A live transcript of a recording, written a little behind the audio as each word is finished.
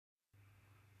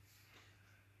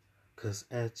'Cause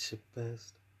at your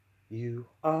best, you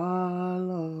are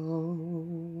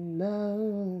alone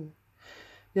now.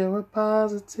 You're a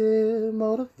positive,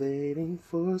 motivating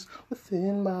force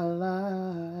within my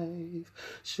life.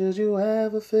 Should you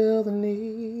ever feel the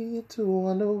need to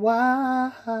wonder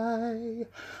why,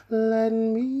 let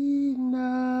me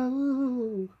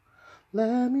know.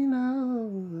 Let me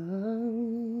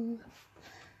know.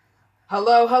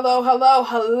 Hello,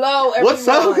 everyone. What's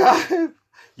up, guys?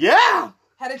 Yeah!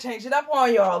 Had to change it up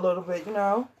on y'all a little bit, Can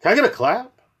I get a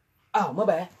clap? Oh, my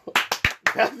bad.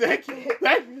 Thank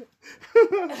you.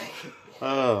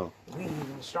 Oh. We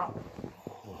even strong.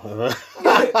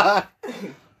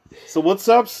 So what's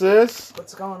up, sis?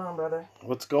 What's going on, brother?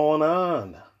 What's going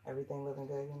on? Everything living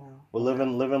good, We're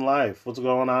living life. What's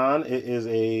going on? It is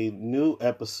a new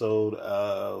episode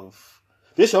of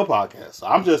this show podcast.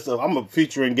 I'm a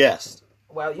featuring guest.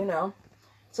 Well,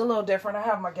 it's a little different. I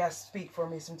have my guests speak for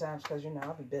me sometimes because,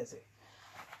 I'll be busy.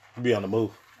 You be on the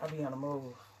move. I'll be on the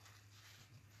move.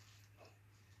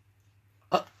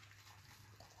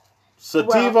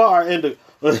 Sativa or indica?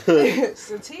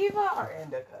 Sativa or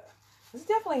indica? It's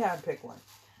definitely hard to pick one.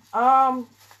 I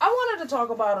wanted to talk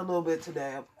about a little bit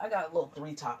today. I got a little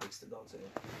 3 topics to go to.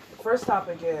 The first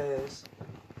topic is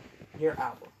your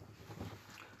album.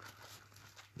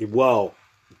 Well,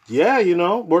 yeah,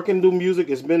 working doing music.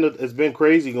 It's been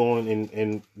crazy going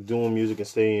and doing music and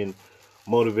staying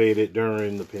motivated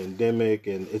during the pandemic.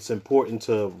 And it's important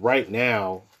to right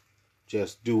now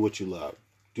just do what you love,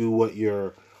 do what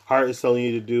your heart is telling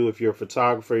you to do. If you're a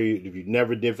photographer, if you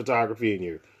never did photography and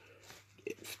you're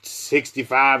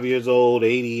 65 years old,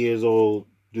 80 years old,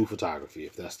 do photography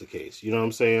if that's the case. You know what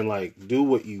I'm saying? Like, do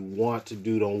what you want to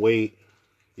do. Don't wait,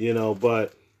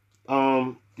 but,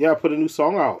 yeah, I put a new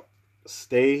song out.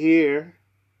 Stay Here.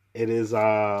 It is,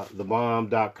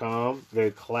 thebomb.com.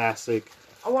 Very classic.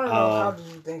 I want to know, how did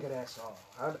you think of that song?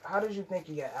 How did you think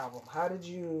of your album?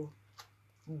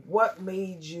 What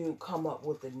made you come up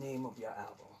with the name of your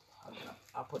album?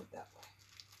 I'll put it that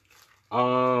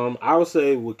way. I would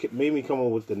say what made me come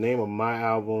up with the name of my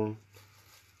album,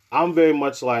 I'm very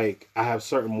much like, I have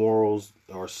certain morals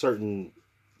or certain,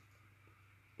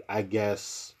 I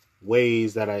guess,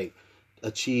 ways that I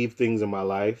achieve things in my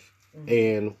life. Mm-hmm.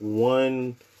 And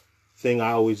one thing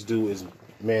I always do is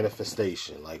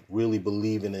manifestation, like really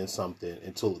believing in something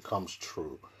until it comes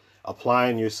true.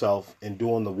 Applying yourself and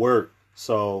doing the work.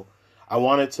 So I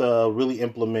wanted to really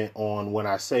implement on when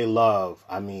I say love,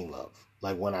 I mean love.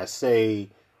 Like when I say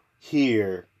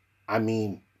here, I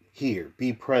mean here.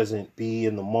 Be present, be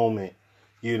in the moment,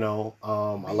 a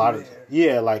lot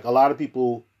of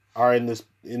people are in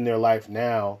their life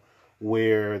now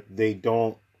where this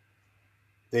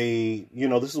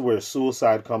is where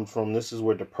suicide comes from. This is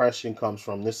where depression comes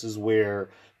from. This is where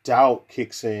doubt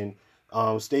kicks in.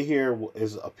 Stay Here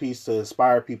is a piece to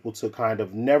inspire people to kind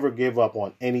of never give up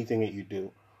on anything that you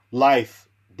do. Life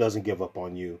doesn't give up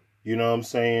on you. You know what I'm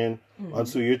saying? Mm-hmm.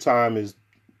 Until your time is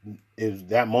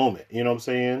that moment. You know what I'm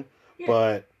saying? Yeah.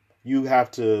 But you have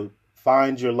to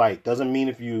find your light. Doesn't mean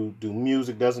if you do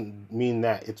music, doesn't mean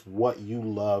that. It's what you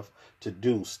love to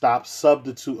do. Stop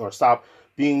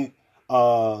being,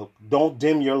 don't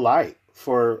dim your light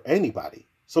for anybody.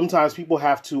 Sometimes people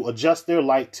have to adjust their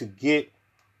light to get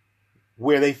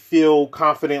where they feel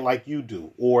confident like you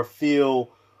do or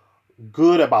feel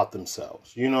good about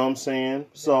themselves. You know what I'm saying?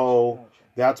 So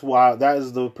that's why that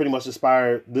is pretty much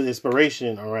the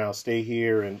inspiration around Stay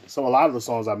Here. And so a lot of the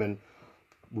songs I've been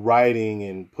writing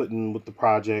and putting with the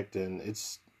project, and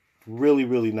it's really,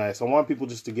 really nice. I want people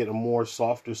just to get a more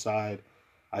softer side,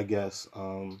 I guess.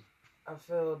 I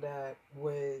feel that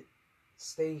with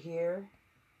Stay Here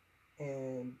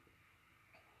and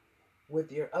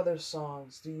with your other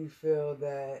songs, do you feel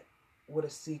that with a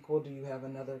sequel, do you have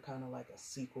another kind of like a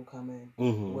sequel coming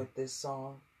with this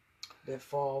song that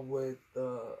fall with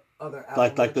the other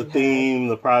album? Like the theme,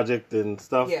 the project and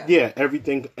stuff? Yeah,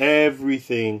 everything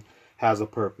has a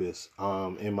purpose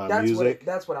in my music.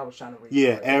 That's what I was trying to read.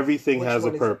 Yeah, everything has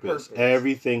a purpose.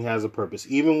 Everything has a purpose.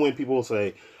 Even when people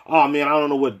say, oh man, I don't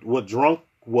know what Drunk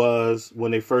was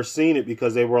when they first seen it,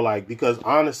 because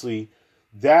honestly,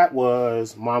 that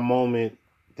was my moment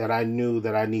that I knew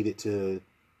that I needed to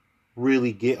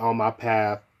really get on my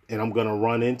path, and I'm going to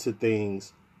run into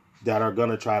things that are going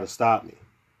to try to stop me,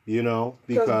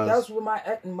 because that's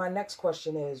what my next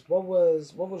question is. What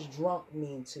was Drunk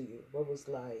mean to you? What was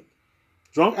like?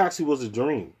 Drunk actually was a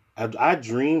dream. I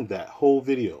dreamed that whole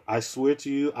video. I swear to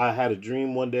you, I had a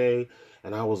dream one day,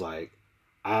 and I was like,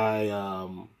 I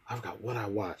forgot what I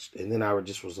watched, and then I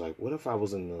just was like, what if I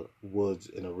was in the woods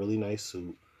in a really nice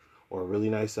suit or a really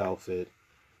nice outfit,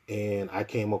 and I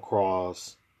came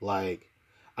across Like,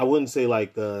 I wouldn't say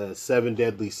like the 7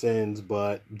 deadly sins,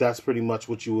 but that's pretty much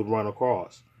what you would run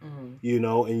across. Mm-hmm. You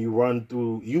know, and you run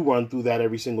through that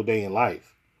every single day in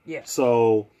life. Yeah.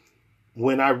 So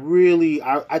when I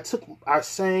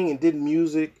sang and did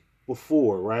music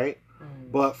before, right?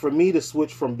 Mm-hmm. But for me to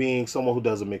switch from being someone who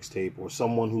does a mixtape or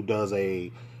someone who does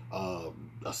a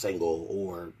single,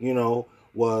 or, you know,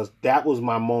 was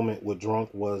my moment with Drunk,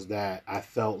 was that I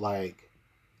felt like,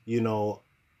 you know,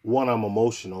 one, I'm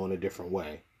emotional in a different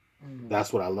way. Mm-hmm.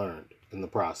 That's what I learned in the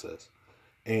process.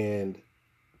 And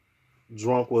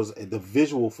Drunk was, the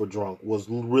visual for Drunk was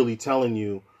really telling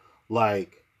you,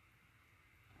 like,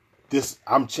 this,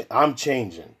 I'm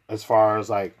changing as far as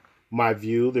like my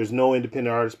view. There's no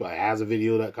independent artist, but it has a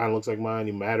video that kind of looks like mine.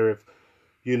 No matter if,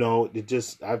 you know, it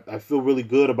just, I feel really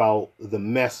good about the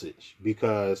message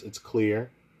because it's clear,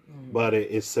 but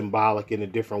it's symbolic in a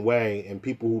different way. And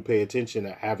people who pay attention,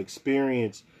 that have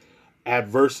experienced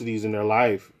adversities in their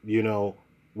life, you know,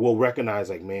 will recognize,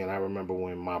 like, man, I remember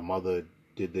when my mother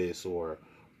did this, or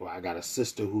I got a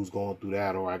sister who's going through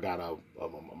that, or I got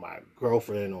my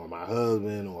girlfriend or my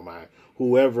husband or my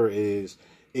whoever is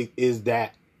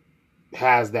that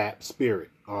has that spirit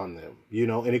on them, you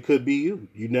know, and it could be you.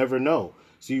 You never know.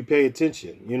 So you pay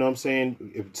attention. You know what I'm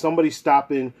saying? If somebody's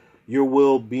stopping your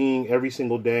well-being every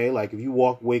single day, like if you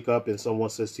wake up and someone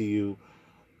says to you,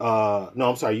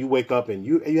 you wake up and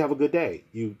you have a good day.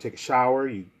 You take a shower,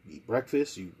 you eat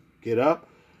breakfast, you get up,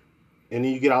 and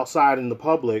then you get outside in the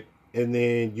public, and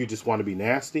then you just want to be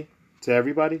nasty to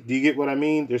everybody. Do you get what I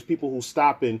mean? There's people who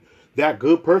stopping that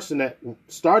good person that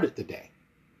started the day.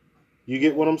 You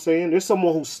get what I'm saying? There's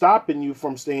someone who's stopping you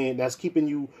from that's keeping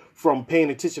you from paying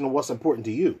attention to what's important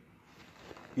to you.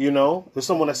 You know, there's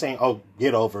someone that's saying, "Oh,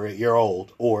 get over it, you're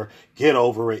old," or "Get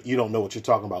over it, you don't know what you're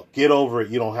talking about. Get over it,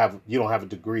 you don't have a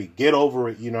degree. Get over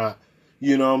it, you're not."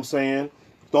 You know what I'm saying?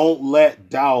 Don't let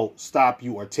doubt stop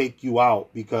you or take you out,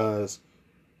 because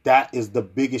that is the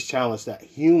biggest challenge that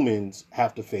humans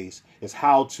have to face, is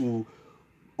how to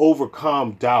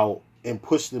overcome doubt and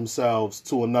push themselves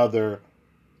to another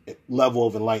level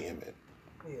of enlightenment.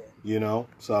 Yeah. You know,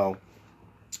 so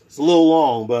it's a little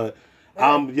long, but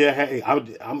I'm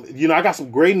you know, I got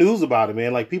some great news about it,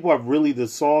 man. Like, the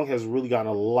song has really gotten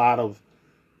a lot of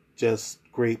just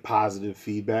great positive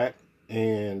feedback,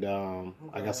 and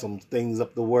I got some things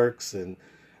up the works and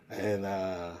in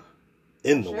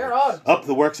the works. Up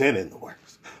the works and in the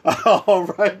works. All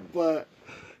right, but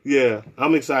yeah,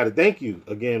 I'm excited. Thank you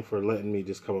again for letting me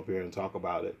just come up here and talk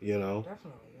about it. You know,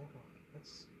 definitely.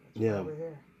 That's yeah, why we're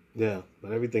here. Yeah,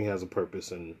 but everything has a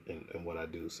purpose in what I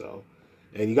do. So,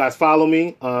 and you guys follow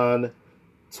me on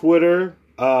Twitter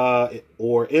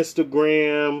or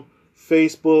Instagram,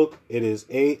 Facebook. It is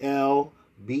ALBEI.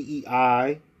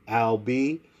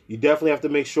 You definitely have to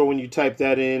make sure when you type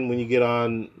that in, when you get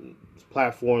on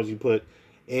platforms, you put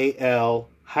AL-BEI.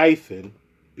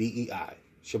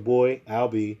 It's your boy, Al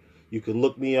B. You can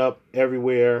look me up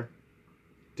everywhere.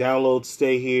 Download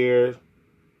Stay Here.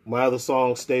 My other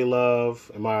songs, Stay Love,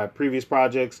 and my previous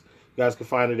projects. You guys can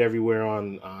find it everywhere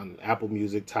on Apple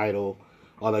Music, Tidal,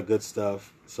 all that good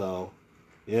stuff. So,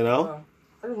 you know.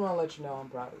 I just want to let you know I'm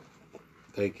proud of you.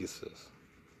 Thank you, sis.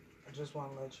 I just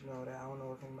want to let you know that I don't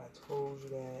know if anybody told you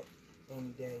that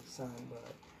any day, son, but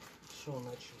I just want to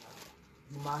let you know.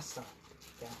 You my son.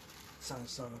 Yeah.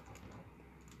 Son.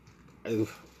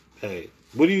 Hey,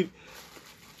 what do you...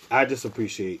 I just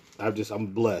appreciate... I'm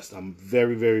blessed. I'm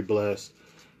very, very blessed.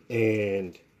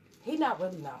 And... He not my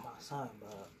son,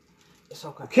 but it's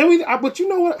okay. Can we... But you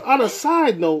know what? On a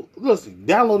side note, listen,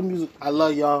 download the music. I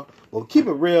love y'all. Well, keep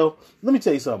it real. Let me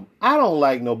tell you something. I don't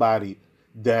like nobody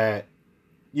that,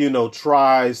 you know,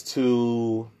 tries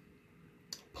to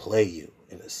play you,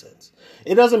 in a sense.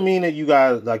 It doesn't mean that you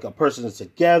guys, like, a person is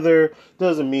together.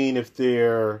 Doesn't mean if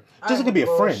they're... Just, it could be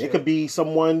a friend. It could be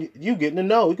someone you getting to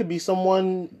know. It could be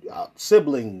someone,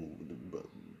 sibling,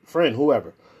 friend,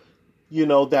 whoever. You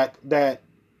know, that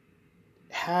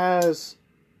has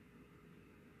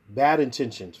bad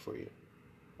intentions for you.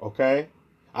 Okay?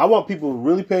 I want people to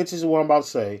really pay attention to what I'm about to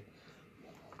say.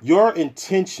 Your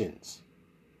intentions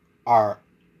are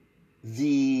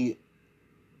the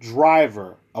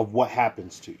driver of what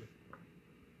happens to you.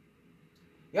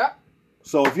 Yep.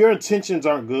 So if your intentions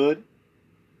aren't good,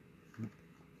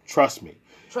 trust me.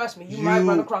 You might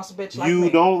run across a bitch like me. You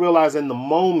don't realize in the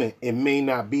moment it may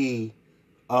not be,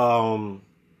 what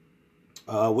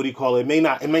do you call it?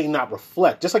 It may not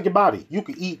reflect. Just like your body. You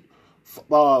could eat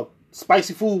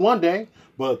spicy food one day,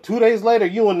 but 2 days later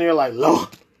you in there like, Lord,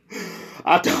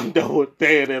 I don't know what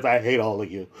day it is. I hate all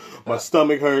of you. My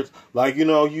stomach hurts. Like, you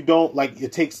know, you don't, like,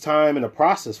 it takes time and a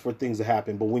process for things to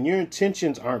happen. But when your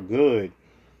intentions aren't good,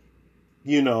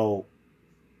 you know,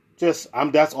 that's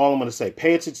all I'm going to say.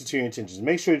 Pay attention to your intentions.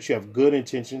 Make sure that you have good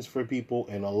intentions for people,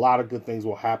 and a lot of good things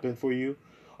will happen for you.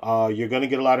 You're going to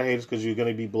get a lot of haters because you're going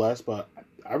to be blessed, but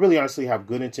I really honestly have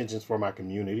good intentions for my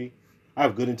community. I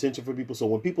have good intention for people. So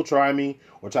when people try me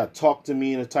or try to talk to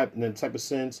me in a type of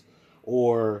sense,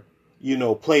 or, you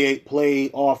know,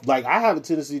 play off, like, I have a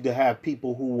tendency to have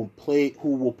people who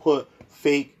will put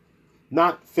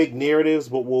not fake narratives,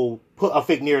 but will put a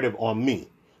fake narrative on me.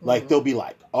 Like, they'll be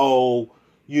like, oh,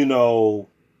 you know,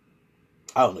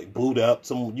 I don't know, booed up,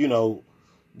 some, you know,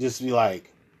 just be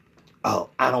like, oh,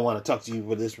 I don't want to talk to you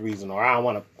for this reason, or I don't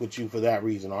want to with you for that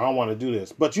reason, or I don't want to do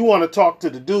this. But you want to talk to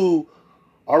the dude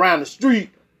around the street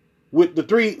with the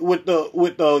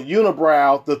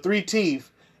unibrow, the 3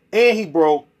 teeth, and he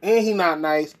broke, and he not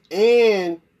nice,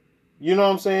 and you know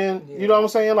what I'm saying? Yeah. You know what I'm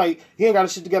saying? Like, he ain't got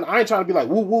his shit together. I ain't trying to be like,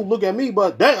 woo woo, look at me,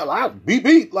 but damn, I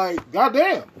beat, like,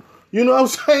 goddamn. You know what I'm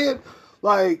saying?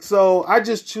 Like, so I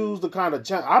just choose the kind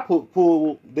of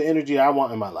pull the energy I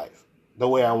want in my life, the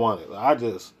way I want it.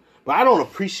 But I don't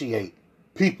appreciate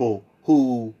people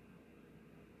who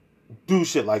do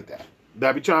shit like that.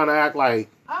 That be trying to act like.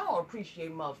 I don't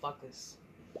appreciate motherfuckers.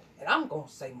 And I'm going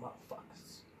to say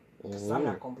motherfuckers. Because I'm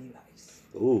not going to be nice.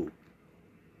 Ooh.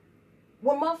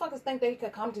 When motherfuckers think they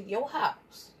could come to your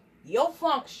house, your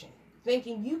function,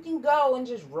 thinking you can go and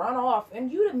just run off,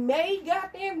 and you the maid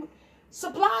goddamn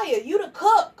supplier, you the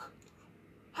cook.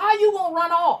 How you going to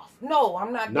run off? No,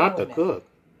 I'm not doing that. Not the cook.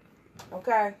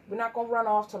 Okay? We're not going to run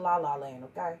off to La La Land,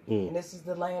 okay? And this is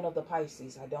the land of the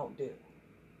Pisces. I don't do.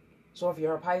 So if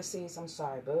you're a Pisces, I'm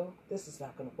sorry, boo. This is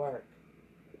not going to work.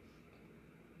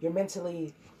 Your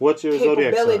mentally What's your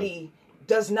zodiac capability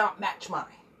does not match mine.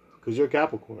 Because you're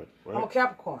Capricorn, right? I'm a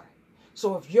Capricorn.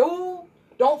 So if you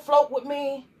don't float with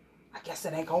me, I guess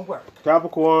it ain't going to work.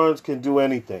 Capricorns can do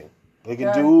anything. They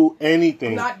can do anything.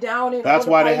 I'm not down in That's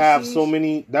why they have Pisces. so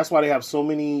many. That's why they have so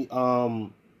many.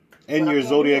 In your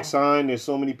zodiac sign, there's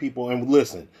so many people. And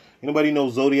listen, anybody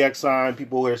knows zodiac sign?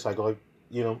 People where it's like,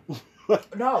 you know.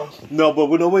 No, but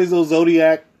with nobody's those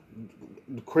zodiac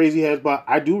crazy heads. But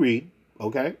I do read.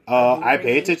 Okay, I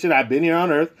pay attention. I've been here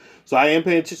on Earth, so I am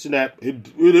paying attention. That it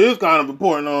is kind of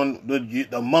important on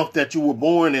the month that you were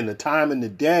born and the time and the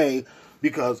day,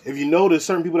 because if you notice,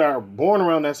 certain people that are born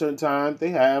around that certain time, they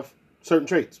have certain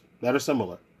traits that are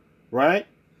similar, right?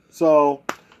 So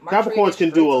Capricorns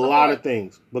can do a lot of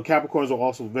things, but Capricorns are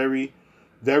also very,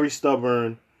 very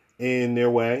stubborn in their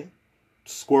way.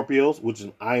 Scorpios, which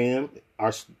I am,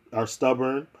 are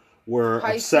stubborn. We're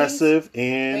Pisces, obsessive,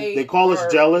 and they call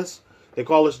us jealous. They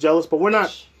call us jealous, but we're not.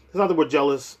 It's not that we're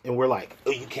jealous and we're like,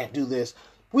 oh, you can't do this.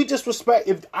 We just respect.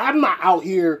 If I'm not out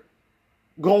here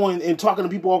going and talking to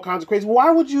people all kinds of crazy,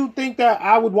 why would you think that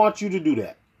I would want you to do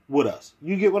that with us?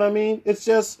 You get what I mean? It's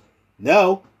just,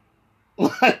 no.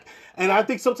 And I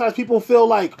think sometimes people feel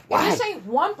like, why? And this ain't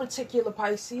one particular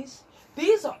Pisces.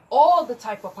 These are all the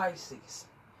type of Pisces.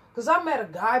 Because I met a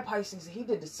guy Pisces, and he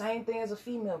did the same thing as a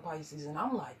female Pisces, and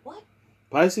I'm like, what?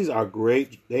 Pisces are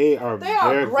great. They are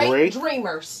great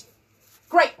dreamers.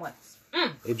 Great ones.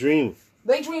 They dream.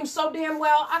 They dream so damn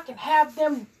well, I can have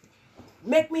them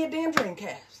make me a damn dream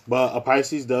cast. But a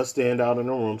Pisces does stand out in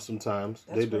the room sometimes.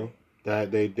 That's do.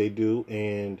 Right. That they do,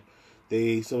 and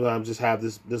they sometimes just have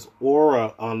this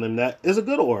aura on them that is a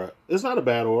good aura. It's not a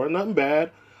bad aura, nothing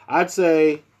bad. I'd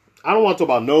say, I don't want to talk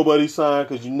about nobody's sign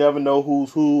because you never know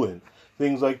who's who and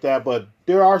things like that, but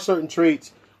there are certain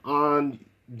traits on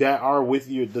that are with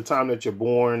you the time that you're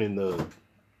born and the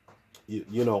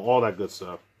you know, all that good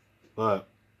stuff. But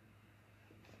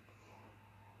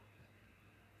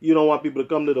you don't want people to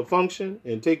come to the function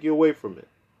and take you away from it.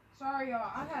 Sorry,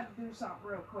 y'all. I had to do something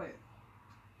real quick.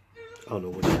 I don't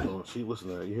know what she's doing. She listen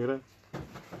to that. You hear that?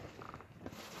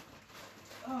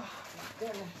 Oh, my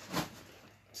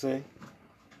goodness.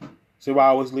 See why I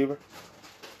always leave her?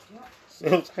 Yep. See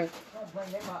what I'm saying? I'll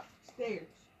bring them upstairs.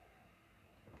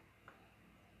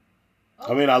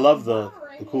 I mean, I love the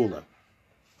cooler.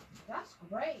 That's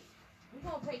great. We're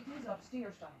going to take these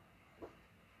upstairs,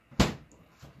 though.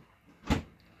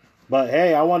 But,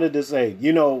 hey, I wanted to say,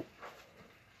 you know,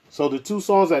 so the two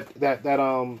songs that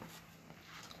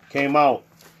came out,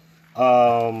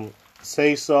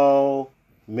 Say So,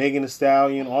 Megan Thee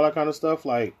Stallion, all that kind of stuff,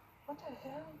 like, what the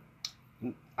hell?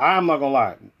 I'm not gonna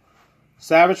lie.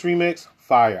 Savage remix,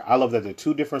 fire. I love that they're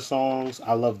two different songs.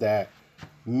 I love that.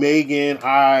 Megan,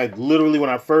 I literally,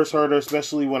 when I first heard her,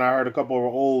 especially when I heard a couple of her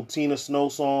old Tina Snow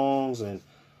songs and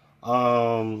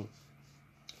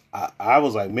I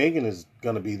was like, Megan is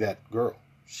gonna be that girl.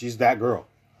 She's that girl.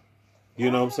 You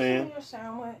know what I'm saying? Your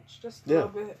sandwich, just a Yeah.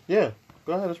 little bit. Yeah.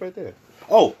 Go ahead, it's right there.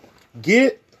 Oh,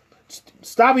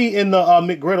 stop eating the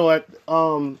McGriddle at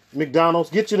McDonald's.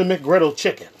 Get you the McGriddle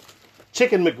chicken.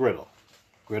 Chicken McGriddle.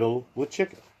 Griddle with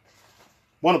chicken.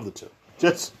 One of the two.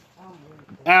 Just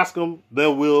ask them, they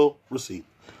will receive.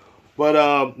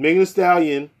 But Megan Thee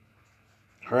Stallion,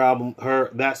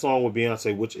 that song with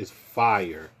Beyonce, which is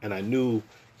fire, and I knew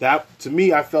that. To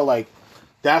me, I felt like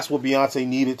that's what Beyonce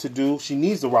needed to do. She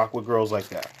needs to rock with girls like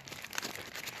that.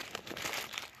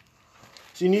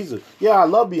 She needs it. Yeah, I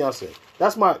love Beyonce.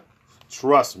 That's my,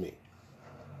 trust me.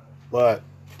 But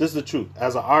this is the truth.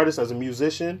 As an artist, as a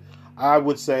musician, I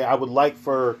would say I would like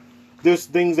for, there's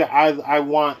things that I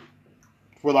want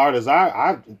for the artists that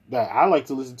I like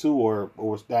to listen to or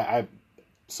that I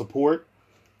support.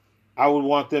 I would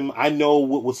want them, I know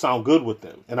what would sound good with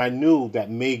them. And I knew that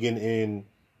Megan and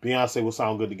Beyonce would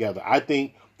sound good together. I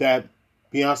think that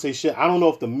Beyonce shit, I don't know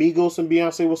if the Migos and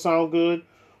Beyonce will sound good,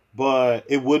 but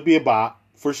it would be a bop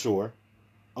for sure.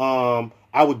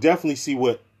 I would definitely see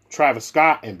what Travis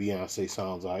Scott and Beyonce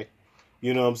sounds like.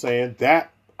 You know what I'm saying? That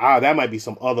might be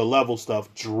some other level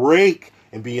stuff. Drake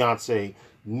and Beyonce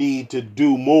need to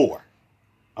do more.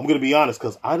 I'm gonna be honest,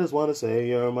 because I just want to say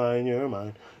you're mine, you're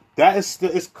mine. That is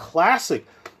still, it's classic.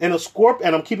 And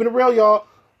and I'm keeping it real, y'all.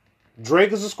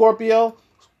 Drake is a Scorpio.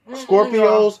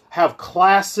 Scorpios have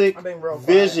classic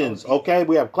visions. Okay,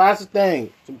 we have classic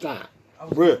things. Sometimes.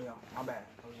 My bad.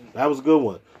 That was a good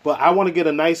one. But I want to get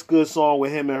a nice, good song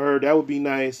with him and her. That would be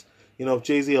nice. You know, if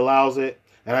Jay-Z allows it.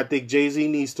 And I think Jay-Z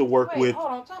needs to work with.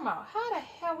 Hold on, time out. How the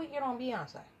hell we get on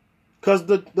Beyonce? Because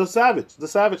the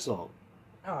Savage song.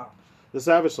 Oh. The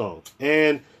Savage song.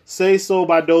 And Say So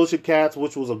by Doja Cat,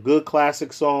 which was a good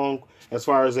classic song as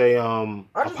far as a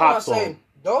pop song. Say,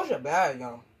 Doja bad,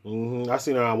 yo. I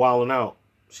seen her on Wildin' Out.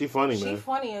 She funny, man. She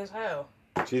funny as hell.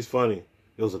 She's funny.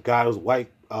 There was a guy, who's a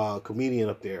white comedian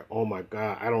up there. Oh my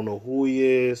God. I don't know who he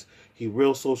is. He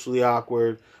real socially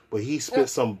awkward. But he spit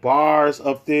some bars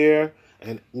up there.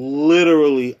 And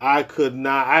literally, I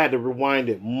had to rewind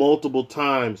it multiple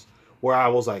times where I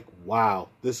was like, wow,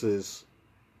 this is,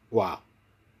 wow.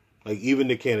 Like, even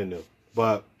the canon knew.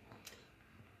 But,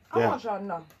 yeah. I want y'all to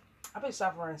know, I've been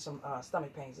suffering some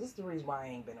stomach pains. This is the reason why I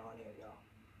ain't been on here, y'all.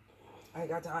 I ain't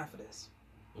got time for this.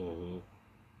 Mm-hmm.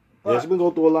 But, yeah, you've been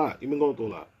going through a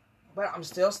lot. But I'm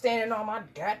still standing on my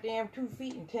goddamn 2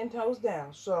 feet and 10 toes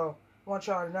down. So, I want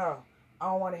y'all to know, I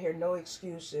don't want to hear no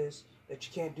excuses that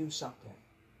you can't do something.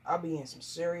 I'll be in some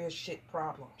serious shit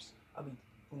problems. I'll be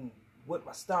with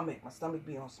my stomach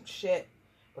be on some shit,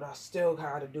 but I still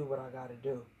gotta do what I gotta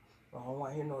do. I don't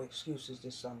want to hear no excuses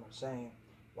this summer saying,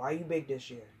 why you big this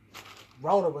year?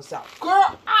 Rona was out.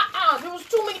 Girl, there was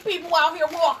too many people out here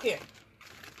walking.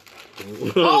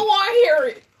 I don't want to hear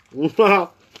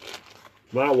it.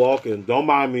 Not walking. Don't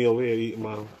mind me over here eating,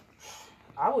 Mom.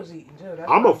 I was eating too.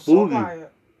 I'm a foodie. I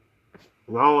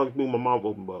don't like to do my mouth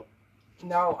open, but.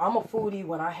 No, I'm a foodie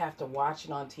when I have to watch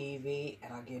it on TV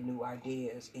and I get new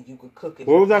ideas and you could cook it.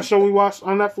 What was that show we watched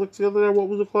on Netflix the other day? What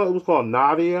was it called? It was called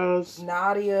Nadia's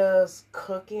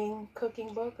cooking book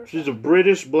or something. She's a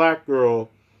British black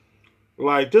girl.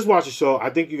 Like, just watch the show.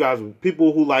 I think you guys,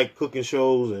 people who like cooking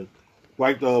shows and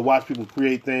like to watch people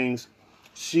create things.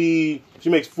 She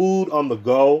makes food on the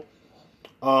go.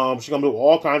 She comes up with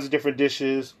all kinds of different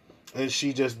dishes. And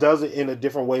she just does it in a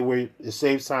different way where it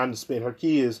saves time to spend. Her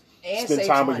key is spend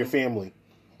time with your family.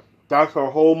 That's her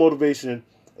whole motivation,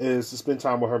 is to spend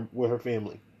time with her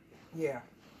family. Yeah,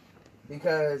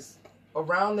 because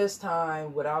around this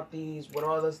time, with all these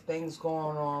things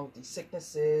going on with these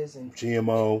sicknesses and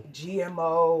GMO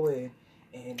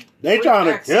and they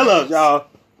trying to kill us, y'all.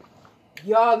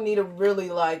 Y'all need to really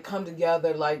come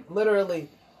together. Like literally,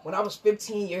 when I was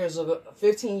 15 years ago,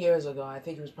 I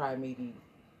think it was probably maybe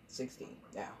 16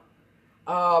 now.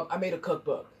 I made a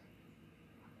cookbook.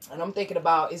 And I'm thinking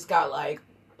about, it's got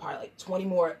probably 20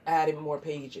 more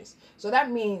pages. So that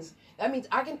means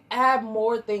I can add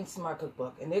more things to my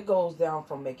cookbook. And it goes down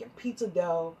from making pizza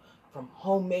dough, from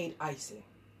homemade icing.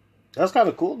 That's kind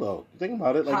of cool though. Think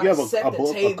about it. Like, you have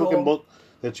a cooking book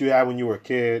that you had when you were a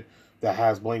kid that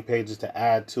has blank pages to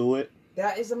add to it.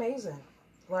 That is amazing.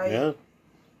 Yeah.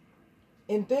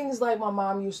 And things like my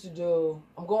mom used to do,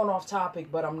 I'm going off topic,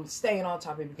 but I'm staying on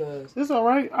topic because... It's all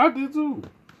right. I did too.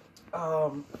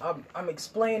 I'm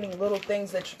explaining little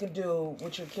things that you can do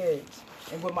with your kids.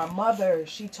 And with my mother,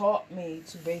 she taught me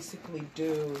to basically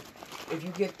do, if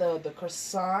you get the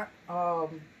croissant, how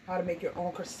to make your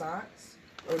own croissants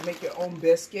or make your own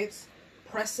biscuits,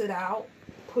 press it out,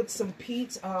 put some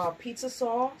pizza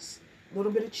sauce a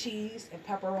little bit of cheese and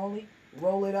pepperoni,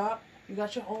 roll it up. You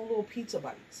got your own little pizza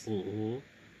bites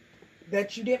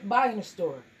that you didn't buy in the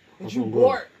store, that you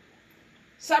bought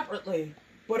separately,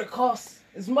 but it costs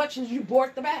as much as you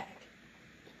bought the bag.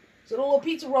 So the little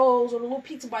pizza rolls or the little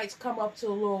pizza bites come up to a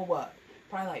little what?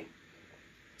 Probably like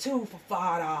 2 for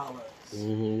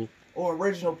 $5. Or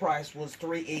original price was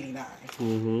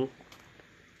 $3.89.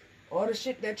 All the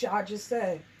shit that y'all just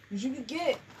said, you could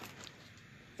get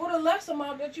for the less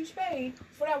amount that you paid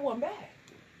for that one bag.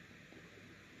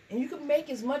 And you can make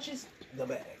as much as the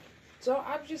bag. So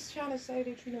I'm just trying to say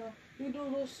that, you know, you do a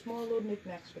little small little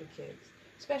knickknacks for the kids.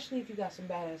 Especially if you got some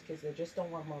badass kids that just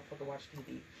don't want to motherfucker watch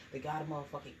TV. They gotta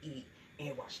motherfucking eat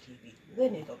and watch TV.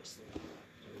 Then they go to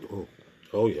sleep.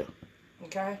 Oh yeah.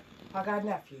 Okay? I got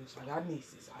nephews. I got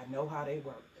nieces. I know how they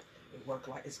work. They work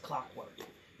like it's clockwork.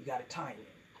 You gotta time it.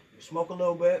 You smoke a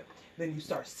little bit, then you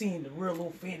start seeing the real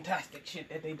little fantastic shit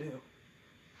that they do.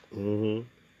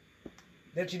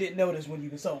 That you didn't notice when you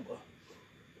were sober.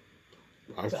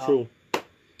 That's true.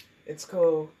 It's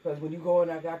cool, because when you go in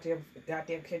that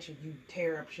goddamn kitchen, you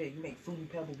tear up shit. You make Fruity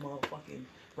Pebbles motherfucking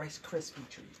Rice Krispie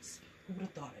treats. Who would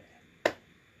have thought of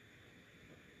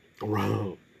that?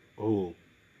 Wow. Oh.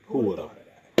 Who would have? thought of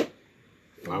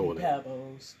that? I would have.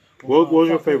 Pebbles. What was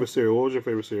your favorite cereal? What was your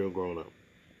favorite cereal growing up?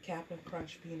 Captain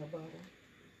Crunch peanut butter.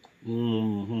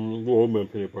 Well, I'm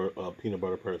a peanut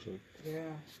butter person.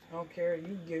 Yeah, I don't care.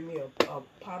 You give me a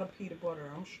pot of peanut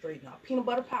butter, I'm straight now. Peanut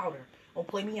butter powder. Don't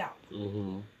play me out.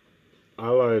 I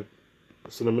like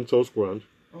Cinnamon Toast Crunch.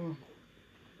 I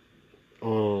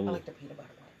like the peanut butter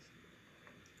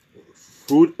ones.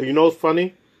 Fruit. You know what's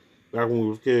funny? Back when we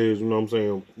was kids, you know what I'm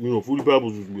saying? You know, Fruity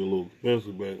Pebbles used to be a little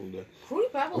expensive back in the day. Fruity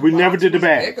Pebbles. We never did the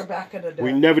bags. Bigger back in the day.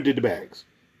 We never did the bags.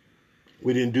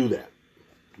 We didn't do that.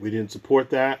 We didn't support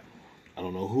that. I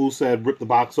don't know who said rip the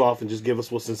box off and just give us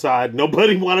what's inside.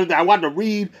 Nobody wanted that. I wanted to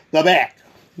read the back.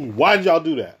 Why did y'all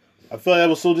do that? I felt that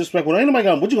was so disrespectful. Ain't nobody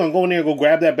gonna, what you gonna go in there and go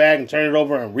grab that bag and turn it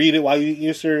over and read it while you eat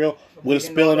your cereal with it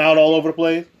spilling out all over the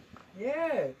place?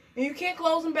 Yeah. And you can't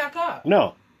close them back up.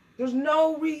 No. There's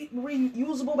no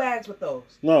reusable bags with those.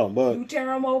 No, but you tear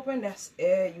them open, that's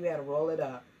it. You had to roll it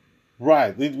up.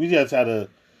 Right. We just had to,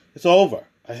 it's over.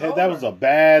 That was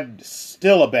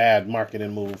still a bad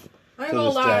marketing move. I ain't gonna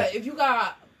lie. If you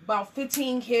got about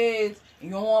 15 kids and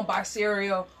you don't want to buy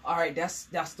cereal, all right, that's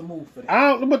the move for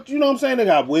them. But you know what I'm saying? They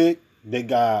got WIC. They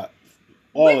got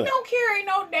all WIC don't carry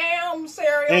no damn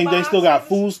cereal. And they still got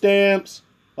food stamps.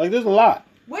 Like, there's a lot.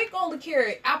 WIC only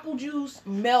carry apple juice,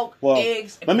 milk,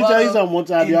 eggs, and let me tell you something one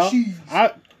time, y'all. Cheese.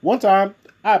 One time,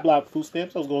 I applied for food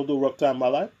stamps. I was going to do a rough time in my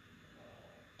life.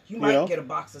 You might get a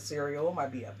box of cereal. It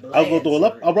might be a bland I was going to do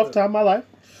a rough time in my life.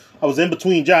 I was in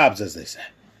between jobs, as they say.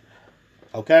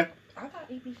 Okay? I got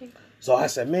EBT. So I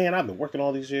said, man, I've been working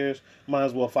all these years. Might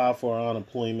as well file for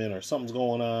unemployment or something's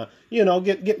going on. You know,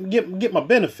 get my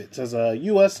benefits as a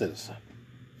U.S. citizen.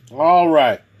 All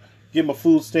right. Get my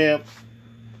food stamp.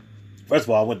 First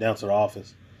of all, I went down to the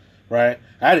office. Right?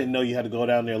 I didn't know you had to go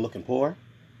down there looking poor.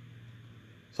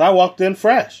 So I walked in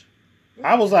fresh.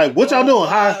 I was like, what y'all doing?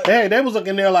 Hey, they was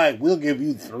looking there like, we'll give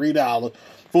you $3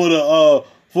 for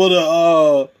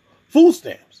the food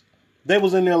stamps. They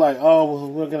was in there like, oh, well,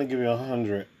 we're going to give you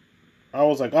 $100. I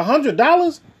was like,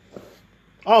 $100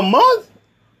 a month?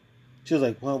 She was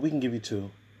like, well, we can give you $2.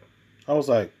 I was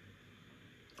like,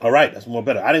 all right, that's more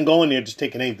better. I didn't go in there just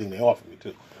taking anything they offered me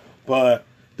to. But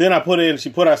then I put in, she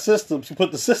put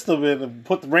the system in and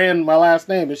ran my last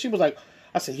name. And she was like,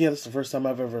 I said, yeah, this is the first time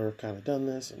I've ever kind of done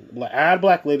this. And I had a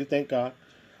black lady, thank God.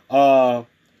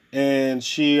 And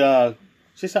she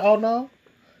said, oh, no.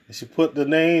 And she put the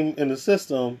name in the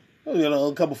system. You know,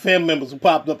 a couple family members who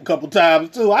popped up a couple times,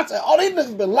 too. I said, oh, these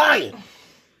niggas been lying.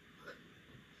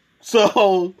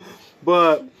 So,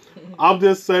 but I'm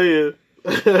just saying,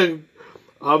 I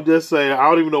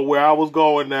don't even know where I was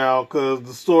going now because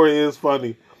the story is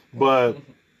funny. But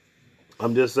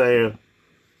I'm just saying.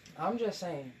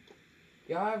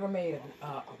 Y'all ever made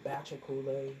a batch of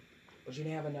Kool-Aid, but you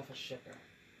didn't have enough of sugar?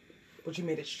 But you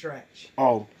made it stretch.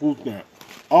 Oh, food stamps.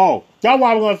 Oh, that's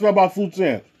why we're going to talk about food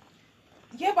stamps.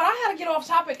 Yeah, but I had to get off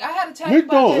topic. I had to tell you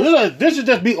about this. This should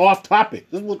just be off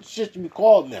topic. This is what shit should be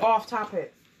called now. Off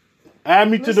topic. Add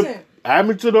me to the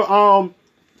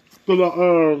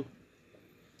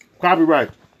copyright.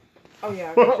 Oh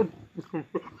yeah, I got you.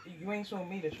 You ain't suing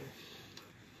me this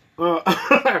year.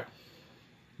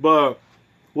 But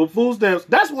with food stamps,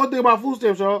 that's one thing about food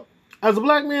stamps, y'all. As a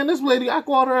black man, this lady, I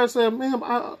called her and said, "Ma'am,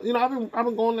 I've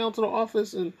been going down to the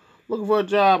office and looking for a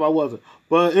job." I wasn't,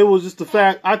 but it was just the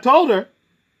fact. I told her,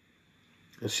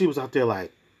 and she was out there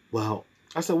like, "Well,"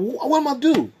 I said, "What am I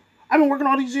do?" I've been working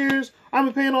all these years. I've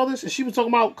been paying all this. And she was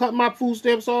talking about cutting my food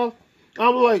stamps off. I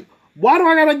was like, why do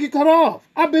I gotta get cut off?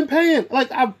 I've been paying.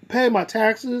 Like, I've paid my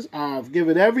taxes. I've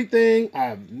given everything.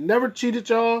 I've never cheated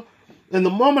y'all. And the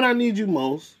moment I need you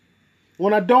most,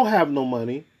 when I don't have no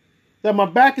money, that my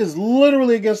back is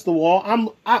literally against the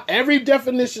wall. Every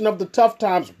definition of the tough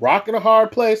times, rock in a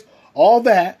hard place, all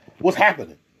that was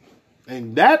happening.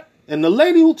 And the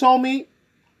lady who told me,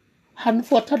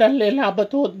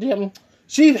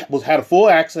 she had a full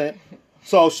accent.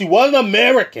 So she wasn't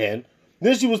American.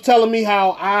 Then she was telling me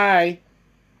how I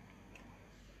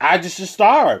just should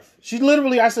starve. She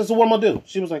literally, I said, so what am I gonna do?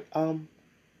 She was like, I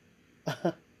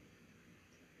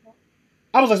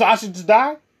was like, so I should just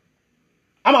die?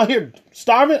 I'm out here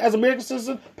starving as an American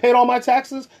citizen, paid all my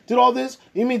taxes, did all this.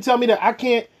 You mean tell me that I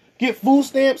can't get food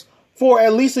stamps for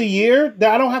at least a year?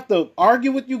 That I don't have to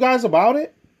argue with you guys about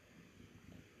it?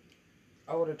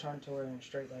 I would have turned to her and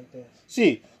straight like this.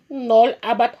 See, no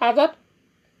Abat Hazard.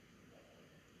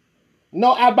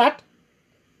 No Abat.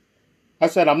 I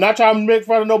said, I'm not trying to make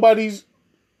fun of nobody's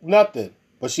nothing.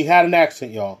 But she had an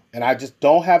accent, y'all. And I just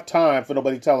don't have time for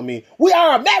nobody telling me, we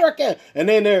are American. And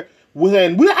then they're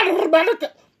within, we are American.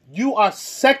 You are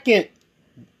second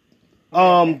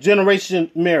generation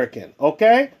American,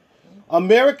 okay?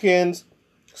 Americans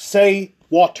say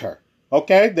water,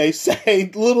 okay? They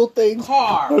say little things.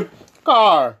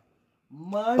 Car.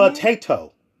 Money.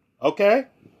 Potato, okay?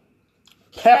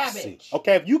 Pepsi. Cabbage.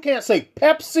 Okay, if you can't say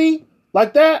Pepsi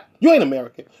like that, you ain't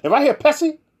American. If I hear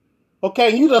Pepsi,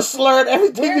 okay, you just slurred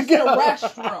everything Where's together. the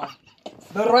restroom?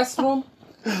 The restroom?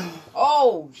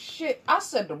 Oh shit! I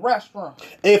said the restroom.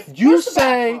 If you Where's the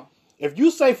say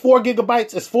bathroom? 4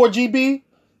 gigabytes is 4 GB,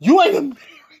 you ain't American.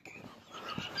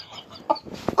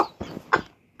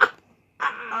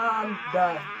 I'm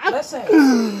done. Listen,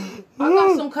 I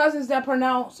got some cousins that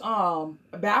pronounce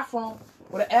bathroom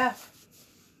with an F.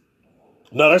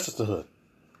 No, that's just the hood.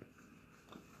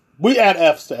 We add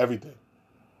F's to everything.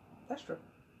 That's true.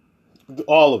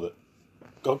 All of it.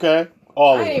 Okay?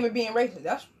 All I of ain't it. even being racist.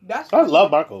 That's. I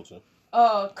love my culture.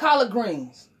 Collard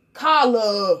greens.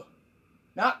 Collard,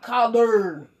 not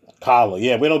collard. Collard.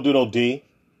 Yeah, we don't do no D.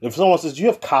 If someone says, do you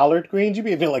have collard greens? You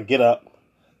be like, get up.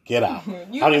 Get out.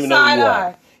 You I don't even know who you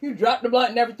are. You dropped the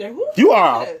blunt and everything. Who You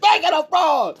are is? banging a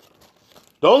fraud.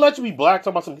 Don't let you be black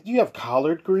talking about something. Do you have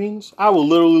collard greens? I will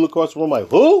literally look across the room like,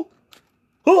 who?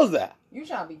 Who is that? You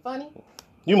trying to be funny?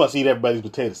 You must eat everybody's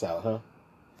potato salad, huh?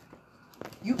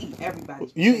 You eat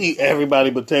everybody's. You eat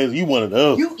everybody's potatoes. You one of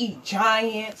those. You eat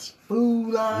Giants,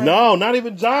 Food Line. No, not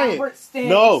even Giant. Albertsons,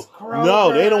 No,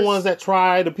 Kroger's. they the ones that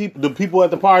try the people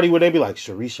at the party where they be like,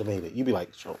 Sharisha made it. You be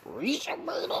like, Sharisha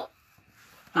made it.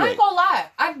 I ain't gonna lie.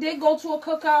 I did go to a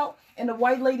cookout and the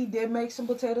white lady did make some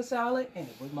potato salad and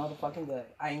it was motherfucking good.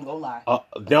 I ain't gonna lie.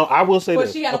 No, I will say But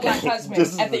this. she had a black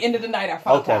husband. At the end of the night, I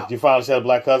found out. You found she had a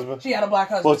black husband? She had a black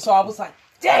husband. So I was like,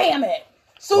 damn it.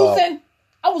 Susan,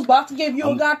 I was about to give you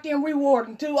a goddamn reward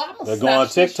until I'm gonna They're going on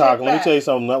TikTok. Let me tell you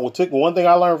something. One thing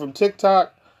I learned from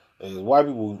TikTok is white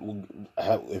people,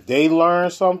 if they learn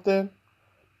something,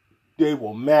 they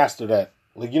will master that.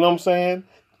 Like, you know what I'm saying?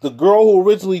 The girl who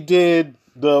originally did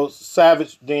the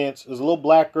Savage dance is a little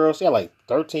black girl. She had like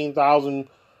 13,000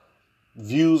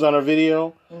 views on her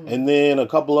video. Mm-hmm. And then a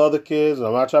couple other kids,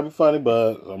 I'm not trying to be funny,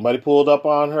 but somebody pulled up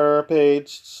on her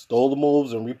page, stole the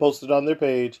moves, and reposted on their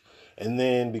page. And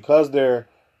then because they're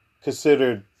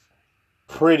considered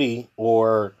pretty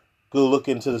or good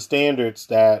looking to the standards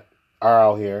that are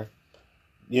out here,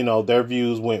 you know, their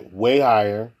views went way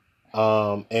higher.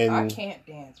 And I can't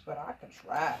dance, but I can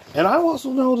try. And I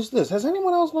also noticed this. Has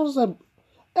anyone else noticed that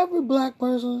every black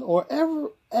person or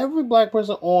every black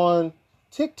person on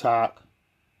TikTok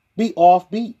be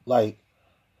offbeat? Like,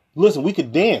 listen, we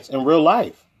could dance in real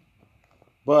life,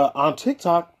 but on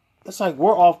TikTok, it's like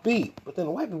we're offbeat. But then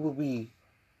the white people be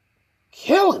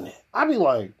killing it. I be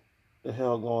like, the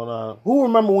hell going on? Who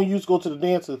remember when you used to go to the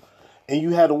dances and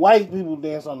you had the white people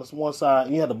dance on this one side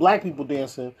and you had the black people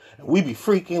dancing and we be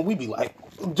freaking, we be like,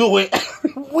 do it.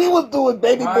 We was doing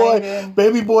Baby Boy.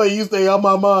 Baby Boy used to stay on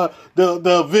my mind.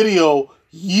 The video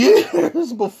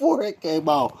years before it came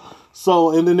out.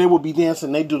 So, and then they would be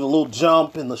dancing. They do the little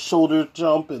jump and the shoulder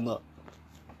jump and the...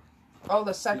 Oh,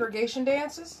 the segregation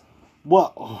dances?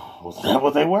 What? Was that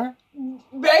what they were?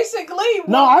 Basically.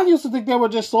 No, I used to think they were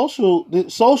just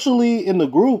socially in the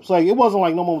groups. Like, it wasn't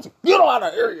like no one was like, you know how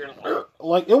to hear you.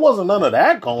 Like, it wasn't none of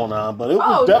that going on, but it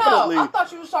was definitely... No, I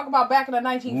thought you was talking about back in the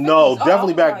 1950s. No,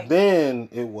 definitely back then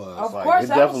it was. Of like, course, it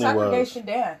that definitely was segregation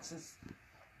dances.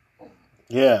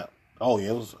 Yeah. Oh, yeah,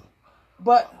 it was...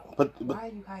 But why are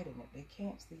you hiding it? They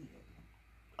can't see it.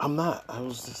 I'm not. I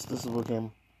was just... This is what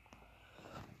came...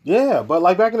 Yeah, but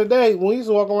like back in the day when we used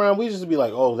to walk around, we used to be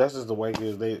like, "Oh, that's just the white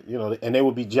kids." They, and they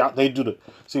would be jump. They do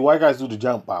the white guys do the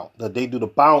jump bounce. They do the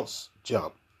bounce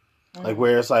jump, like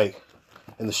where it's like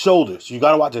in the shoulders. You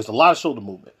got to watch. There's a lot of shoulder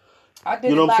movement. I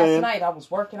did it last night. I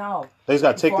was working out. They just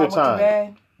got to take their time. To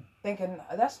bed, thinking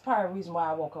that's probably the reason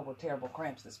why I woke up with terrible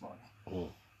cramps this morning.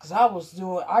 Because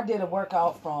I did a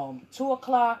workout from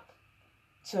 2:00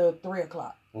 to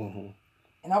 3:00, and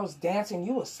I was dancing.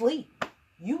 You was asleep.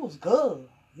 You was good.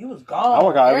 You was gone. I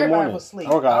work out every Everybody morning. was asleep.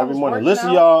 I work out every morning.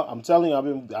 Listen, y'all. I'm telling you,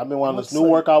 I've been wanting this new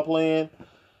workout plan.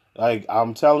 Like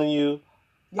I'm telling you,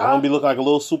 I'm gonna be looking like a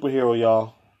little superhero,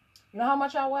 y'all. You know how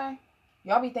much I weigh?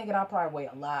 Y'all be thinking I probably weigh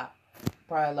a lot.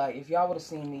 Probably like if y'all would have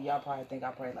seen me, y'all probably think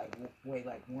I probably weigh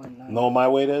like 190. Know what my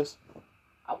weight is?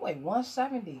 I weigh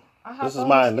 170. This is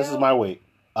mine. This is my weight.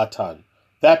 A ton.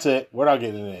 That's it. We're not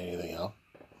getting into anything else.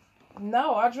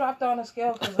 No, I dropped on the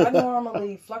scale because I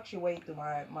normally fluctuate through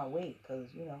my weight because,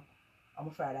 I'm a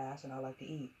fat ass and I like to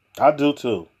eat. I do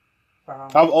too.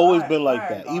 I've always been like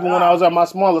that. Even when I was at my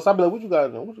smallest, I'd be like, what you got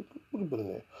in there? What you put in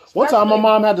there? One time my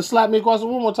mom had to slap me across the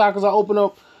room one time because I opened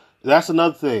up. That's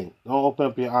another thing. Don't open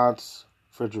up your aunt's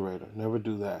refrigerator. Never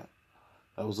do that.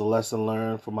 That was a lesson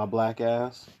learned for my black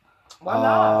ass. Why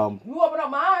not? You open up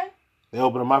mine. They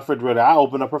opened up my refrigerator. I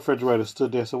opened up her refrigerator,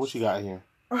 stood there, said, what you got here?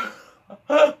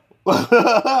 And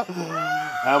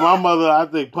my mother, I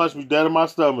think, punched me dead in my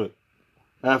stomach.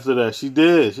 After that, she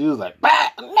did. She was like, bah,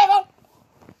 nigga.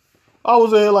 I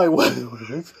was there like, what?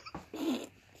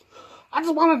 I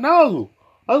just want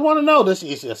to know. Is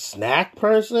she a snack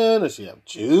person? Does she have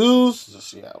juice? Does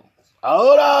she have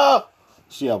soda?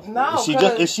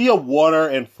 Is she a water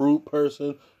and fruit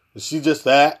person? Is she just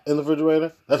that in the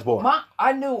refrigerator? That's boring.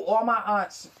 I knew all my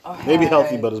aunts maybe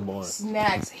healthy, but it's boring.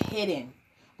 Snacks hidden,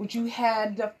 but you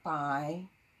had to find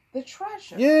the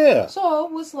treasure. Yeah. So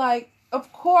it was like,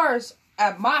 of course,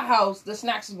 at my house, the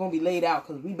snacks is gonna be laid out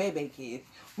because we baby kids.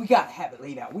 We gotta have it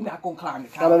laid out. We're not gonna climb the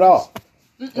counters. Not at all.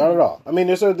 Not at all. I mean,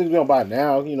 there's certain things we don't buy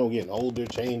now. Getting older,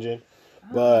 changing,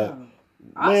 but.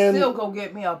 I still go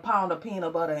get me a pound of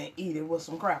peanut butter and eat it with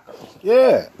some crackers.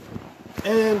 Yeah.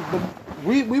 And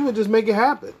we would just make it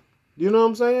happen. You know what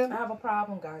I'm saying? I have a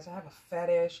problem, guys. I have a fat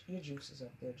ass. Your juice is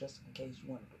up there just in case you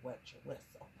wanted to wet your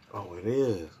whistle. Oh, it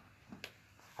is.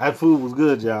 That food was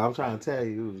good, y'all. I'm trying to tell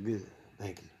you, it was good.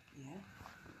 Thank you. Yeah.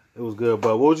 It was good.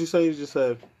 But what would you say you just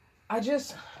said?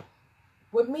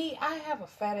 With me, I have a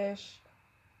fat ass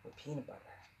with peanut butter.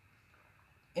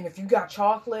 And if you got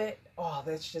chocolate,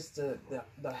 that's just the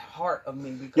heart of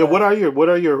me. Because what are your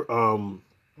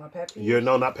my pet peeves?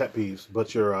 Not pet peeves,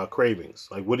 but your cravings.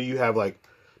 Like, what do you have? Like,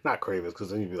 not cravings, because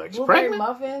then you'd be like, blueberry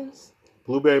muffins.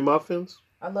 Blueberry muffins.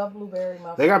 I love blueberry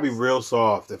muffins. They gotta be real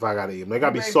soft if I gotta eat them. They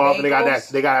gotta be soft, and they gotta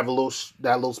have a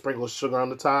little sprinkle of sugar on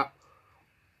the top.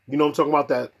 You know what I'm talking about?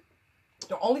 That.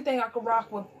 The only thing I could rock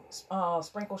with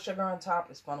sprinkled sugar on top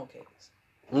is funnel cakes.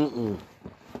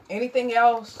 Anything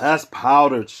else? That's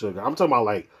powdered sugar. I'm talking about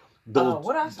like the.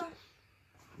 What I say?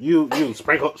 You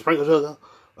sprinkle sugar.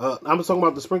 I'm talking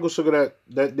about the sprinkled sugar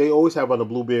that they always have on the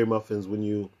blueberry muffins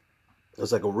when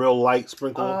it's like a real light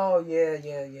sprinkle. Oh yeah.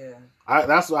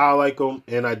 That's how I like them,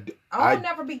 and I would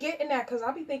never be getting that because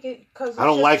I be thinking I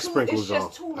don't like sprinkles. It's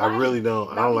just too light. I really don't.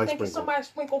 I don't like sprinkles. Somebody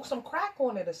sprinkle some crack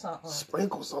on it or something.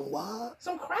 Sprinkle some what?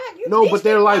 Some crack. No, but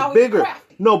they're like bigger.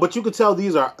 No, but you could tell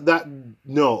these are that.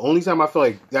 No, only time I feel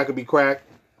like that could be crack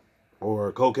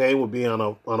or cocaine would be on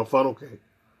a funnel cake.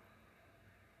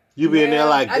 You be in there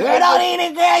like, girl, don't eat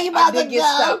it, girl. You about to go. I did get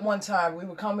stopped one time. We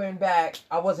were coming back.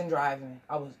 I wasn't driving.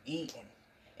 I was eating,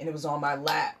 and it was on my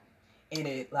lap, and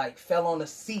it like fell on the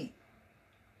seat.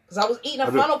 Because I was eating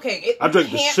a funnel cake. I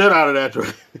drank the shit out of that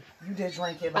drink. You did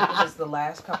drink it like it was the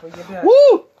last cup of your day.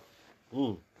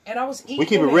 Woo! And I was eating. We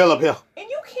keep it real up here. And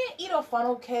you can't eat a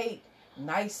funnel cake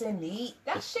nice and neat.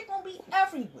 That shit gonna be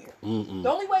everywhere. The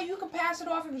only way you can pass it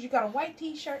off is you got a white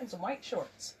t-shirt and some white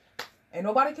shorts. And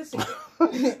nobody can see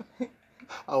it.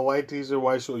 A white t-shirt,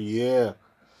 white short, yeah.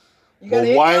 You got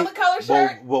any other color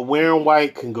shirt? But wearing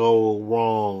white can go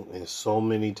wrong in so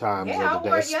many times of the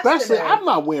day. Especially, I'm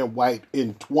not wearing white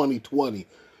in 2020.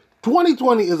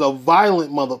 2020 is a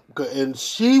violent motherfucker, and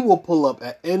she will pull up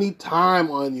at any time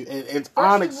on you, and it's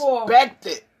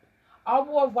unexpected. I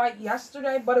wore white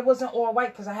yesterday, but it wasn't all white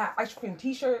because I had ice cream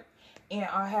t-shirt, and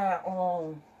I had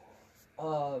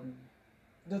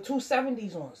the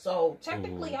 270s on. So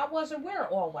technically, I wasn't wearing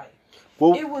all white.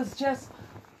 Well, it was just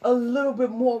a little bit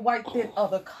more white than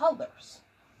other colors,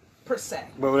 per se.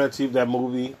 Remember that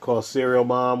movie called Serial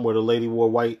Mom, where the lady wore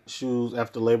white shoes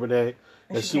after Labor Day,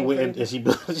 and she went and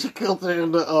she killed her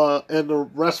in the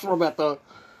restroom at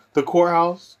the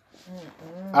courthouse.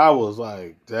 I was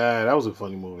like, Dad, that was a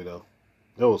funny movie though.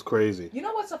 That was crazy. You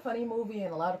know what's a funny movie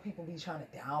and a lot of people be trying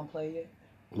to downplay it?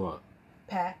 What?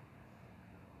 Pat.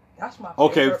 That's my favorite.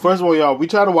 Okay, first of all, y'all, we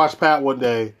tried to watch Pat one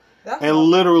day, and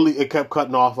literally it kept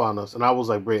cutting off on us, and I was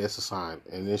like, Bray, it's a sign.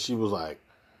 And then she was like,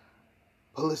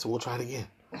 well, listen, we'll try it again.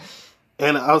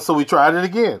 And so we tried it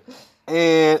again,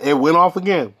 and it went off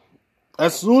again.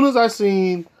 As soon as I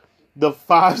seen the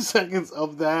 5 seconds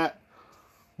of that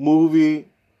movie,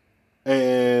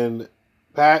 and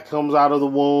Pat comes out of the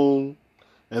womb,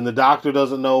 and the doctor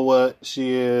doesn't know what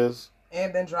she is.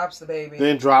 And then drops the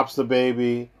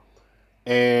baby.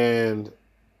 And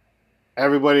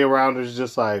everybody around her is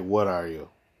just like, what are you?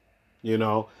 You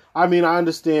know? I mean, I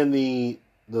understand the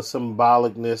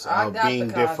symbolicness of being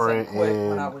different. And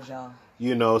when I was young.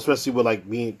 You know, especially with like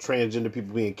being transgender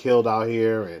people being killed out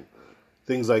here and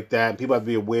things like that. People have to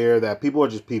be aware that people are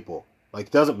just people. Like,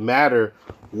 it doesn't matter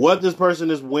what this person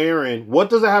is wearing.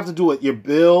 What does it have to do with your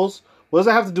bills? What does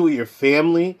it have to do with your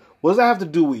family? What does it have to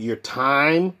do with your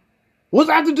time? What does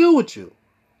it have to do with you?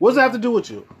 What does it have to do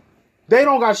with you? They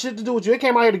don't got shit to do with you. They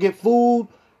came out here to get food,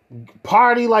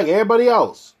 party like everybody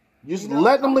else. Just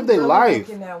let them live their life.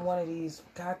 I'm looking at one of these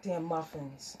goddamn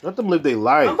muffins. Let them live their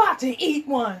life. I'm about to eat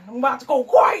one. I'm about to go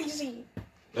crazy.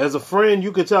 As a friend,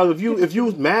 you could tell if you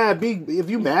mad, if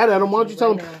you mad at them, why don't you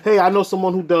tell them, hey, I know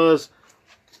someone who does,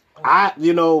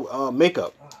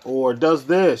 makeup or does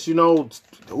this. You know,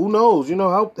 who knows? You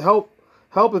know,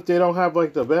 help if they don't have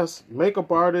like the best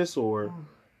makeup artist or.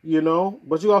 You know,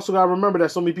 but you also got to remember that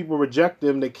so many people reject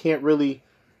them. They can't really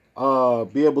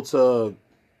be able to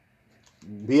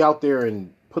be out there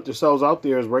and put themselves out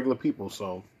there as regular people.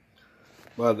 So,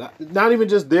 but not even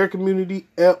just their community,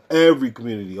 every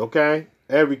community, okay?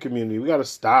 Every community. We got to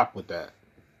stop with that.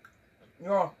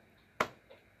 Yeah.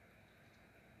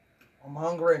 I'm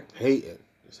hungry. Hating.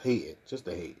 Just hating. Just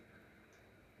the hate.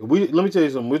 Let me tell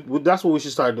you something. That's what we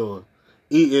should start doing.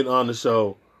 Eating on the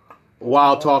show.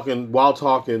 While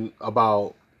talking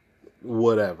about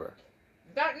whatever.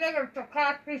 That nigga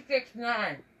Tekashi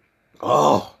 6ix9ine.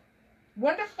 Oh.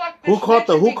 When the fuck who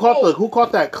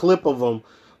caught that clip of him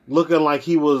looking like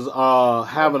he was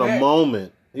having a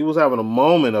moment? He was having a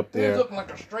moment up there. He was looking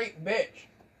like a straight bitch.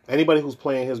 Anybody who's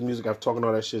playing his music after talking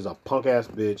all that shit is a punk ass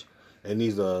bitch and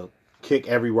needs to kick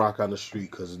every rock on the street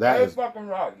because that is fucking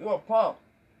rock. You're a punk.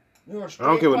 I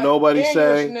don't care what nobody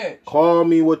say. Call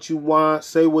me what you want.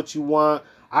 Say what you want.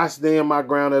 I stand my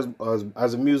ground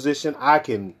as a musician. I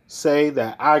can say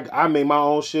that I made my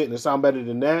own shit and it sound better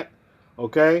than that.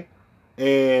 Okay?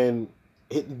 And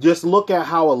just look at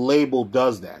how a label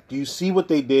does that. Do you see what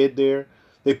they did there?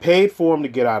 They paid for him to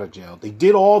get out of jail. They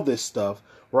did all this stuff,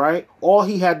 right? All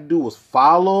he had to do was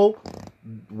follow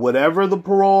whatever the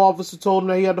parole officer told him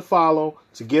that he had to follow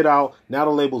to get out. Now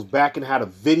the label's back and had a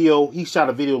video. He shot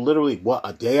a video literally,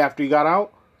 a day after he got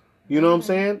out? You know what I'm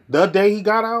saying? The day he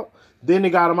got out. Then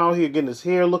they got him out here getting his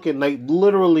hair looking like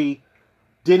literally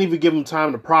didn't even give him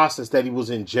time to process that he was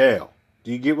in jail.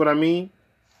 Do you get what I mean?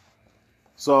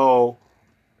 So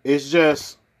it's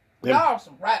just... Y'all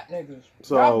some rap niggas.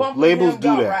 So labels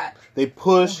do that. Rap. They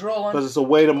push because it's a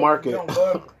way to market.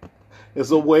 It's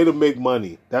a way to make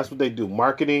money. That's what they do.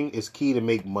 Marketing is key to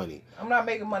make money. I'm not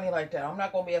making money like that. I'm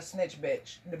not going to be a snitch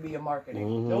bitch to be a marketing.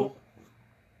 Mm-hmm. Nope.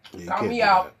 Count me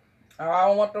out. That. I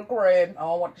don't want the crib. I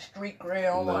don't want the street crib. I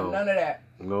don't want none of that.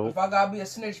 No. If I got to be a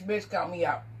snitch bitch, count me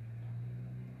out.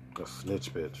 A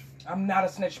snitch bitch. I'm not a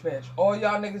snitch bitch. All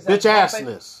y'all niggas... Bitch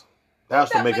assness.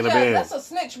 That's for making a band. That's a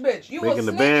snitch bitch. You making a snitch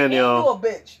the band, yo. You a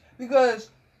bitch. Because...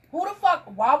 Who the fuck?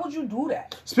 Why would you do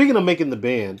that? Speaking of making the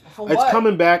band, it's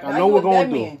coming back. I know we're going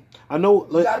through. I know.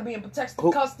 You gotta be in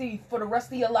protective custody for the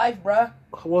rest of your life, bruh.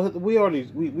 Well,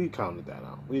 we counted that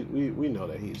out. We know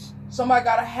that he's. Somebody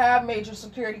gotta have major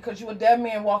security because you a dead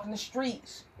man walking the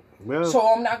streets. Yeah.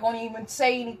 So I'm not gonna even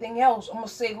say anything else. I'm gonna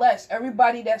say less.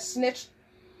 Everybody that snitched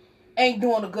ain't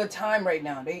doing a good time right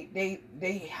now.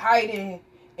 They hiding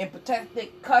in protective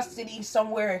custody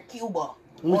somewhere in Cuba.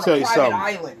 Let me tell you something.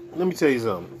 Island. Let me tell you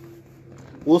something.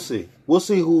 We'll see. We'll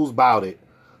see who's about it.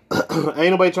 Ain't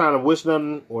nobody trying to wish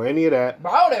nothing or any of that.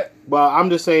 About it. But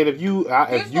I'm just saying, if you,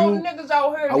 niggas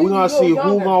out here, we gonna see who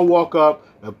gonna walk up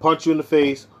and punch you in the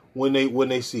face when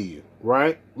they see you,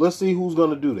 right? Let's see who's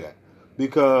gonna do that.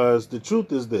 Because the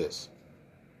truth is this: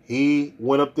 he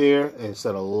went up there and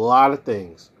said a lot of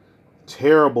things,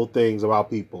 terrible things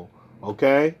about people.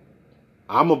 Okay,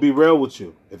 I'm gonna be real with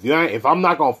you. If I'm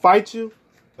not gonna fight you,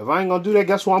 if I ain't gonna do that,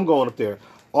 guess who I'm going up there?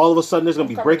 All of a sudden, there's going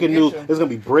to be breaking news. There's going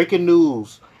to be breaking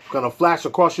news gonna flash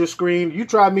across your screen. You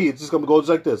try me, it's just gonna go just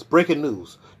like this. Breaking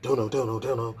news. Don't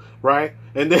know, right?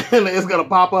 And then it's gonna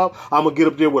pop up. I'm gonna get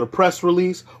up there with a press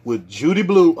release with Judy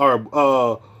Bloom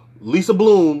or Lisa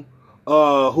Bloom,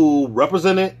 who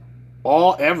represented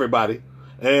everybody,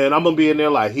 and I'm gonna be in there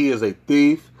like, he is a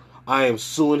thief. I am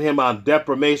suing him on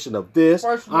defamation of this.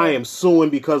 I am suing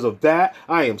because of that.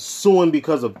 I am suing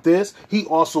because of this. He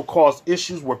also caused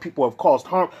issues where people have caused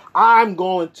harm. I'm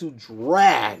going to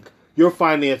drag your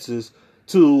finances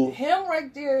to him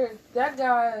right there. That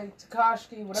guy,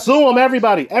 Tekashi. Sue him,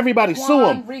 everybody. Everybody, Juan, sue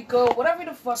him. Rico, whatever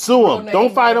the fuck. Sue him.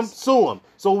 Don't fight him. Sue him.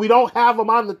 So we don't have him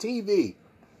on the TV.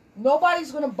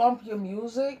 Nobody's gonna bump your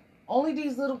music. Only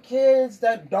these little kids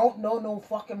that don't know no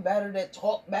fucking better, that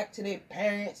talk back to their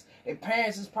parents. Their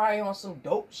parents is probably on some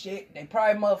dope shit. They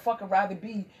probably motherfucking rather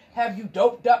have you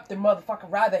doped up than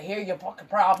motherfucking rather hear your fucking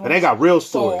problems. And they got real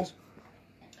stories. So,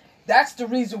 that's the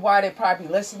reason why they probably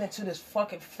listening to this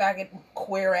fucking faggot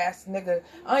queer ass nigga.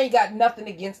 I ain't got nothing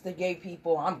against the gay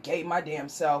people. I'm gay my damn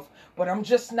self. But I'm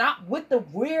just not with the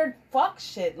weird fuck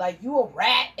shit. Like, you a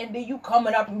rat and then you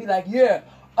coming up and be like, yeah,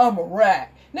 I'm a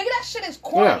rat. Nigga, that shit is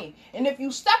corny. Yeah. And if you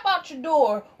step out your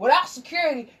door without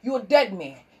security, you a dead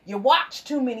man. You watch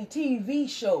too many TV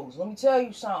shows. Let me tell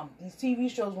you something. These TV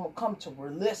shows will come to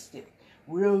realistic.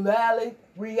 Reality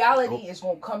is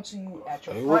going to come to you at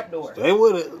your front door. Stay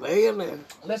with it. Lay in there.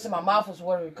 Listen, my mouth was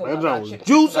watering because I got chicken.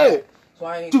 Juice it. So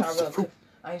I ain't trying to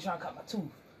cut my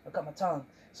tooth. I cut my tongue.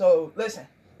 So, listen.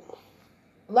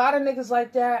 A lot of niggas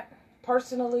like that,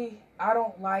 personally, I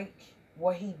don't like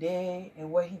what he did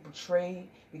and what he portrayed,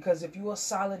 because if you a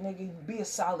solid nigga, you be a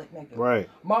solid nigga. Right.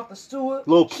 Martha Stewart,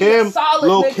 Lil Kim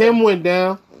went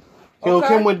down. Lil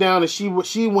Kim went down, and she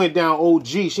went down OG.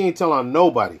 She ain't telling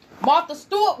nobody. Martha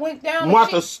Stewart went down.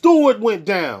 Martha Stewart went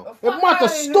down. If Martha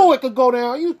Stewart could go down,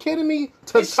 are you kidding me?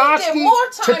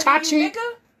 Tekashi.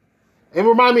 It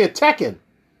reminded me of Tekken.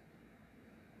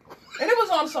 And it was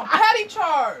on some petty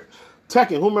charge.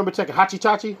 Tekken. Who remember Tekken?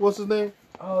 Hachi-Chachi? What's his name?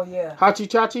 Oh, yeah.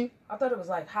 Hachi-Chachi? I thought it was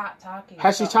like Hot Taki.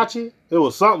 Hachi-Chachi? It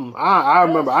was something. I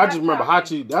remember. I just remember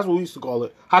Hachi. That's what we used to call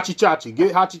it. Hachi-Chachi.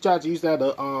 Get Hachi-Chachi. Used to have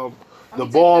the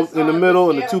ball in the middle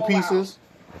and the two pieces.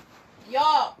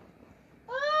 Y'all.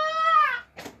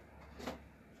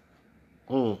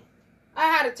 I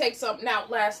had to take something out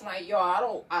last night,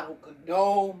 y'all. I don't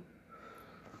condone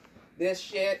this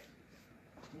shit.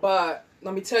 But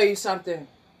let me tell you something.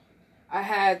 I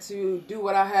had to do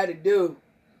what I had to do.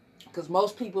 Because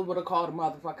most people would have called a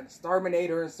motherfucking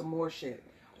exterminator and some more shit.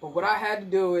 But what I had to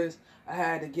do is, I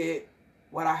had to get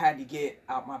what I had to get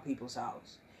out my people's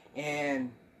house. And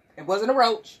it wasn't a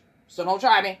roach, so don't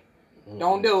try me.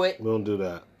 Don't do it. We don't do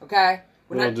that. Okay?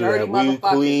 We're not dirty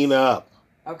motherfuckers. We clean up.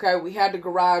 Okay, we had the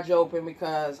garage open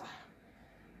because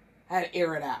I had to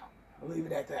air it out. I'll leave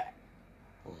it at that.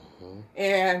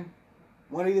 And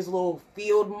one of these little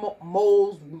field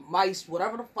moles, mice,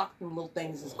 whatever the fuck them little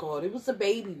things is called. It was a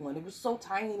baby one. It was so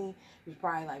tiny. It was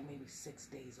probably like maybe 6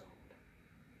 days old.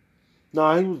 No,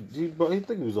 I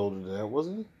think he was older than that,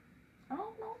 wasn't he? I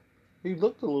don't know. He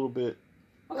looked a little bit.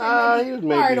 Okay, he was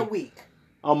maybe a week.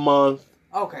 A month.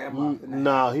 Okay, a month.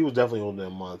 Nah, he was definitely older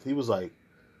than a month. He was like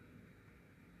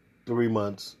 3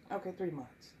 months. Okay, 3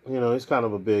 months. You know, he's kind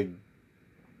of a big,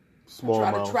 small mouse.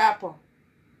 I tried to trap him.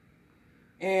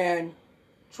 And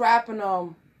trapping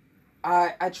him,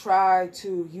 I tried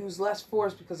to use less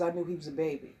force because I knew he was a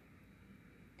baby.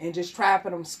 And just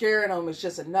trapping him, scaring him is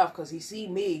just enough because he see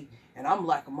me and I'm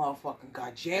like a motherfucking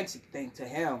gigantic thing to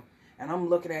him. And I'm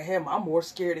looking at him, I'm more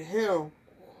scared of him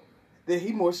than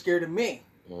he more scared of me.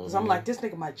 Because I'm like, this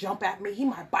nigga might jump at me, he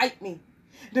might bite me.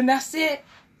 Then that's it.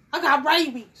 I got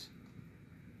rabies.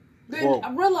 Then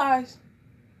I realized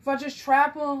if I just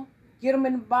trap him, get him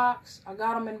in the box, I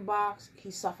got him in the box,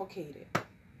 he suffocated.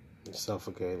 He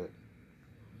suffocated.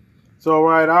 So,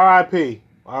 right, R.I.P.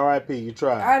 R.I.P. You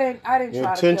tried. I didn't try to kill him.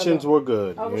 Your intentions were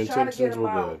good. Your intentions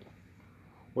were good.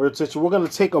 We're going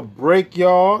to take a break,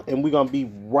 y'all, and we're going to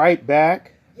be right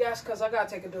back. Yes, because I got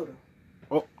to take a doodle.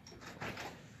 Oh.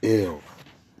 Ew.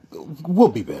 We'll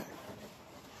be back.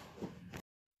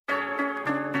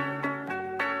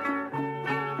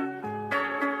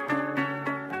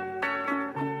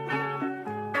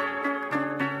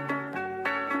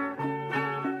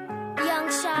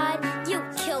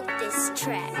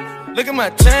 Look at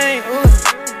my chain, ooh.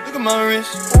 Look at my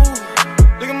wrist, ooh.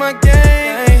 Look at my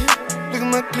game, look at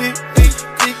my clip,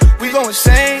 we go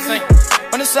insane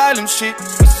on asylum shit,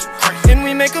 and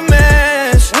we make a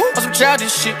mess on some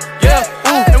childish shit, yeah.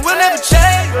 Ooh. And we'll never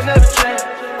change.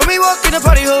 When we walk in the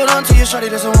party, hold on to your shawty,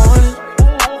 doesn't want it.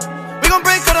 We gon'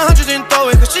 break out 100 and throw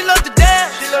it, cause she love to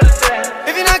dance.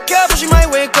 If you're not careful, she might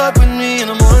wake up with me in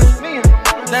the morning.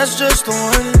 That's just the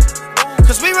one.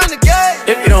 Cause we run the game.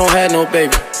 If you don't have no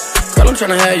baby, girl, I'm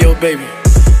tryna have your baby.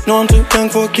 No, I'm too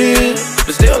young for a kid,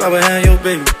 but still I would have your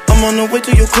baby. I'm on the way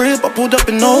to your crib, I pulled up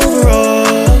in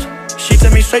overalls. She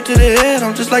took me straight to the head,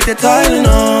 I'm just like that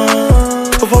Tylenol.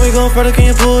 Before we go further, can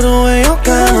you pull away your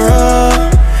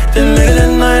camera? Then later that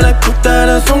night, I put that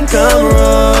ass on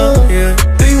camera. Yeah,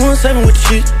 317 with the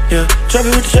shit, yeah. Trap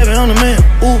it with the Chevy on the man.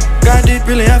 Ooh, God did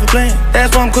really have a plan.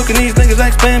 That's why I'm cooking these niggas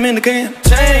like spam in the can.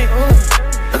 Chain,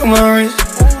 look at my wrist.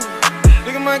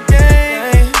 Look at my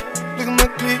game. Look at my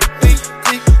clip.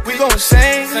 We go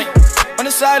insane on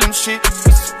the silent shit.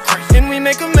 And we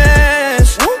make a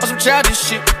mess on some childish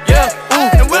shit. Yeah,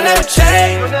 and we'll never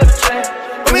change.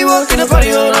 When we walk in the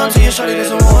party, hold on to your shawty, there's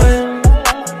someone.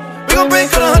 We gon'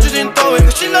 break all the hundreds and throw it,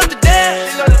 cause she love to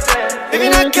dance. If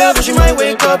you're not careful, she might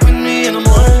wake up with me in the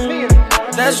morning.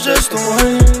 That's just the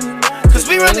one. Cause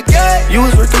we run the game. You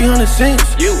was worth 300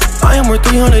 cents. I am worth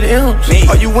 300 M's.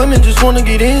 All you women just wanna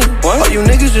get in. All you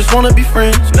niggas just wanna be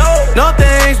friends. No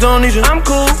thanks, don't need you. I'm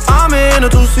cool. I'm in a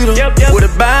two-seater with a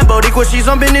bad body, cause she's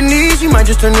on bending knees. You might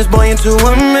just turn this boy into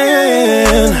a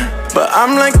man. But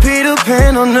I'm like Peter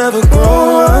Pan, I'll never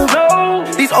grow up.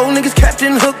 These old niggas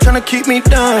Captain Hook tryna keep me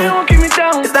down.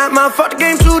 It's not my fault the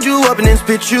game chewed you up and then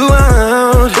spit you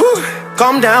out.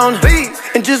 Calm down, please,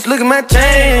 and just look at my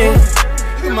chain.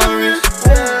 Look at my wrist,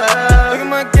 look at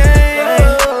my game.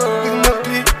 Look at my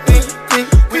peak,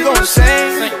 we go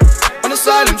insane on the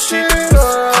silent shit.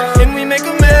 And we make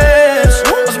a mess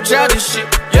on some childish shit.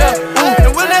 Yeah,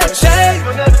 and we'll never change.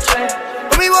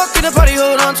 When we walk in the party,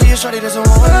 hold on to your shawty, there's a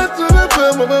one. We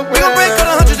gon' break all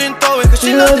the hundreds and throw it, cause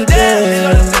she love to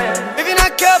dance. If you're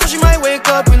not careful, she might wake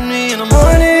up with me in the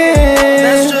morning.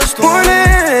 That's just the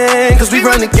morning, cause we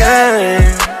run the game.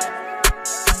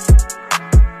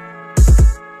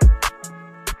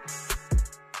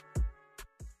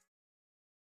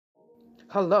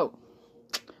 Hello.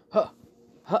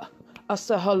 I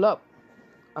said hello.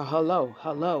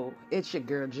 Hello. It's your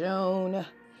girl June.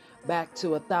 Back to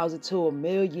 1,000 to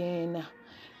 1,000,000.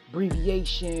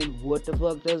 Abbreviation. What the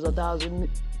fuck does 1,000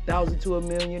 to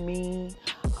 1,000,000 mean?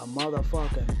 A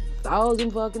motherfucking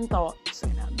 1,000 fucking thoughts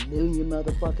and 1,000,000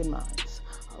 motherfucking minds.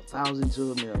 1,000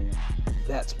 to 1,000,000.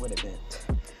 That's what it meant.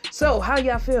 So, how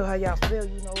y'all feel?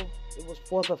 You know, it was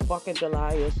 4th of fucking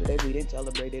July yesterday. We didn't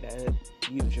celebrate it as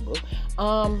usual.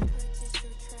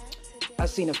 I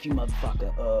seen a few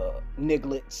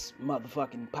nigglets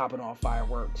motherfucking popping off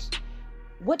fireworks.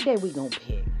 What day we gonna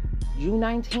pick? June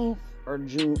 19th or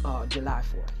July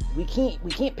 4th? We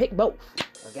can't pick both.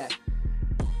 Okay?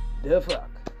 The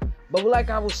fuck. But like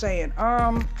I was saying,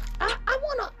 I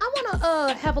wanna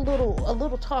have a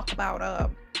little talk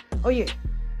about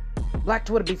Black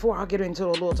Twitter. Before I get into a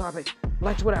little topic,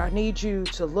 Black Twitter, I need you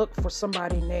to look for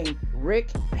somebody named Rick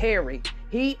Perry.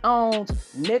 He owns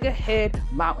Nigga Head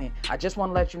Mountain. I just want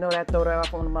to let you know that. Throw that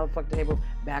off on the motherfucking table.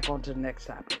 Back on to the next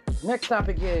topic. Next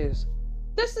topic is,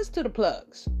 this is to the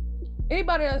plugs.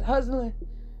 Anybody that's hustling,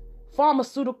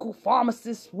 pharmaceutical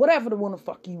pharmacist, whatever the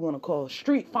fuck you want to call,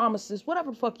 street pharmacist,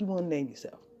 whatever the fuck you want to name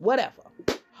yourself. Whatever.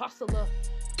 Hustler.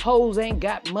 Hoes ain't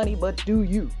got money, but do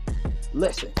you.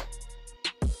 Listen.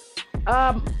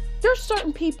 There's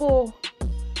certain people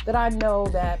that I know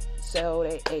that sell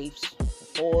their apes for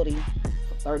 40,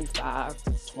 for 35,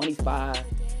 25.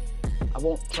 I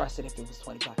won't trust it if it was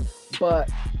 25. But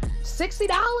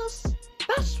 $60?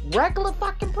 That's regular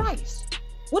fucking price.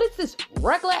 What is this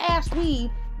regular ass weed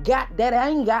got that I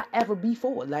ain't got ever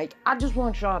before? Like, I just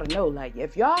want y'all to know, like,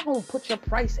 if y'all gonna put your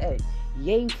price at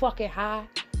yay fucking high,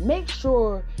 make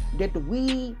sure that the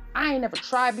weed I ain't never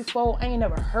tried before, I ain't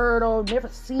never heard of, never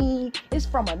seen, it's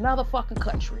from another fucking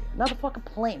country, another fucking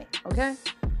planet, okay?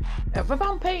 If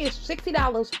I'm paying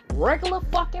 $60 regular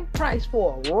fucking price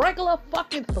for a regular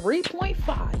fucking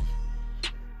 3.5,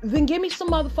 then give me some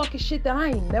motherfucking shit that I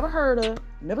ain't never heard of,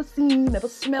 never seen, never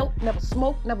smelt, never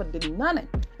smoked, never did nothing.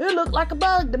 It looked like a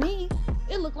bug to me.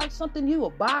 It looked like something you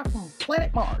would buy from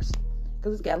planet Mars.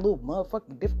 Cause it's got little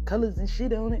motherfucking different colors and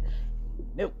shit on it.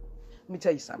 Nope. Let me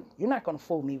tell you something. You're not gonna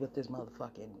fool me with this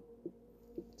motherfucking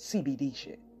CBD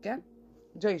shit. Okay?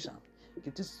 Let me tell you something.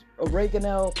 Get this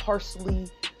oregano, parsley,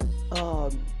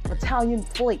 Italian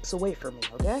flakes away from me,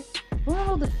 okay?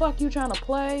 What the fuck you trying to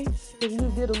play? Cause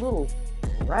you did a little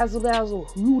razzle-dazzle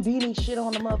Houdini shit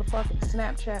on the motherfucking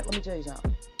Snapchat. Let me tell you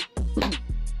something.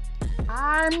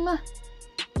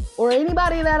 Or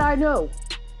anybody that I know,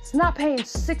 it's not paying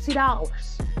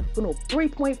 $60 for no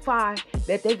 3.5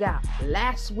 that they got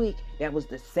last week. That was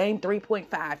the same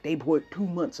 3.5 they bought 2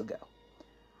 months ago.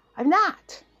 I'm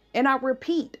not. And I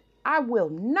repeat, I will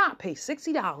not pay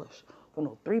 $60 for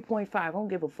no 3.5. I don't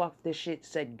give a fuck if this shit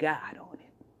said God on it.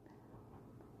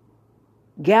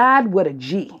 God with a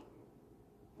G.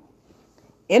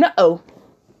 And an O.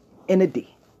 And a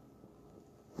D.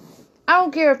 I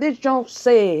don't care if this joint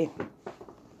said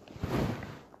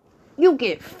you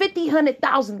get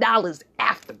 $1,000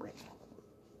 after it.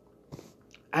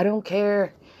 I don't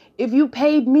care if you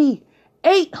paid me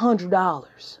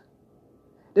 $800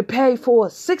 to pay for a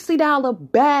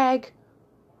 $60 bag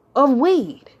of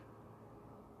weed.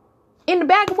 And the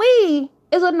bag of weed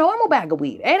is a normal bag of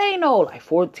weed. It ain't no like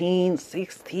 14,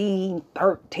 16,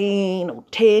 13, or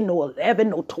 10, or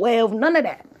 11, or 12, none of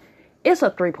that. It's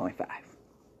a 3.5.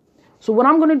 So what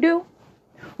I'm going to do,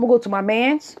 I'm going to go to my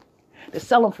man's. They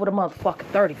sell them for the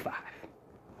motherfucking 35.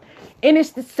 And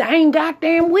it's the same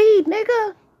goddamn weed,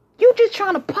 nigga. You just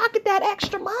trying to pocket that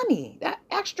extra money. That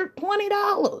extra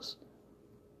 $20.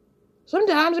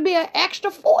 Sometimes it be an extra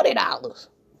 $40.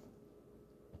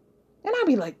 And I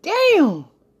be like, damn.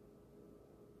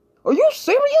 Are you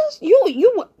serious?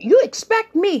 You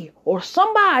expect me or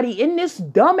somebody in this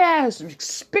dumbass,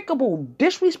 despicable,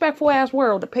 disrespectful ass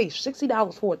world to pay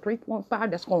 $60 for a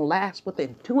 3.5 that's gonna last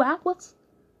within 2 hours?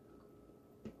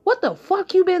 What the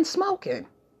fuck you been smoking?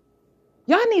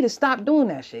 Y'all need to stop doing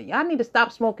that shit. Y'all need to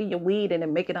stop smoking your weed and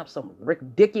then making up some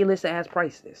ridiculous ass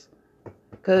prices.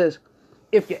 Cause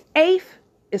if your eighth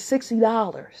is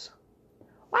 $60,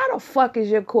 why the fuck is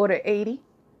your quarter $80?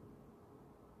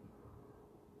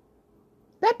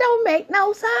 That don't make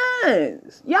no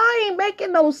sense. Y'all ain't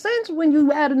making no sense when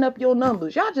you adding up your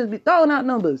numbers. Y'all just be throwing out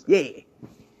numbers. Yeah.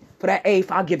 For that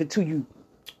eighth, I'll give it to you.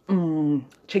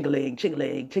 Ching-a-ling,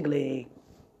 ching-a-ling, ching-a-ling.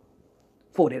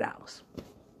 $40.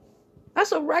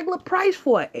 That's a regular price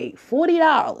for an eighth.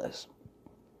 $40.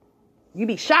 You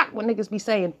be shocked when niggas be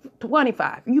saying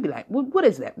 25. You be like, what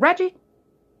is that, Reggie?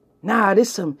 Nah,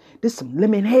 this some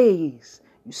lemon haze.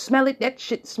 You smell it, that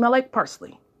shit smell like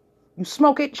parsley. You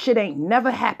smoke it, shit ain't never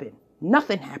happened.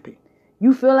 Nothing happened.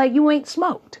 You feel like you ain't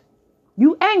smoked.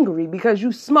 You angry because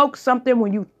you smoked something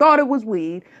when you thought it was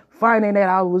weed, finding that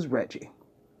out it was Reggie.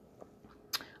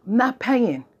 I'm not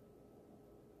paying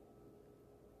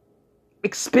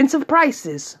expensive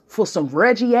prices for some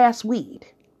Reggie ass weed.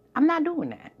 I'm not doing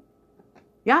that.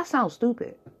 Y'all sound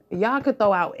stupid. Y'all could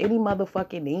throw out any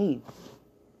motherfucking name.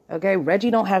 Okay, Reggie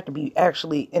don't have to be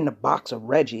actually in the box of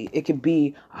Reggie. It could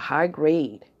be a high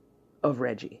grade of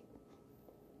Reggie.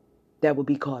 That would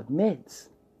be called mids.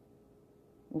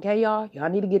 Okay, y'all? Y'all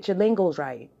need to get your lingos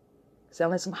right.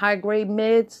 Selling some high grade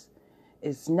mids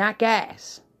is not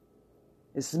gas.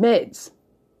 It's mids.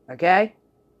 Okay?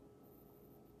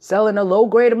 Selling a low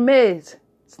grade of mids,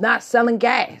 it's not selling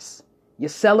gas. You're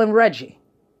selling Reggie.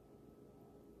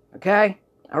 Okay?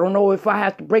 I don't know if I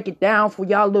have to break it down for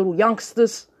y'all little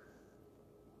youngsters.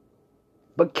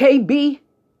 But KB,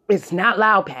 it's not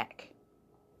Loud Pack.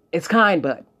 It's Kind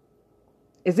Bud.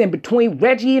 It's in between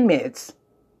Reggie and mids.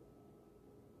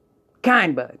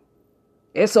 Kind Bud.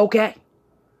 It's okay.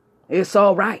 It's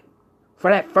all right.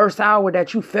 For that first hour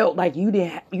that you felt like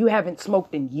you haven't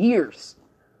smoked in years.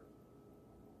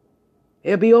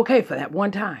 It'll be okay for that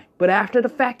one time. But after the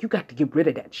fact, you got to get rid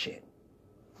of that shit.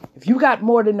 If you got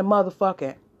more than the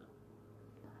motherfucking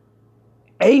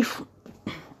eighth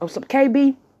of some KB,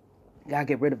 you gotta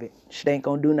get rid of it. Shit ain't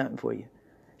gonna do nothing for you.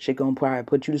 Shit gonna probably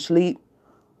put you to sleep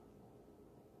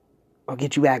or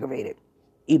get you aggravated.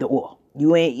 Either or.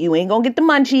 You ain't gonna get the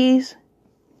munchies.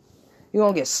 You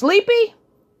gonna get sleepy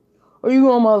or you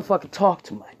gonna motherfucking talk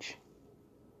too much.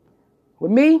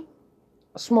 With me,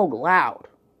 I smoke loud.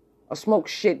 I smoke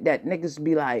shit that niggas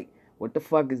be like, what the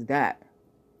fuck is that?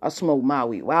 I smoke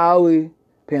Maui Wowie,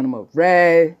 Panama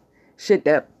Red, shit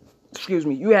that,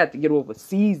 you have to get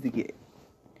overseas to get.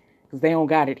 Because they don't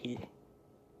got it here.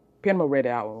 Panama Red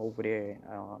out over there.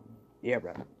 Yeah,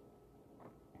 brother.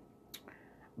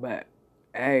 But,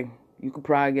 hey, you could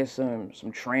probably get some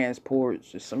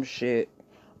transports or some shit.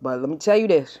 But let me tell you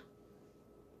this.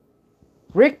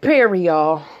 Rick Perry,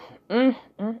 y'all.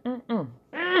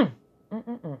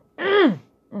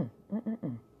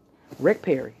 Rick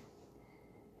Perry.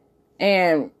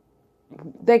 And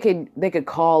they could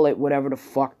call it whatever the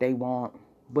fuck they want.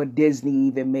 But Disney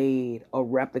even made a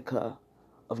replica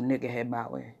of Nigga Head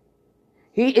Mountain.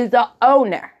 He is the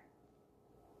owner.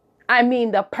 I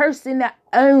mean, the person that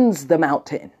owns the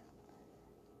mountain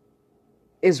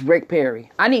is Rick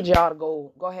Perry. I need y'all to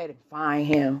go ahead and find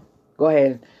him. Go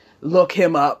ahead and look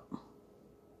him up.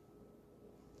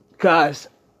 Because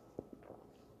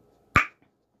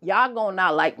y'all gonna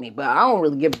not like me, but I don't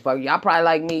really give a fuck. Y'all probably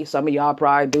like me. Some of y'all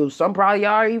probably do. Some probably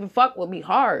y'all even fuck with me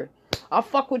hard. I'll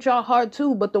fuck with y'all hard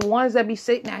too. But the ones that be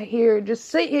sitting out here just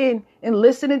sitting and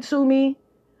listening to me,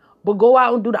 but go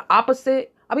out and do the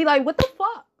opposite, I'll be like, what the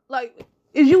fuck? Like,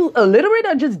 is you illiterate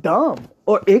or just dumb?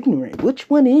 or ignorant? Which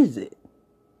one is it?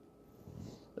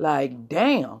 Like,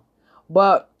 damn.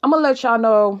 But I'm going to let y'all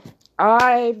know,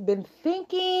 I've been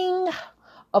thinking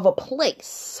of a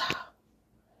place.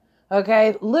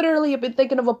 Okay? Literally, I've been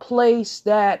thinking of a place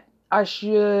that I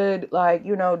should, like,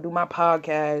 you know, do my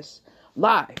podcast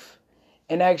live.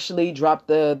 And actually drop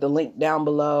the link down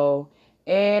below.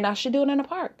 And I should do it in a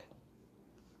park.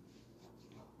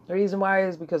 The reason why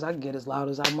is because I can get as loud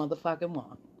as I motherfucking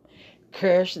want.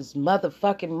 Curse as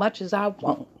motherfucking much as I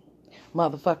want.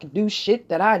 Motherfucking do shit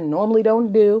that I normally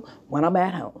don't do when I'm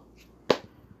at home.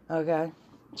 Okay?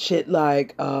 Shit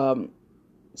like,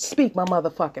 speak my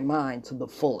motherfucking mind to the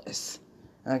fullest.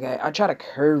 Okay? I try to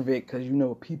curve it because, you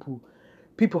know, people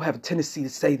have a tendency to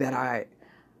say that I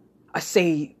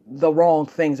say the wrong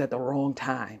things at the wrong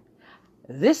time.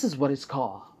 This is what it's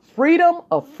called. Freedom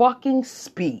of fucking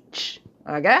speech.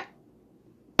 Okay?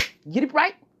 Get it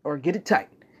right or get it tight.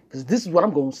 Because this is what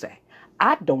I'm going to say.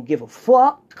 I don't give a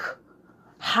fuck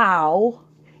how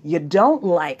you don't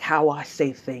like how I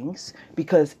say things.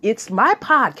 Because it's my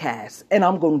podcast and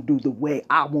I'm going to do the way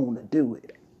I want to do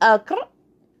it. Okay?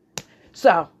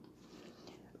 So,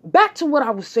 back to what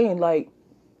I was saying. Like,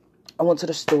 I went to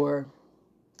the store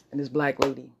and this black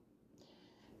lady.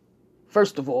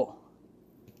 First of all,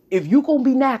 if you gonna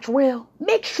be natural,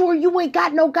 make sure you ain't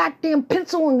got no goddamn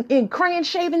pencil and crayon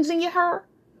shavings in your hair.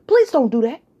 Please don't do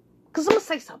that. Because I'm gonna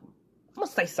say something.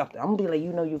 I'm gonna be like,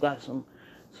 you know, you got some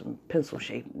pencil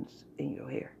shavings in your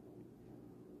hair.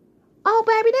 Oh,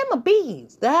 baby, them are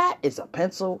beads. That is a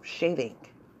pencil shaving.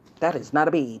 That is not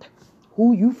a bead.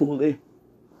 Who you fooling?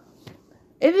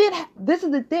 And then, this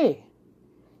is the thing.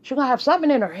 She's gonna have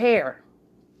something in her hair.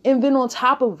 And then on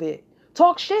top of it,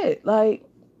 talk shit. Like,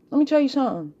 let me tell you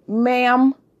something.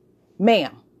 Ma'am.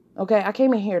 Okay, I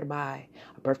came in here to buy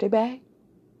a birthday bag.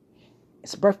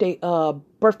 It's a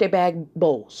birthday bag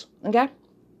bowls. Okay?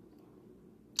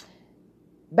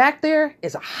 Back there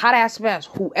is a hot ass mess.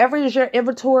 Whoever is your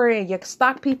inventory and your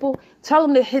stock people, tell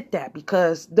them to hit that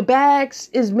because the bags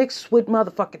is mixed with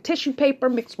motherfucking tissue paper,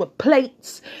 mixed with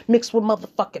plates, mixed with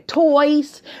motherfucking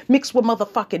toys, mixed with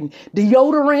motherfucking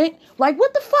deodorant. Like,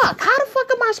 what the fuck? How the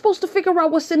fuck am I supposed to figure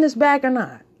out what's in this bag or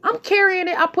not? I'm carrying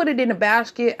it. I put it in a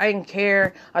basket. I didn't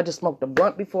care. I just smoked a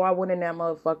blunt before I went in that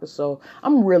motherfucker. So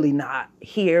I'm really not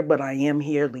here, but I am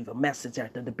here. Leave a message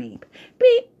after the beep.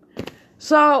 Beep.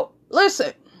 So,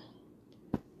 listen.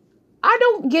 I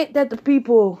don't get that the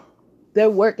people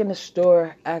that work in the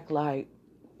store act like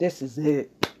this is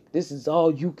it. This is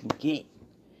all you can get.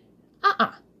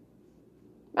 Matter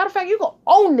of fact, you gonna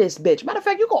own this bitch. Matter of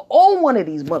fact, you gonna own one of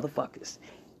these motherfuckers.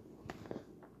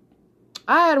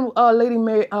 I had a lady,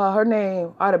 her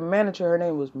name, I had a manager, her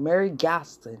name was Mary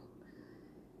Gaston.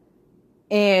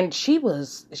 And she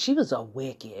was a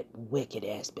wicked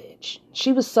ass bitch.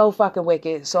 She was so fucking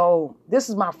wicked. So this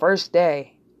is my first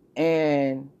day.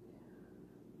 And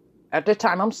at this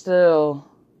time, I'm still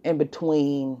in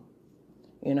between,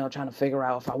 you know, trying to figure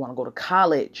out if I want to go to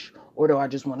college or do I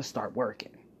just want to start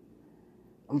working.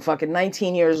 I'm fucking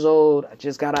 19 years old. I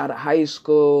just got out of high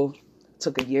school.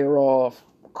 Took a year off.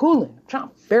 Cooling. Trying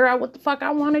to figure out what the fuck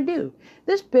I want to do.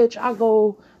 This bitch, I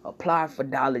go apply for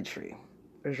Dollar Tree.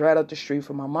 It's right up the street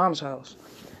from my mom's house.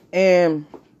 And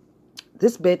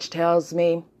this bitch tells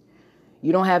me,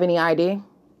 you don't have any ID?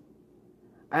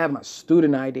 I have my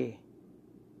student ID.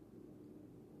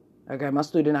 Okay, my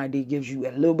student ID gives you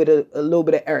a little bit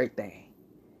of everything.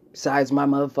 Besides my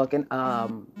motherfucking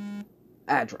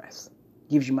address.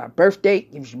 Gives you my birth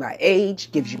date, gives you my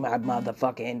age, gives you my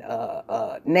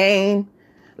motherfucking name.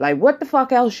 Like, what the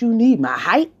fuck else you need? My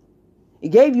height? It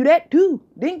gave you that too.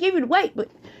 Didn't give you the weight, but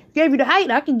gave you the height.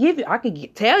 I could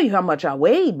tell you how much I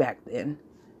weighed back then.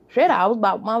 Shit, I was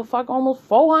about motherfucking almost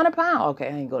 400 pounds. Okay,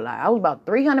 I ain't gonna lie. I was about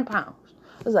 300 pounds.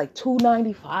 I was like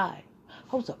 295.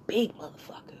 I was a big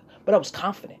motherfucker. But I was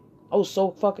confident. I was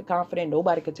so fucking confident.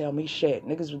 Nobody could tell me shit.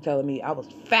 Niggas were telling me I was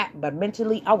fat, but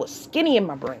mentally I was skinny in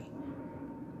my brain.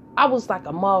 I was like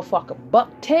a motherfucker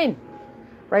 $110.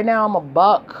 Right now I'm a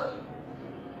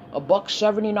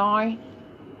 $1.79.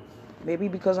 Maybe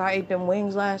because I ate them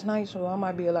wings last night, so I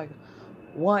might be like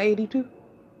 182.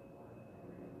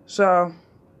 So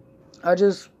I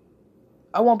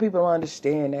want people to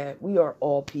understand that we are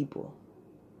all people.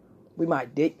 We might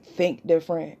think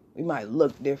different. We might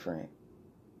look different.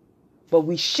 But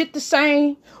we shit the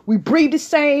same. We breathe the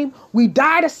same. We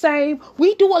die the same.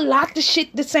 We do a lot of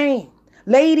shit the same.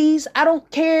 Ladies, I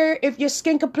don't care if your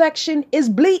skin complexion is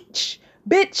bleach.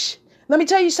 Bitch, let me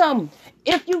tell you something.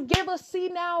 If you give a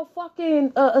C-section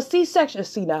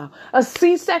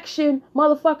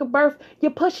motherfucking birth,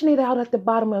 you're pushing it out at the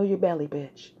bottom of your belly,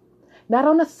 bitch. Not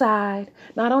on the side,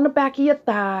 not on the back of your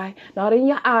thigh, not in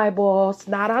your eyeballs,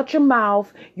 not out your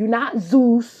mouth. You not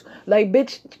Zeus. Like,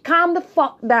 bitch, calm the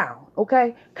fuck down,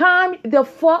 okay? Calm the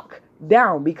fuck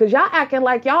down, because y'all acting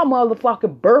like y'all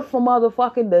motherfucking birth from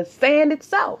motherfucking the sand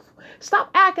itself. Stop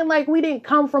acting like we didn't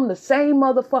come from the same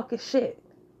motherfucking shit.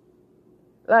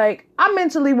 Like, I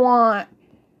mentally want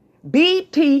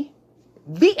BT,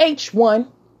 VH1,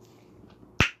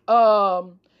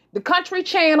 the Country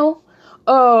Channel,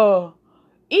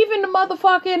 even the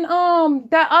motherfucking,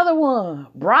 that other one,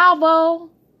 Bravo,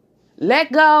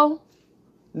 Let Go,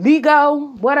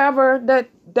 Lego, whatever, that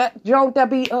joint that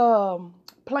be,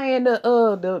 playing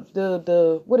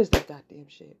the, what is that goddamn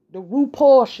shit? The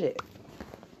RuPaul shit.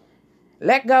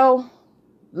 Let Go,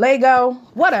 Lego,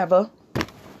 whatever.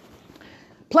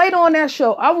 Played on that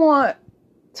show. I want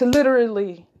to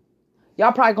literally,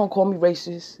 y'all probably gonna call me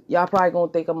racist. Y'all probably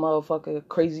gonna think I'm motherfucking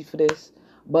crazy for this.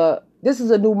 But this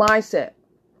is a new mindset.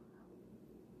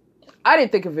 I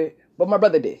didn't think of it, but my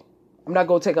brother did. I'm not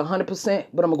gonna take 100%,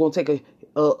 but I'm gonna take a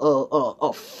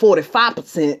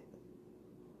 45%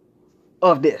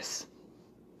 of this.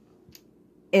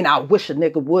 And I wish a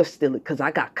nigga would steal it, because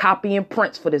I got copy and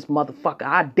prints for this motherfucker.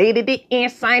 I dated it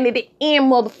and signed it and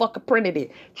motherfucker printed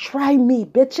it. Try me,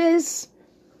 bitches.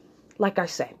 Like I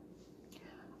say,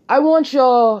 I want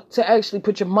y'all to actually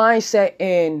put your mindset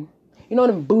in, you know,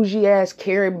 them bougie ass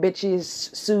Karen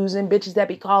bitches, Susan bitches that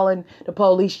be calling the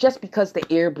police just because the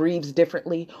air breathes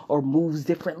differently or moves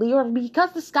differently or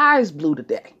because the sky is blue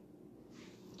today.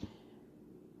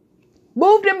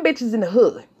 Move them bitches in the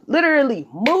hood. Literally,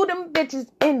 move them bitches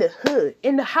in the hood.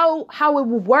 And how it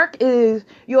will work is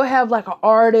you'll have like an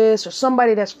artist or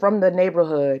somebody that's from the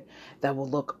neighborhood that will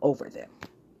look over them.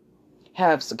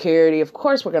 Have security. Of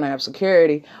course, we're going to have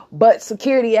security, but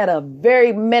security at a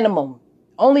very minimum.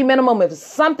 Only minimum if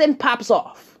something pops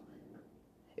off.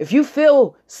 If you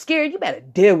feel scared, you better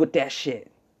deal with that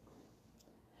shit.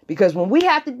 Because when we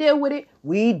have to deal with it,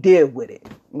 we deal with it.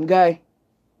 Okay?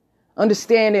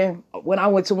 Understanding, when I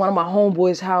went to one of my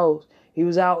homeboys' house, he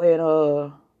was out in, it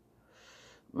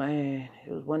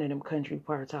was one of them country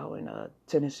parts out in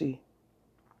Tennessee.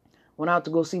 Went out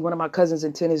to go see one of my cousins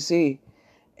in Tennessee,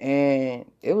 and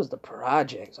it was the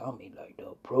projects. I mean, like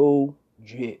the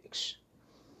projects.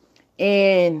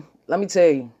 And let me tell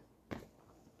you,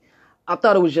 I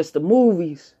thought it was just the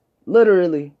movies.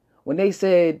 Literally, when they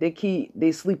said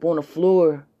they sleep on the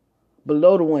floor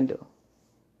below the window.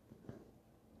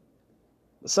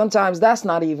 Sometimes that's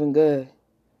not even good,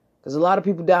 because a lot of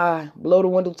people die below the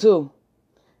window too.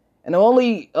 And a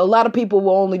lot of people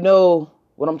will only know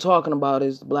what I'm talking about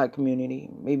is the black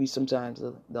community, maybe sometimes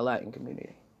the Latin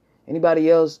community. Anybody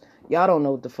else, y'all don't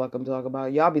know what the fuck I'm talking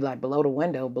about. Y'all be like, below the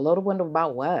window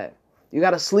about what? You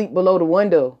gotta sleep below the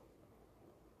window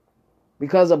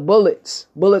because of bullets.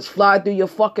 Bullets fly through your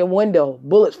fucking window.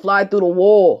 Bullets fly through the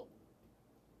wall.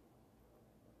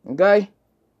 Okay?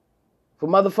 For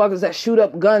motherfuckers that shoot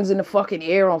up guns in the fucking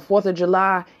air on 4th of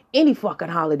July, any fucking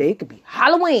holiday. It could be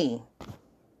Halloween.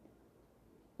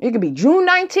 It could be June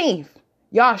 19th.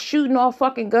 Y'all shooting all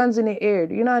fucking guns in the air.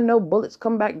 Do you not know bullets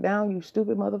come back down, you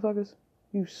stupid motherfuckers?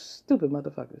 You stupid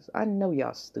motherfuckers. I know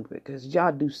y'all stupid, because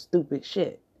y'all do stupid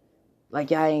shit.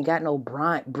 Like y'all ain't got no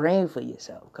brain for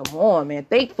yourself. Come on, man.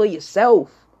 Think for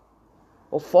yourself.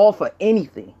 Or fall for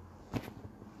anything.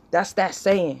 That's that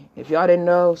saying. If y'all didn't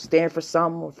know, stand for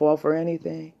something or fall for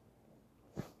anything.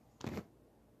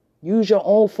 Use your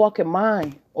own fucking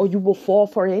mind, or you will fall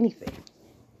for anything.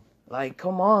 Like,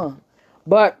 come on.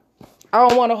 But I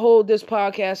don't want to hold this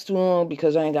podcast too long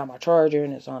because I ain't got my charger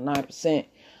and it's on 9%.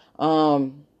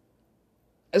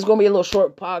 It's going to be a little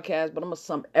short podcast, but I'm going to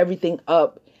sum everything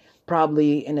up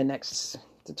probably in the next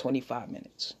 25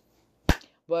 minutes.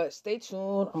 But stay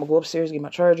tuned. I'm going to go upstairs and get my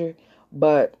charger.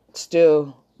 But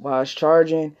still, while it's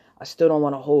charging, I still don't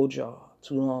want to hold y'all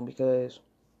too long because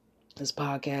this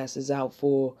podcast is out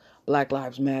for Black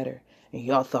Lives Matter. And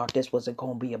y'all thought this wasn't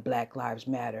going to be a Black Lives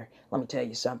Matter. Let me tell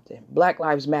you something. Black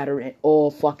Lives Matter in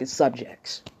all fucking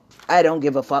subjects. I don't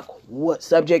give a fuck what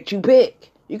subject you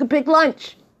pick. You can pick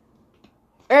lunch.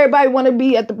 Everybody want to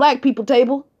be at the black people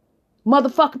table.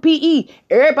 Motherfucking PE.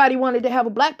 Everybody wanted to have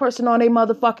a black person on their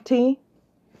motherfucking team.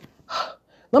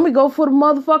 Let me go for the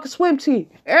motherfucking swim team.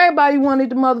 Everybody wanted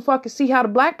to motherfucking see how the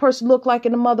black person looked like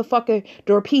in the motherfucking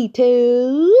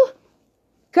torpedo.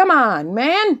 Come on,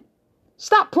 man.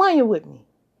 Stop playing with me.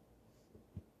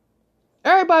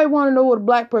 Everybody want to know what a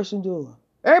black person doing.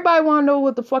 Everybody want to know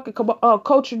what the fucking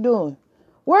culture doing.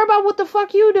 Worry about what the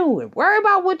fuck you doing. Worry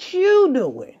about what you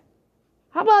doing.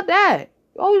 How about that?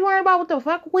 You always worry about what the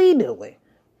fuck we doing.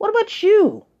 What about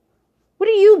you? What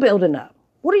are you building up?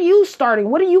 What are you starting?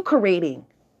 What are you creating?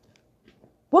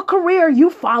 What career are you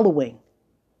following?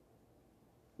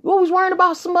 You always worrying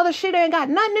about some other shit that ain't got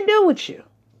nothing to do with you.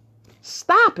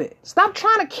 Stop it. Stop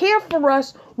trying to care for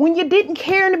us when you didn't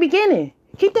care in the beginning.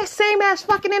 Keep that same ass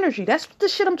fucking energy. That's the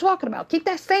shit I'm talking about. Keep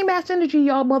that same ass energy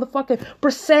y'all motherfucking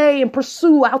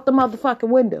pursue out the motherfucking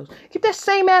windows. Keep that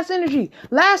same ass energy.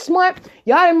 Last month,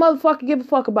 y'all didn't motherfucking give a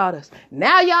fuck about us.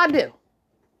 Now y'all do.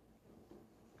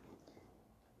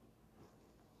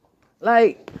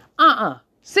 Like,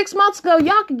 6 months ago,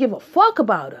 y'all could give a fuck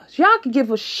about us. Y'all could give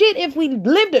a shit if we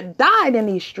lived or died in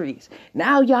these streets.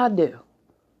 Now y'all do.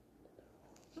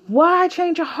 Why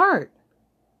change your heart?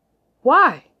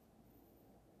 Why?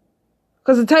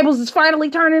 Because the tables is finally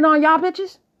turning on y'all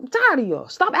bitches? I'm tired of y'all.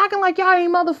 Stop acting like y'all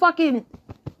ain't motherfucking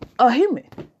a human.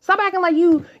 Stop acting like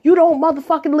you don't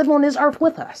motherfucking live on this earth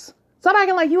with us. Stop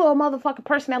acting like you a motherfucking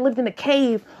person that lived in a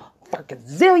cave for a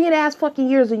zillion ass fucking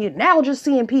years and you're now just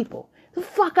seeing people. Get the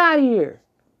fuck out of here.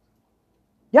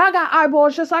 Y'all got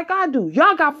eyeballs just like I do.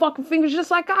 Y'all got fucking fingers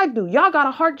just like I do. Y'all got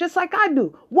a heart just like I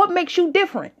do. What makes you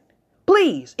different?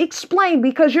 Please explain,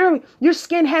 because your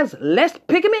skin has less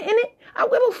pigment in it. I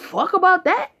don't give a fuck about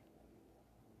that.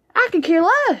 I can care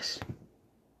less.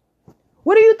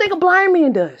 What do you think a blind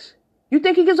man does? You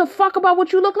think he gives a fuck about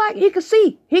what you look like? He can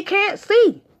see. He can't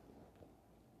see.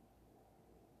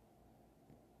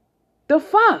 The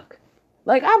fuck?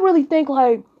 Like, I really think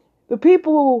like the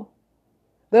people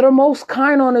that are most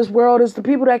kind on this world is the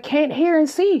people that can't hear and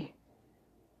see.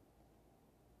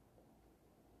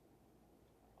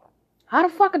 How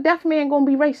the fuck a deaf man gonna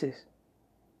be racist?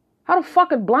 How the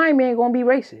fuck a blind man gonna be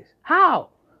racist? How?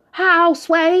 How,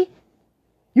 Sway?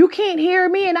 You can't hear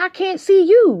me and I can't see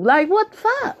you. Like, what the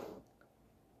fuck?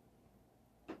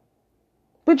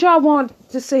 But y'all want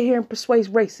to sit here and persuade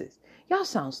racists. Y'all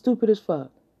sound stupid as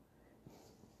fuck.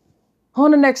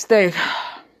 On the next stage.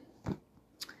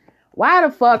 Why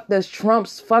the fuck does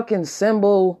Trump's fucking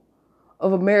symbol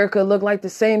of America look like the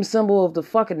same symbol of the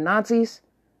fucking Nazis?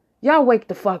 Y'all wake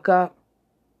the fuck up.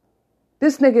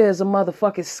 This nigga is a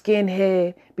motherfucking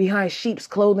skinhead behind sheep's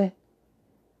clothing.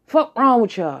 Fuck wrong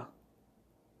with y'all?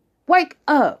 Wake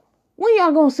up. When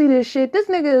y'all gonna see this shit? This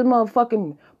nigga is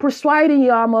motherfucking persuading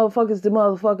y'all motherfuckers to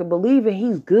motherfucking believing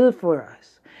he's good for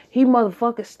us. He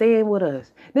motherfucking staying with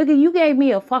us. Nigga, you gave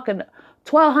me a fucking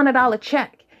 $1,200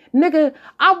 check. Nigga,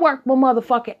 I worked my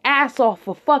motherfucking ass off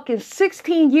for fucking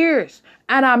 16 years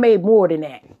and I made more than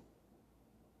that.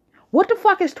 What the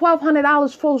fuck is $1,200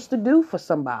 supposed to do for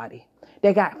somebody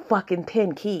that got fucking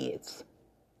 10 kids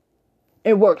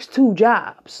and works 2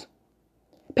 jobs?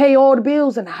 Pay all the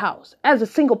bills in the house as a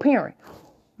single parent.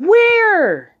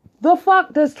 Where the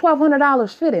fuck does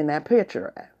 $1,200 fit in that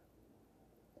picture at?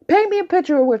 Paint me a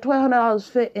picture where $1,200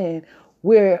 fit in,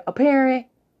 where a parent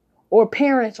or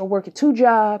parents are working 2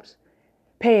 jobs,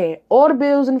 paying all the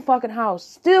bills in the fucking house,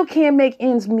 still can't make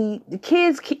ends meet. The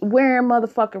kids keep wearing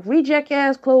motherfucking reject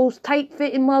ass clothes, tight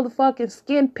fitting motherfucking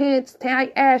skin pants,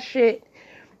 tight ass shit.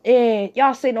 And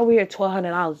y'all sitting over here,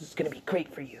 $1,200 is going to be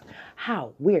great for you.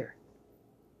 How? Where?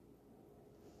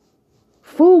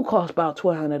 Food costs about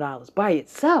 $1,200 by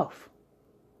itself.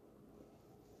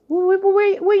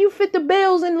 Where you fit the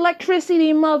bills and electricity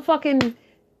and motherfucking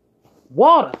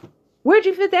water? Where'd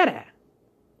you fit that at?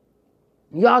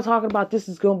 Y'all talking about this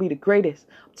is going to be the greatest.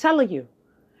 I'm telling you,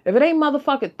 if it ain't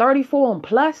motherfucking 34 and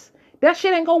plus, that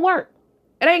shit ain't going to work.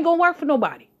 It ain't going to work for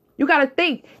nobody. You got to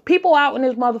think, people out in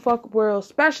this motherfucking world,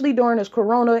 especially during this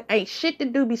corona, ain't shit to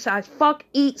do besides fuck,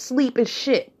 eat, sleep, and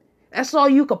shit. That's all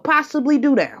you could possibly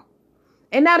do now.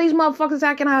 And now these motherfuckers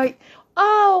acting like,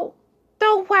 oh,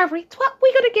 don't worry. We're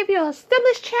going to give you a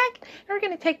stimulus check. And we're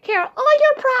going to take care of all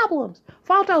your problems.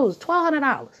 Photos,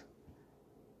 $1,200.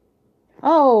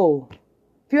 Oh,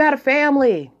 if you had a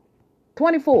family,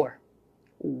 24.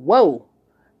 Whoa,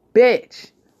 bitch,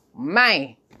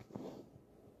 man.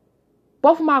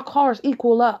 Both of my cars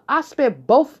equal up. I spent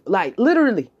both, like,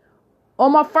 literally,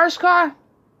 on my first car,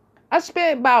 I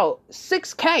spent about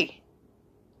 $6K.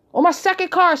 On my second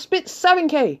car, I spent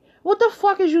 $7K. What the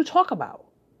fuck is you talking about?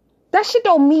 That shit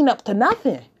don't mean up to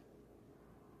nothing.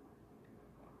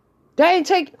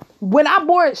 When I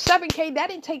bought $7K, that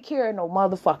didn't take care of no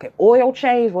motherfucking oil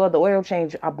change. Well, the oil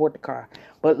change, I bought the car.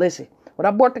 But listen, when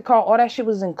I bought the car, all that shit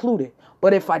was included.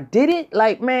 But if I did it,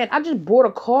 like, man, I just bought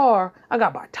a car. I got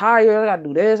to buy tires. I got to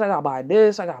do this. I got to buy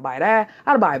this. I got to buy that. I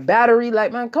got to buy a battery.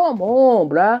 Like, man, come on,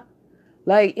 bruh.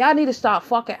 Like, y'all need to stop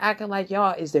fucking acting like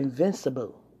y'all is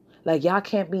invincible. Like, y'all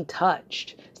can't be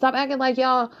touched. Stop acting like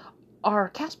y'all are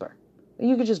Casper.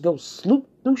 You could just go sloop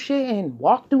through shit and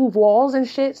walk through walls and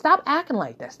shit. Stop acting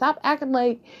like that. Stop acting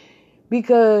like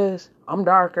because I'm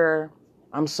darker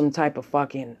I'm some type of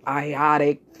fucking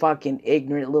idiotic, fucking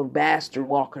ignorant little bastard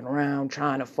walking around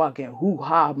trying to fucking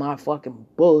hoo-ha my fucking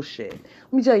bullshit.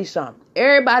 Let me tell you something.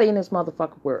 Everybody in this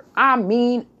motherfucking world, I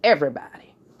mean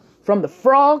everybody, from the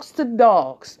frogs to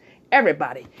dogs,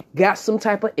 everybody got some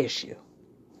type of issue.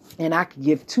 And I can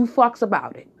give 2 fucks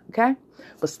about it, okay?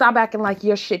 But stop acting like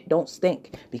your shit don't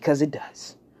stink, because it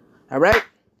does. All right?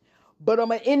 But I'm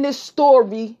going to end this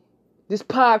story, this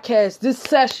podcast, this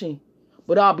session.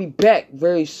 But I'll be back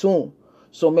very soon.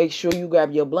 So make sure you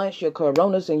grab your blunts, your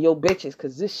Coronas, and your bitches,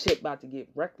 because this shit about to get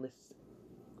reckless.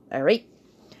 All right?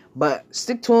 But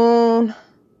stick tuned.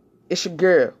 It's your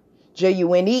girl, June,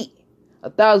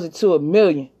 1,000 to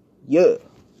 1,000,000. Yeah.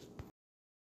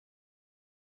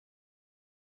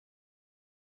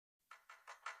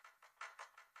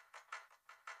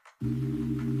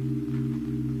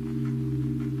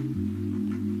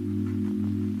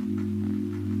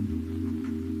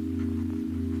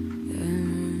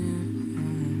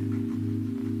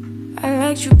 I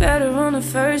liked you better on the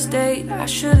first date. I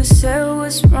should've said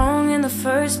what's wrong in the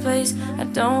first place. I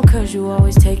don't, cause you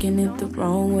always taking it the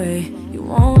wrong way. You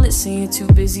won't listen, you're too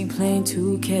busy playing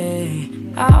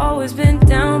 2K. I always been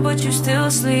down, but you still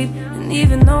sleep. And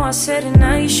even though I said it,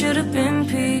 now you should've been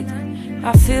peeved.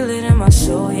 I feel it in my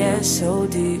soul, yeah, so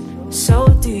deep. So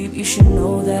deep, you should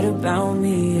know that about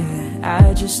me, yeah.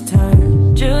 I just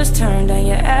turned down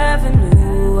your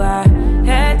avenue. I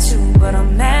had to, but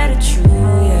I'm mad at you,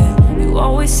 yeah. You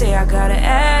always say I got an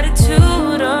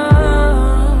attitude,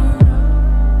 oh,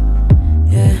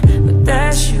 yeah. But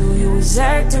that's you was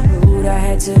acting rude. I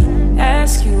had to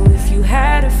ask you if you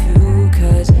had a few,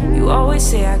 cause you always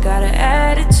say I got an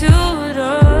attitude,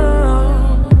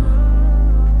 oh.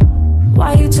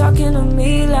 Why you talking to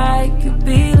me like you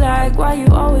be like? Why you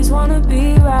always wanna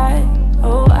be right?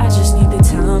 Oh, I just need the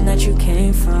time that you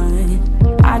can't find.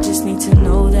 I just need to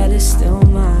know that it's still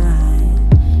mine.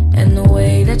 And the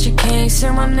way that you can't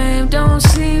say my name don't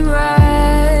seem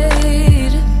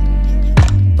right.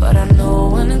 But I know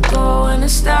when to go and to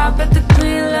stop at the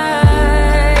green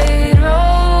light.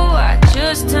 Oh, I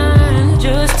just turned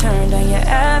down your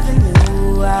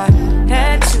avenue. I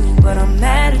had to, but I'm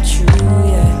mad at you,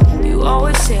 yeah. You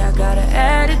always say I got an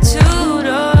attitude,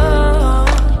 oh,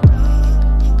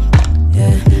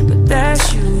 yeah. But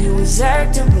that's you was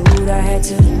acting rude. I had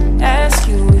to ask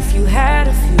you if you had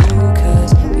a few,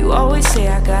 cause you always say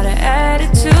I got an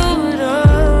attitude,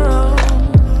 oh.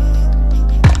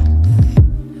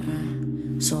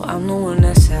 So I'm the one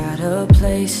that's out of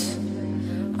place.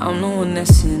 I'm the one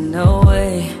that's in the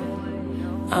way.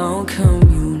 I don't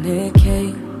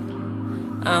communicate.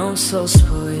 I'm so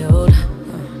spoiled.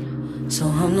 So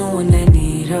I'm the one that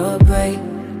need a break.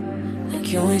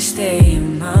 Like you ain't stay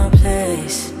in my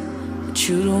place, but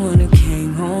you the one that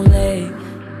came home late.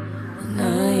 And I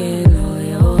ain't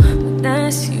loyal. But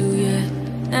that's you, yeah,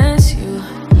 that's you.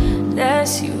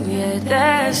 That's you, yeah,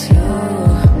 that's you.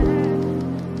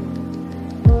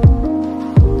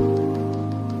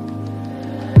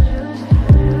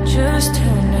 Just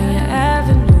turn down your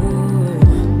avenue.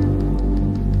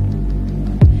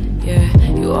 Yeah,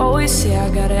 you always say I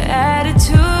got an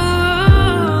attitude.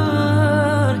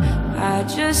 I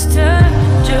just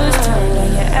turned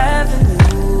down your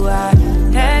avenue. I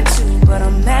had to, but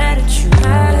I'm mad at you.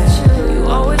 Yeah. You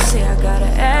always say I got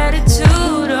an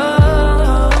attitude,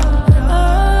 oh,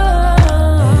 yeah.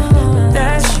 But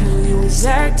that's you was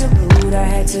acting rude. I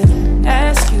had to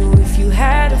ask you if you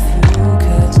had a few,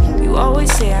 cause you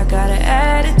always say I got an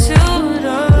attitude,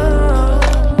 oh,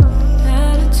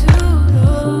 attitude,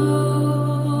 oh.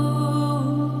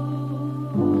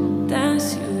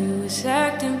 That's you was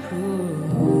acting rude.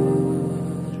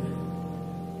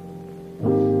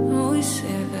 Always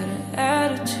say I got an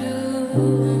attitude.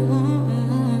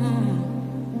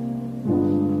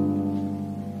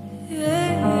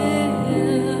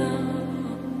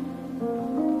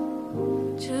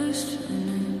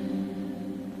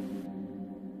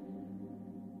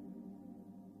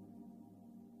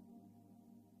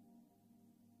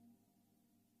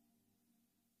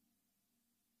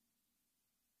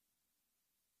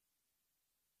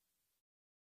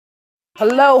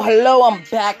 Hello, I'm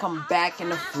back in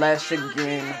the flesh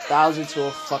again. 1,000 to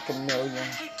a fucking 1,000,000.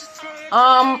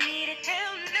 I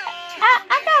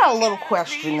got a little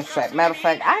question to say. Matter of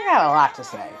fact, I got a lot to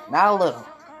say. Not a little.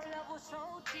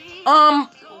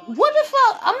 What the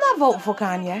fuck? I'm not voting for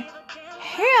Kanye.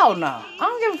 Hell no. I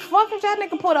don't give a fuck if that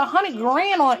nigga put 100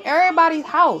 grand on everybody's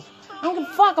house. I don't give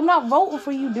a fuck. I'm not voting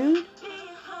for you, dude.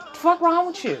 What the fuck wrong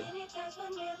with you?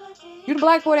 You the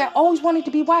black boy that always wanted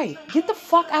to be white. Get the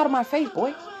fuck out of my face,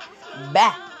 boy.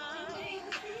 Bye.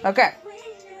 Okay.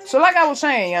 So like I was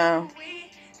saying, y'all.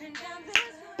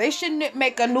 They should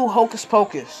make a new Hocus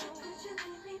Pocus.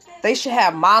 They should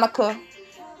have Monica,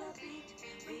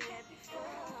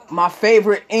 my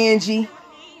favorite Angie,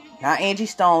 not Angie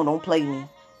Stone, don't play me,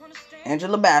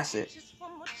 Angela Bassett.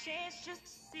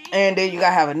 And then you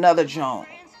gotta have another Joan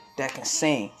that can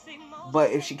sing. But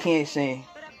if she can't sing,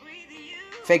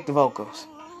 fake the vocals.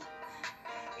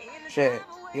 Shit.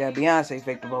 Yeah, Beyonce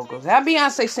fake the vocals. Have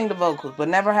Beyonce sing the vocals, but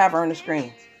never have her on the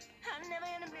screen.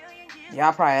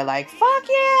 Y'all probably like, fuck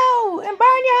you, and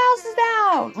burn your houses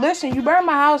down. Listen, you burn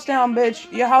my house down,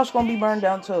 bitch, your house gonna be burned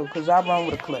down too, because I run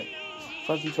with a clip.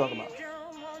 Fuck you talking about.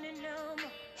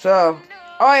 So,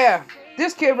 oh yeah,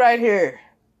 this kid right here,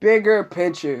 Bigger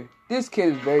Picture. This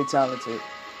kid is very talented.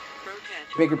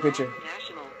 Bigger Picture.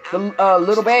 The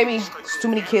Little Baby. There's too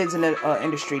many kids in the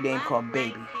industry named called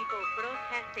Baby.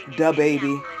 Da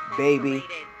Baby, Baby,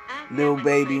 Little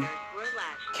Baby,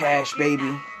 Cash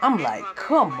Baby. I'm like,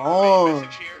 come on.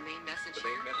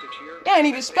 They ain't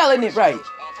even spelling it right.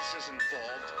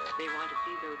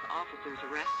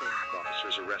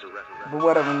 But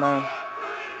whatever, man.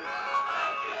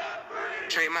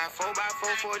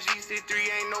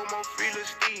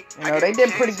 You know, they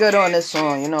did pretty good on this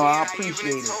song. You know, I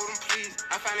appreciate it.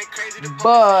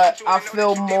 But I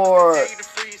feel more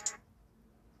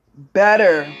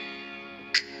better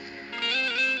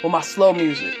with my slow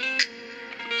music.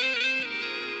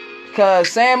 Because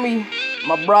Sammy,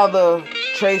 my brother,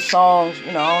 Trey Songz,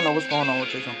 you know, I don't know what's going on with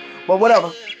Trey Songz. But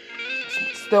whatever.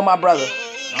 Still my brother.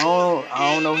 I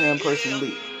don't know him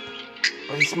personally.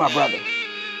 But he's my brother.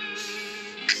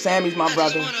 Sammy's my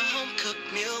brother.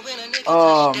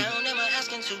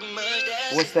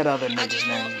 What's that other nigga's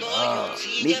name?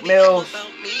 Meek Mills.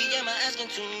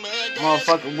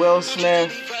 Motherfucking Will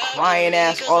Smith. Crying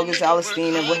ass August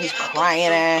Alsina with his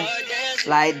crying ass.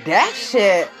 Like, that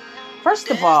shit. First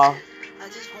of all,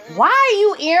 why are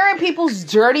you airing people's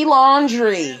dirty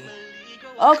laundry?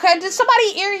 Okay, did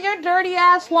somebody air your dirty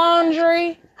ass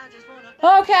laundry?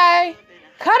 Okay.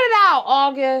 Cut it out,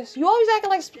 August. You always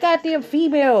acting like some goddamn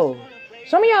female.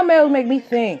 Some of y'all males make me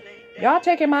think. Y'all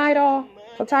taking Midol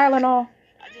for Tylenol?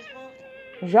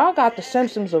 Y'all got the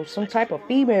symptoms of some type of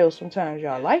female sometimes,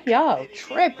 y'all. Like y'all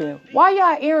tripping. Why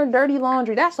y'all airing dirty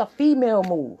laundry? That's a female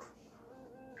move.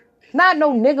 Not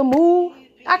no nigga move.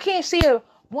 I can't see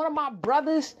one of my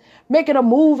brothers making a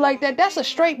move like that. That's a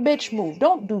straight bitch move.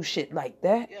 Don't do shit like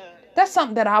that. That's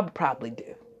something that I would probably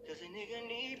do.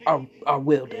 Or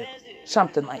will do.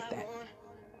 Something like that.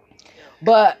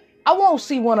 But I won't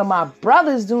see one of my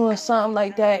brothers doing something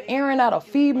like that, airing out a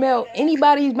female,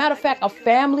 anybody's, matter of fact, a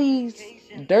family's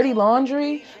dirty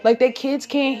laundry. Like their kids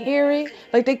can't hear it.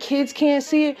 Like their kids can't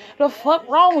see it. The fuck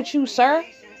wrong with you, sir?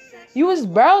 You was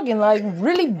begging, like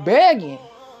really begging.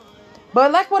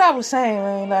 But like what I was saying,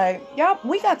 man, like, y'all,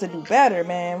 we got to do better,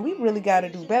 man. We really got to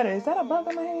do better. Is that a bug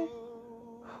on my hand?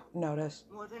 No, that's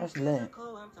lint.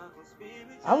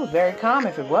 I was very calm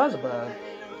if it was a bug.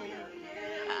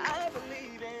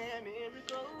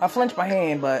 I flinched my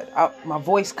hand, but my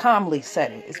voice calmly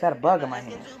said it. Is that a bug on my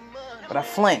hand? But I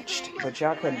flinched, but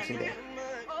y'all couldn't see that.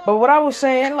 But what I was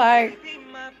saying, like,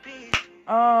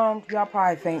 y'all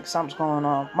probably think something's going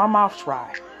on. My mouth's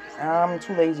dry. I'm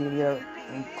too lazy to get up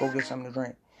and go get something to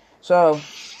drink. So,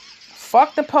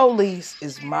 fuck the police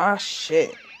is my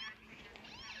shit.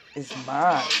 It's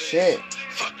my shit.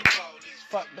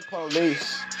 Fuck the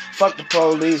police. Fuck the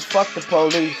police. Fuck the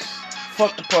police.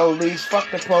 Fuck the police.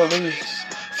 Fuck the police.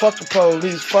 Fuck the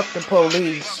police. Fuck the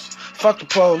police. Fuck the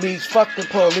police. Fuck the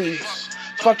police.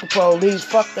 Fuck the police.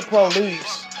 Fuck the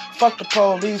police. Fuck the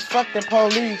police. Fuck the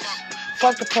police.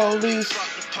 Fuck the police.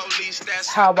 That's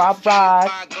how I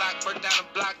ride.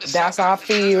 That's how I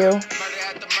feel.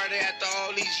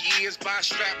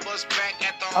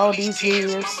 All these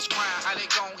years.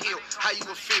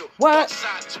 What?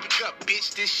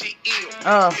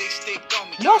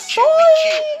 Your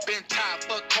story.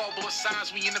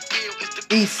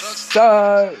 East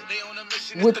side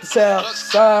with the south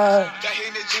side,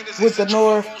 with the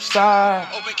north side,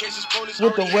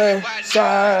 with the west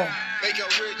side,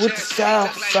 with the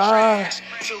south side,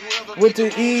 with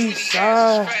the east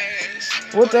side,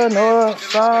 with the north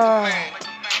side,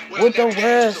 with the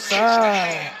west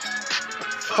side.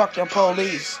 Fuck the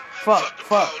police. Fuck the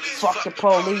police.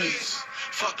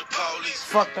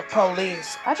 Fuck the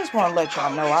police. I just want to let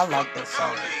y'all know I like this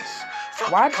song.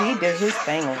 YG did his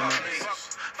thing on this.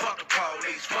 Fuck the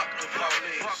police. Fuck the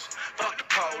police. Fuck the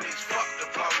police. Fuck the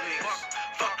police.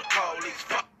 Fuck the police.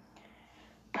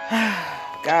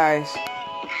 Guys,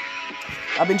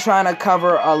 I've been trying to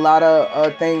cover a lot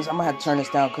of things. I'm gonna have to turn this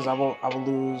down because I will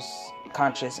lose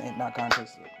train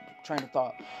of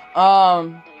thought.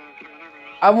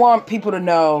 I want people to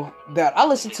know that I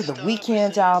listened to The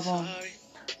Weeknd's album.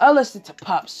 I listened to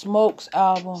Pop Smoke's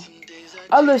album.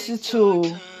 I listened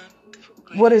to,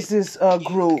 what is this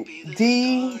group?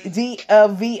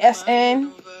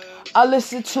 VSN. I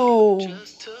listened to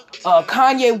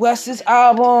Kanye West's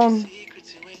album.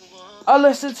 I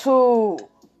listened to,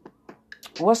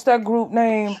 what's that group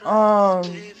name? I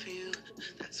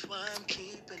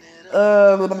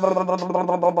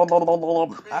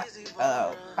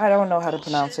don't know how to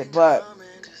pronounce it, but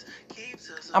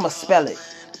I'ma spell it.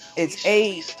 It's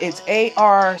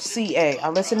ARCA. I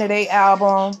listened to their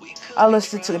album. I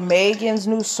listened to Megan's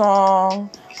new song.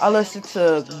 I listened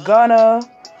to Gunna.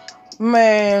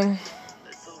 Man,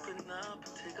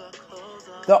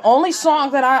 the only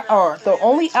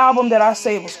album that I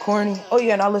say was corny. Oh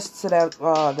yeah, and I listened to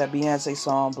that Beyonce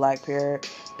song, Black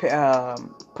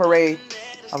Parade.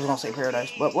 I was gonna say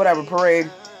Paradise, but whatever,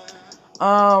 Parade.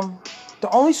 The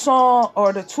only song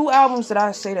or the two albums that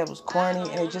I say that was corny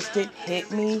and it just didn't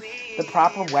hit me the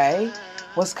proper way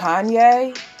was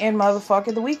Kanye and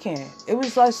motherfucking The Weeknd. It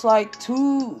was just like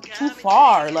too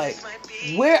far. Like,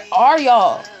 where are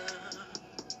y'all?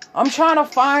 I'm trying to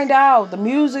find out. The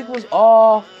music was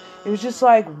off. It was just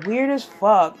like weird as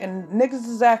fuck. And niggas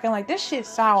is acting like this shit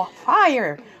sound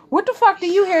fire. What the fuck do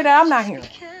you hear that I'm not hearing?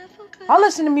 I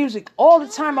listen to music all the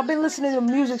time. I've been listening to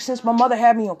music since my mother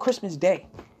had me on Christmas Day.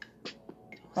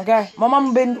 Okay? My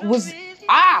mama was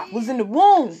in the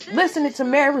womb listening to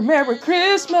Merry, Merry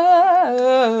Christmas.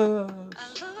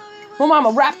 My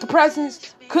mama wrapped the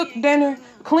presents, cooked dinner,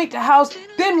 cleaned the house,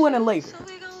 then went in labor.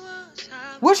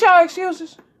 What's y'all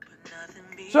excuses?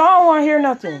 So I don't want to hear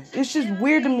nothing. It's just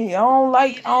weird to me. I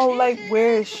don't like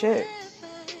weird shit.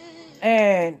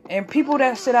 And people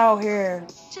that sit out here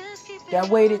that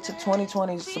waited to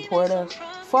 2020 to support us,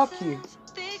 fuck you.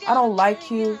 I don't like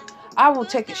you. I will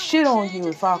take a shit on you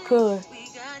if I could.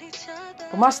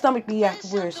 But my stomach be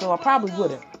acting weird, so I probably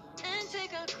wouldn't.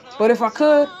 But if I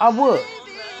could, I would.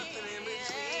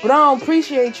 But I don't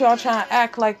appreciate y'all trying to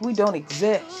act like we don't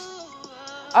exist.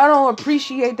 I don't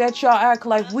appreciate that y'all act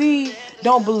like we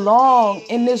don't belong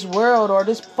in this world or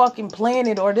this fucking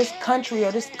planet or this country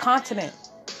or this continent.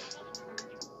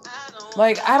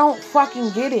 Like, I don't fucking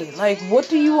get it. Like, what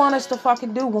do you want us to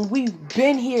fucking do when we've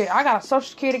been here? I got a social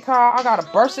security card. I got a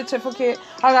birth certificate.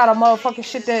 I got a motherfucking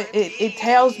shit that it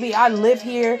tells me I live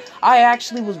here. I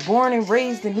actually was born and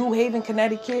raised in New Haven,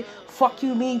 Connecticut. Fuck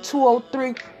you mean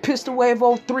 203, Pistol Wave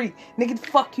 03. Nigga,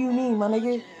 fuck you mean, my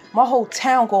nigga. My whole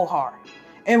town go hard.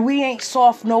 And we ain't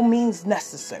soft, no means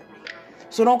necessary.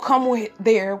 So don't come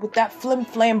there with that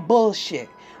flim-flam bullshit.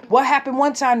 What happened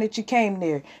one time that you came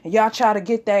there and y'all try to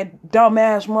get that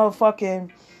dumbass motherfucking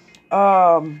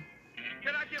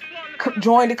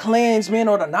join the Klansmen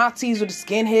or the Nazis or the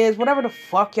skinheads, whatever the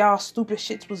fuck y'all stupid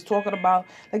shits was talking about.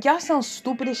 Like, y'all sound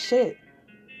stupid as shit.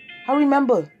 I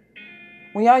remember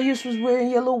when y'all used to was wearing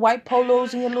your little white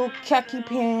polos and your little khaki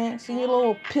pants and your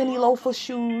little penny loafer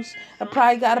shoes that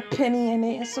probably got a penny in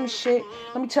it and some shit.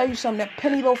 Let me tell you something, that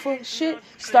penny loafer shit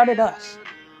started us.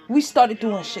 We started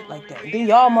doing shit like that. Then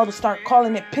y'all mothers start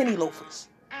calling it penny loafers.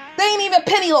 They ain't even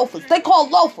penny loafers. They call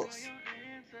loafers.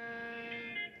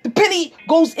 The penny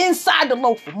goes inside the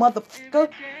loafer, motherfucker.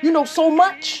 You know so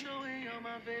much.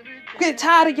 I'm getting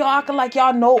tired of y'all acting like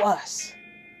y'all know us.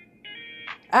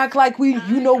 Act like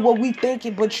you know what we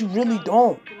thinking, but you really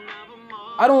don't.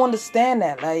 I don't understand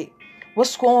that. Like,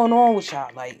 what's going on with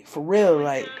y'all? Like, for real,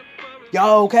 like,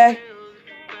 y'all okay?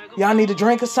 Y'all need a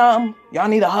drink or something? Y'all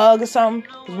need a hug or something?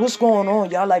 Cause what's going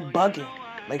on? Y'all like bugging.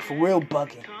 Like, for real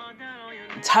bugging.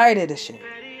 I'm tired of this shit.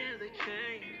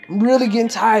 I'm really getting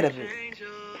tired of it.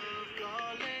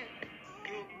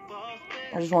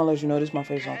 I just want to let you know this is my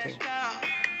favorite song too.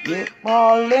 Yeah,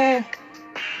 ballin',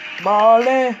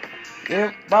 ballin',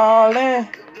 yeah, ballin',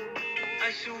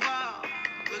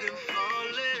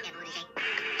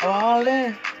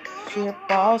 ballin', shit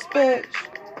boss bitch,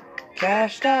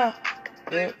 cashed out.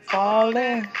 It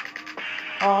fallin',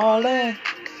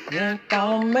 you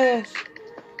don't miss.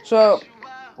 So,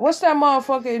 what's that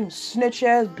motherfucking snitch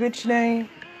ass bitch name?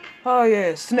 Oh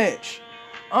yeah, Snitch.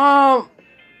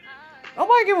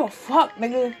 Nobody give a fuck,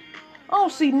 nigga. I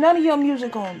don't see none of your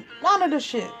music on none of this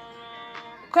shit.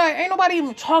 Okay, ain't nobody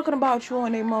even talking about you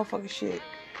on that motherfucking shit.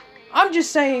 I'm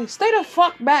just saying, stay the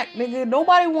fuck back, nigga.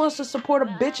 Nobody wants to support a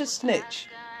bitch snitch.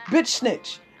 Bitch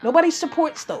snitch. Nobody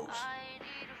supports those.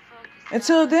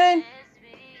 Until then,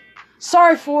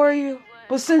 sorry for you,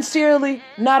 but sincerely,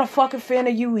 not a fucking fan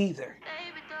of you either.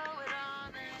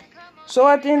 So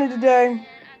at the end of the day,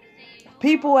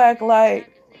 people act like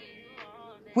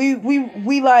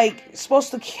we like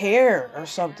supposed to care or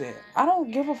something. I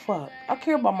don't give a fuck. I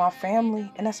care about my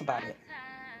family, and that's about it.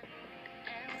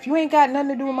 If you ain't got nothing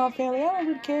to do with my family, I don't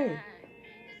really care.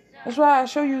 That's why I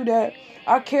show you that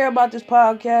I care about this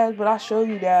podcast, but I show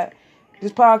you that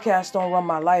this podcast don't run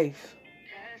my life.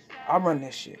 I run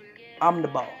this shit. I'm the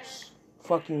boss.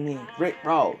 Fuck you mean. Rick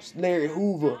Ross, Larry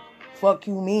Hoover. Fuck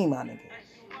you mean, my nigga.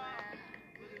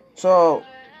 So,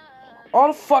 all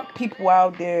the fuck people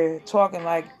out there talking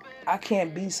like I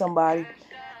can't be somebody.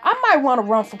 I might want to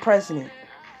run for president.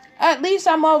 At least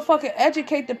I motherfucking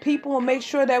educate the people and make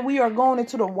sure that we are going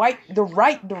into the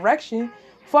right direction.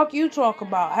 Fuck you talk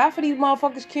about. Half of these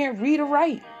motherfuckers can't read or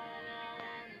write.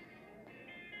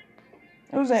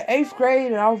 It was in 8th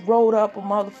grade and I wrote up a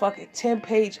motherfucking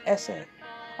 10-page essay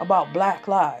about Black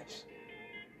lives.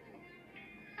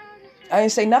 I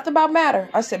didn't say nothing about matter.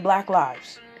 I said Black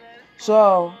lives.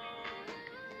 So,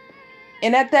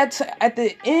 and at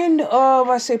the end of,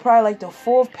 I say probably like the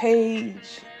 4th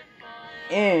page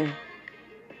in,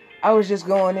 I was just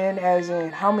going in as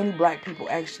in how many black people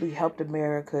actually helped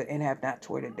America and have not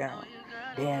torn it down.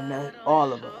 Damn,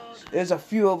 all of us. There's a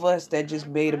few of us that just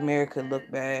made America look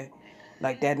bad.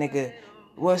 Like that nigga,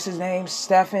 what's his name?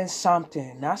 Stephen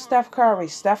something. Not Steph Curry.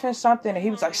 Stephen something. And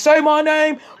he was like, say my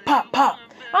name. Pop, pop.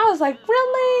 I was like,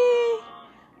 really?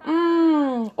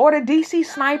 Or the DC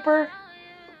sniper.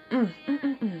 I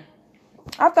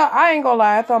ain't gonna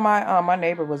lie. I thought my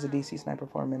neighbor was a DC sniper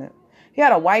for a minute. He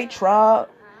had a white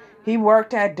truck. He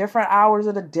worked at different hours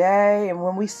of the day. And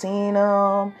when we seen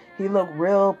him, he looked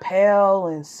real pale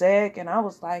and sick. And I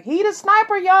was like, he the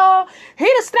sniper, y'all. He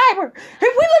the sniper. We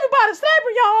living by the sniper,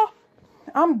 y'all.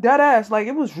 I'm dead ass. Like,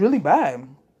 it was really bad.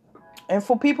 And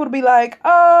for people to be like,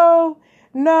 oh,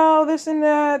 no, this and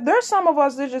that. There's some of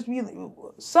us that just be,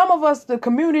 some of us, the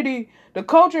community, the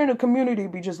culture in the community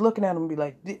be just looking at them and be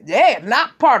like, yeah,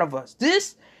 not part of us.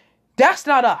 That's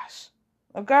not us.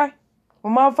 Okay?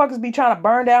 When motherfuckers be trying to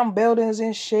burn down buildings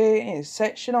and shit and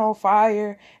set shit on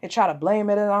fire and try to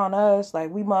blame it on us like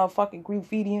we motherfucking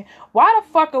graffitiing. Why the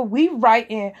fuck are we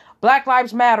writing Black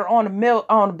Lives Matter on the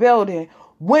building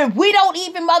when we don't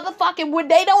even when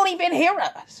they don't even hear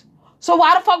us? So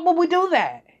why the fuck would we do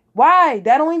that? Why?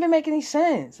 That don't even make any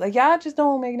sense. Like, y'all just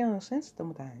don't make no sense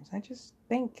sometimes. I just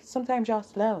think sometimes y'all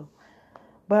slow.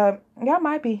 But y'all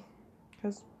might be.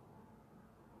 Because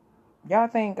y'all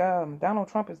think Donald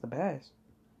Trump is the best.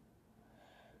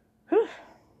 Whew.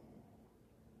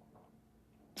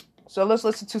 So let's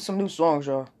listen to some new songs,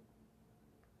 y'all.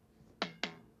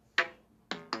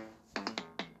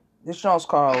 This song's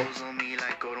called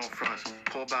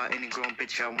Pour about any grown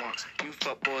bitch I want. You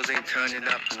fuck boys ain't turning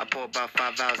up. I pour about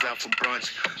 5 hours out for brunch.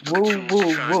 Woo.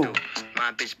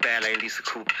 My bitch bad like Lisa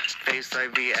Coupe. Face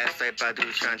like V, ass like Badu.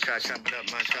 Tryna chop it up,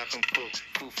 my shop from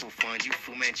Foo fun. You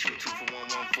Fu Manchu. 2 for 1, 1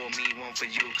 for me, 1 for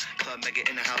you. Club nigga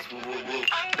in the house, woo.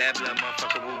 Bad blood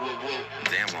motherfucker, woo.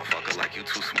 Damn motherfucker, like you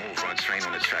too smooth. Run train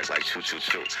on the track like choo.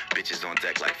 Bitches on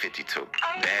deck like 52.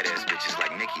 Badass bitches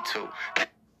like Nicki too.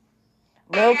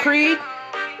 Lil Creed.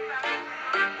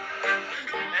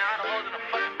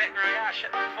 Shut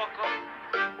the fuck up.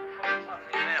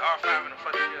 Man, R5 in the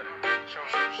fucking building. Show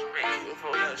some respect. You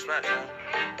for that spot, man.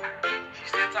 She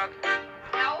still talking?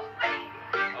 No.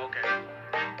 Okay.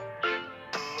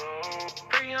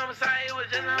 Pre-homicide, it was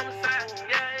just an homicide.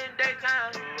 Yeah, in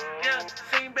daytime. Yeah,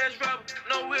 seen best rubber.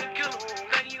 No real killer.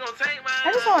 Think you gonna take my.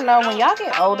 I just want to know, when y'all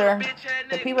get older,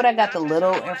 the people that got the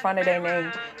little in front of their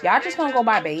name, y'all just gonna go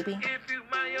by Baby?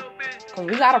 Because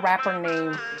we got a rapper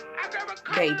named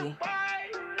Baby.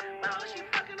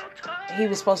 He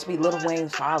was supposed to be Lil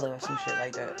Wayne's father or some shit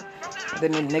like that. And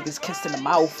then the niggas kissed in the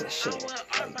mouth and shit.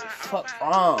 Like, fuck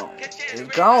wrong?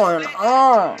 What's going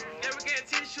on?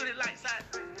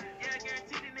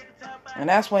 And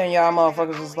that's when y'all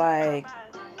motherfuckers was like,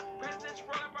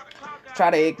 try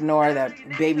to ignore that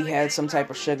Baby had some type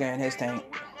of sugar in his tank.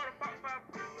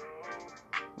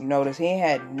 You notice he ain't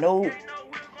had no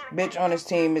bitch on his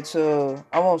team until,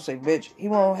 I won't say bitch, he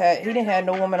didn't have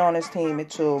no woman on his team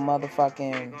until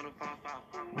motherfucking,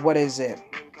 what is it?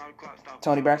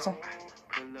 Tony Braxton?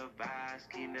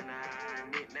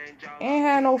 Ain't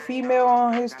had no female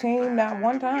on his team not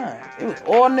one time. It was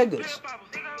all niggas.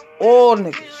 All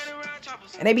niggas.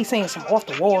 And they be saying some off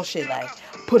the wall shit like,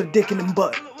 put a dick in them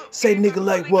butt. Say nigga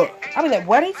like what? I be like,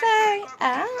 what'd he say?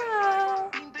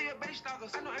 Oh.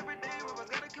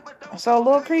 So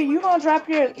Lil Creed, you gonna drop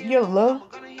your lil?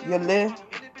 Your lil?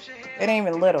 It ain't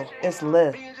even little. It's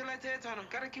lil.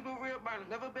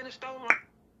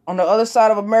 On the other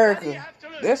side of America.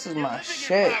 This is my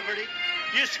shit.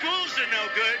 Your schools are no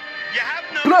good. You have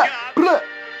no job.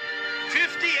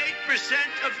 58%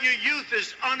 of your youth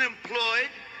is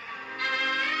unemployed.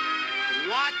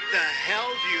 What the hell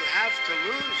do you have to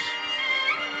lose?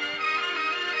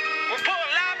 We're full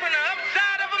life on the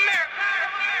upside of America.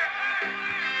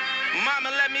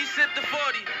 Mama let me sip the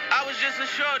 40. I was just a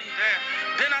shorty.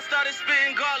 Then I started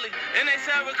spitting garlic, and they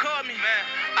said record me.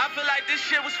 I feel like this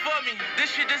shit was for me.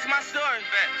 This my story.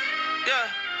 Yeah.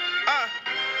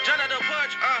 Jump out the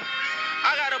porch.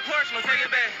 I got a Porsche, no take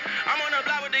it back. I'm on the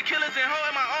block with the killers and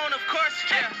holding my own, of course.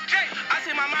 Yeah. I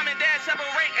see my mom and dad separate,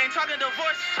 ain't talking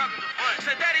divorce.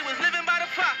 Said daddy was living by the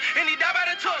fire and he died by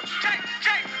the torch.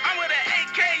 I'm where the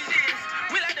AKs is.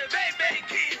 We like the baby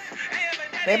kids.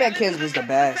 Baby Kids was the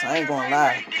best. I ain't gonna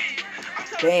lie.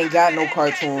 They ain't got no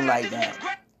cartoon like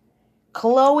that.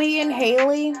 Chloe and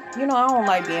Haley, you know I don't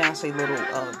like Beyonce little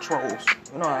trolls.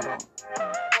 You know I don't.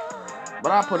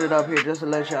 But I put it up here just to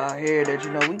let y'all hear that, you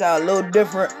know, we got a little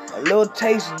different, a little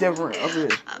taste different of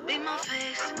this.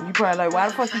 You probably like, why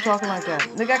the fuck you talking like that?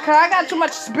 Nigga, cause I got too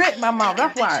much spit in my mouth,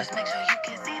 that's why.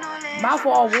 Mouth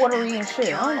all watery and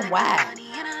shit, I don't know why.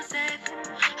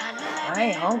 I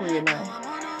ain't hungry enough.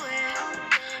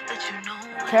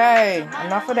 Okay,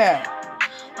 enough of that.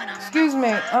 Excuse me,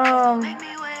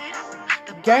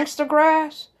 Gangsta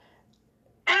Grass?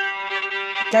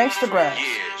 Gangsta Grass.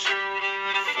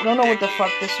 I don't know what the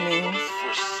fuck this means.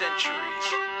 For centuries,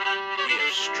 we have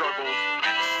struggled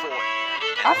and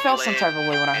fought. I felt some type of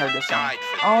way when I heard this song.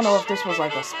 I don't know if this was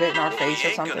like a spit in our face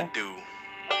or something.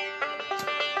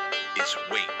 Is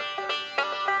wait.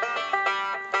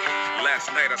 Last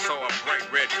night I saw a bright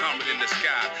red comet in the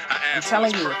sky. I'm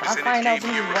telling you, if I find out these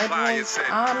white boys,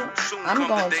 I'm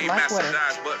going to my Twitter.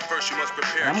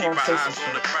 I'm going to say some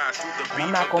shit. And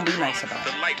I'm not going to be nice about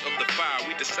it.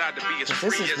 Because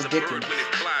this is ridiculous.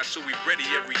 So we ready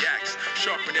every axe,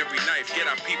 sharpen every knife, get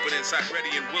our people inside ready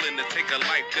and willing to take a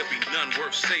life. There'll be none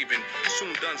worth saving,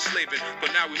 soon done slaving,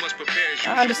 but now we must prepare.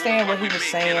 I understand what he was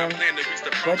saying,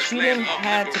 but you didn't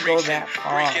have to go that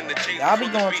far. Y'all be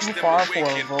going too far for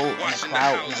a vote and a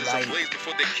clout and a light.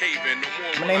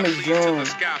 My name is June.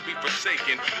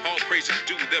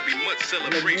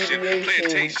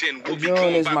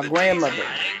 June is my grandmother,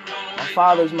 my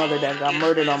father's mother that got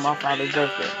murdered on my father's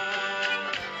birthday.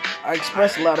 I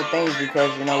express a lot of things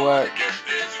because, you know what?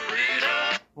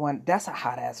 That's a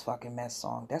hot ass fucking mess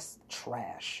song. That's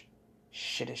trash.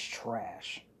 Shit is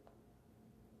trash.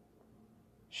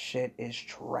 Shit is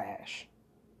trash.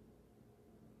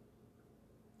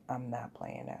 I'm not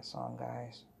playing that song,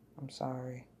 guys. I'm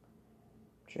sorry.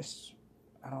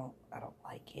 I don't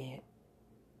like it.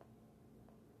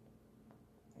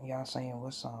 Y'all saying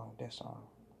what song? This song.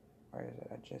 Or is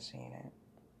it? I just seen it.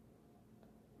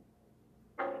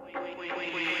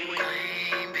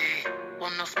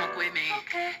 Wanna smoke with me?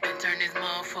 And turn this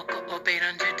motherfucker up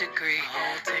 800 degrees.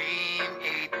 Whole team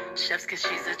eat chefs cause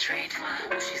she's a treat.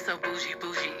 Oh, she's so bougie,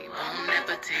 bon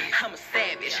appetit. I'm a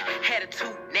savage,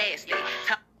 attitude nasty.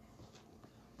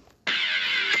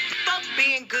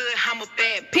 Being good, I'm a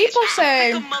bad bitch. People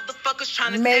say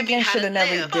Megan should have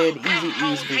never did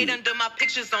Eazy-E's beat.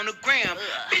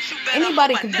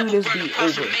 Anybody could do this beat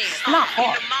over. It's not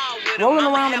hard. Rolling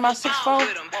around in my 6'4",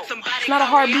 it's not a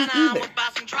hard beat either.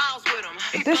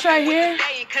 But this right here,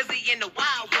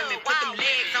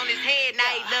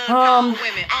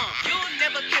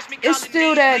 it's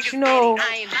still that, you know,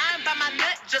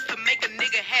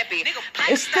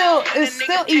 it's still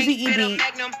Eazy-E beat.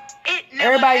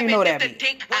 Everybody know that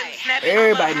beat.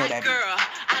 Everybody know that beat.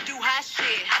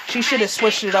 She should have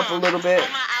switched it up a little bit,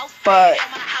 but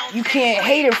you can't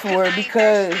hate her for it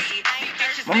because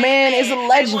my man is a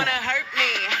legend.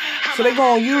 So they're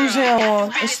gonna use him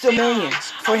on Insta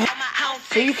Millions for him.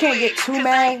 So you can't get too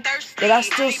mad that I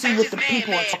still see what the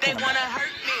people are talking about.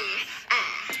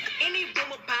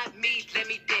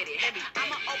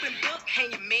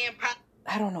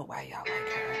 I don't know why y'all like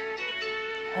her.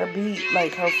 Her beat,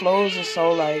 like, her flows is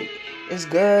so, like, it's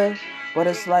good, but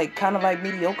it's, like, kind of, like,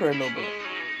 mediocre a little bit.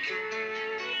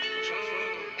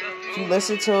 If you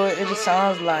listen to it, it just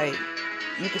sounds like,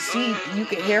 you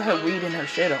can hear her reading her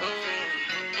shit off.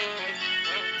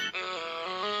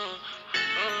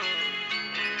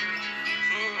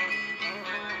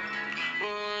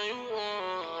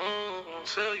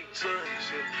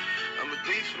 I'm a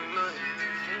thief for the night.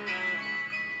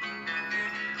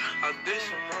 I did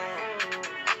some wrong,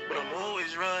 but I'm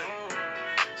always right.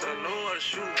 So I know how to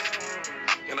shoot,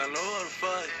 and I know how to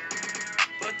fight.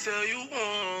 If I tell you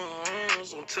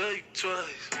once, I'll tell you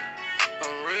twice.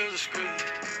 I'm real discreet,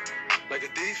 like a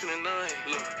thief in the night.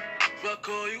 Look, if I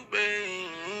call you babe,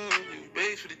 you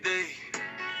babe for the day,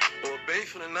 or babe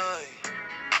for the night.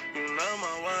 You're not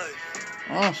my wife.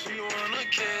 She wanna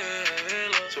kill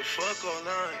her, so fuck all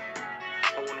night.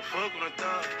 I wanna fuck on a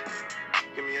thigh.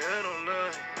 Give me head on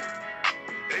night.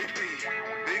 AP,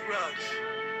 big rocks.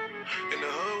 In the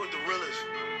hood with the realest.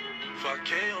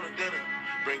 5K on the dinner.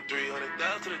 Bring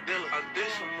 300,000 to the dealer. I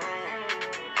did some wrong,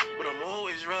 but I'm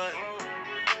always right.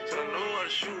 Said I know how to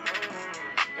shoot,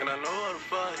 and I know how to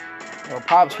fight. Yo,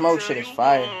 Pop Smoke shit is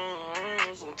fire.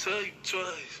 I'm gonna tell you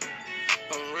twice.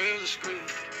 I'm real discreet,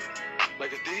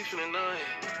 like a thief in the night.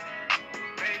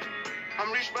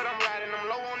 I'm rich, but I'm riding. I'm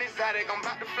low on this attic. I'm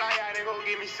about to fly out and go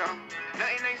get me some.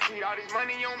 Nothing ain't sweet. All this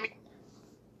money on me.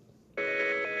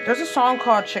 There's a song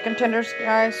called Chicken Tenders,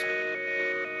 guys.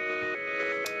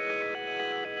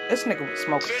 This nigga was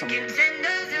smoking some weed.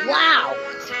 Wow.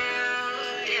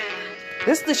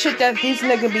 This is the shit that these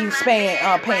niggas be paying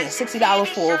 $60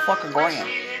 for a fucking gram.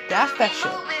 That's that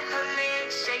shit.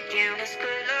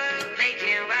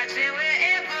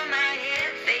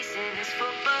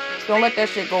 Don't let that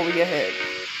shit go over your head.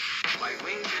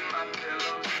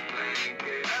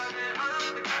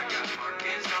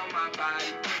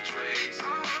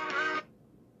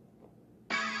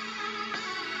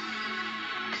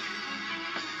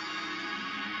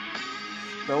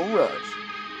 Don't rush.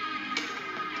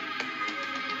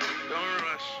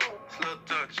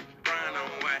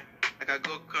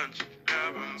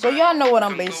 So y'all know what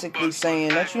I'm basically saying.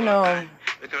 That, you know,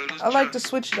 I like to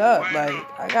switch it up. Like,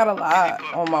 I got a lot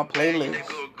on my playlist.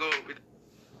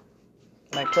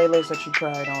 Like, playlists that you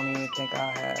probably don't even think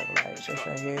I have. Like, this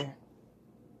right here.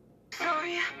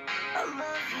 Sorry, I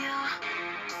love you.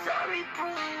 Sorry, bro,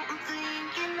 I'm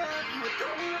thinking of you.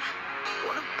 Don't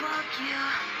wanna bug you.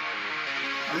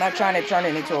 I'm not trying to turn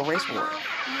it into a race war.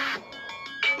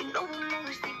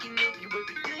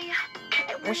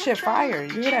 That shit fire.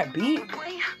 You hear that beat?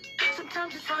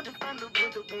 Sometimes it's hard to find the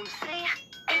words I wanna say.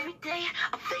 Every day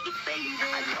I feel your face. I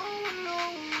know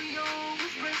we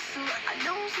always wrestle. I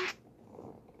know some.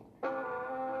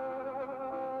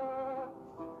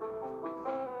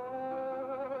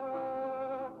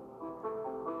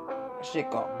 That shit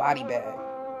called Body Bag.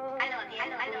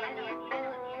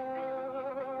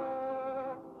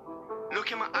 Look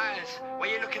in my eyes, what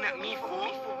you looking at me for?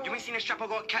 You ain't seen a strap, I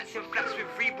got cats in flats with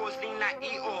Reeboks lean like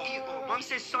Eeyore. Mom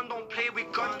says son don't play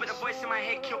with guns, but the voice in my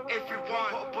head kill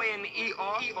everyone. Put a boy in the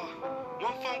ER.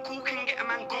 One phone call can get a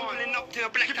man gone. Pulling up to a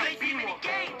black cat female.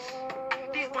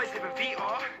 These boys live in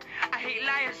VR. I hate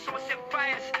liars, so I set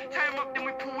fires. Tie 'em up, then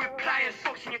we pull with pliers.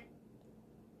 Socks in your...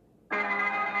 I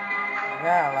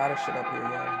got a lot of shit up here,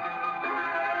 y'all.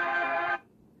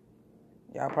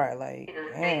 Y'all probably like,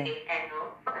 damn,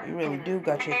 you really do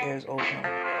got your ears open.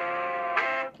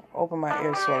 Open my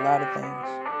ears to a lot of things.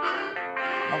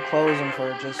 I'm closing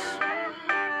for just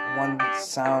one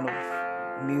sound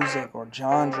of music or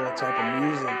genre type of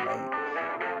music. Like,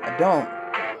 I don't.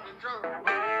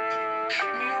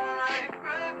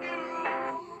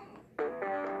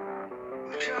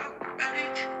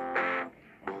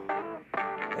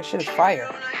 That shit is fire.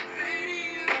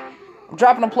 I'm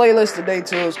dropping a playlist today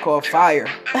too. It's called Fire.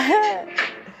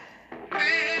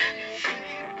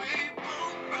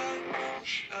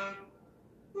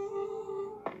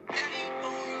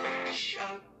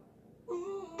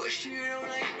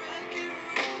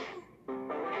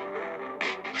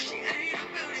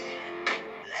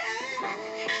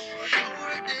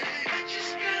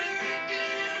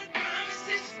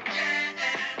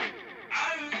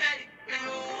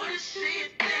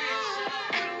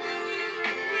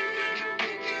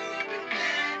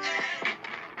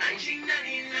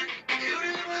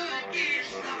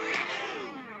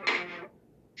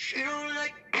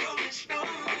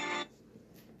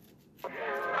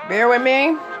 Bear With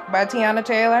Me by Teyana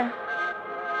Taylor.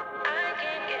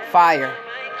 Fire.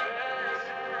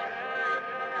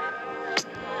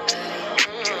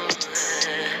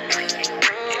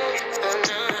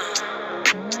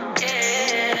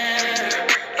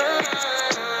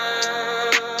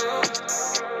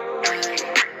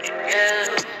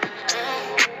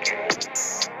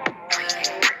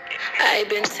 I've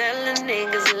been telling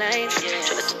niggas lies, trying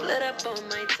to split up on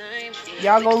my time.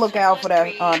 Y'all go look out for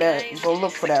that. Go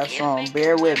look for that song.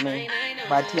 Bear With Me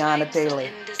by Teyana Taylor.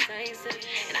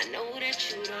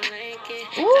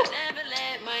 Ooh.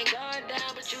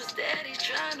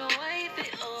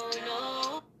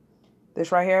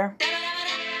 This right here.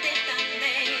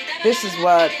 This is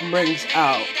what brings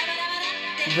out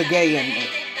the gay in me.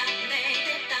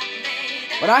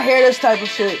 When I hear this type of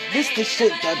shit, this is the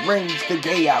shit that brings the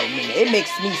gay out of me. It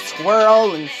makes me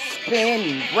swirl and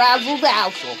spin and razzle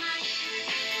dazzle.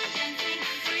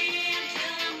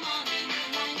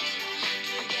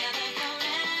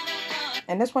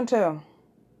 And this one too.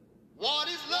 What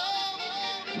is love?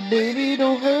 Baby,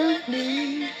 don't hurt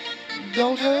me.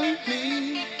 Don't hurt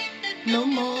me no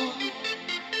more.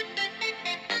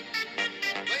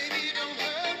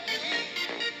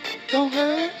 Don't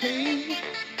hurt me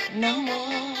no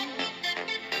more.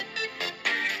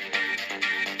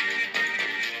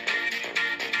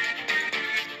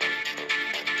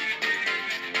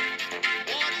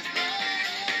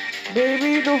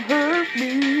 Baby, don't hurt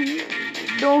me.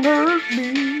 Don't hurt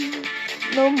me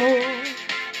no more.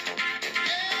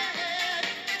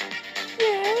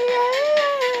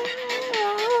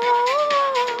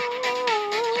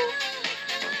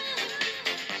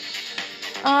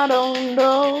 I don't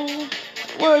know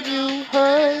what you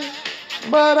heard,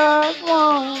 but I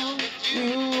want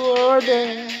you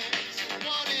again.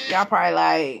 Y'all probably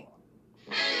like,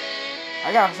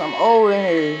 I got some old in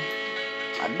here.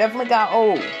 I definitely got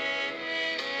old.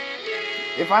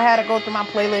 If I had to go through my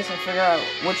playlist and figure out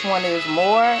which one is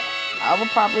more, I would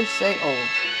probably say old.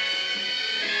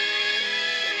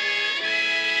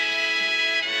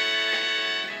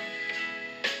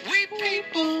 We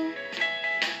people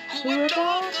who are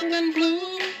darker than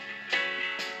blue,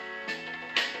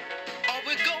 are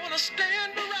we gonna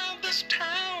stand around this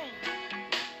town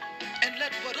and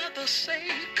let what others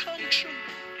say come true?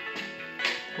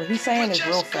 What he's saying is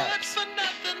real facts.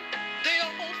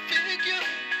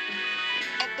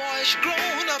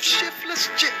 Grown up, shiftless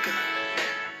jigger.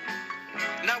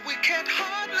 Now we can't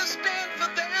hardly stand for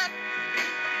that.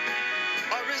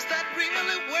 Or is that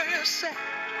really where it's at?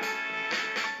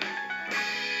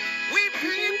 We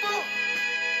people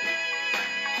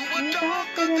who are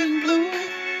darker than blue.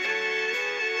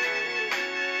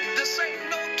 This ain't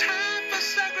no time for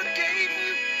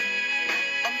segregating.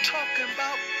 I'm talking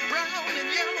about brown and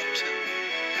yellow too.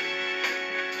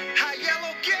 How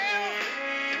yellow girl,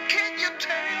 can you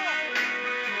tell?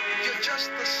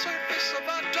 Just the surface of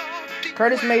our dark deep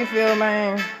Curtis Mayfield,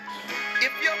 man. I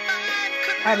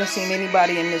haven't seen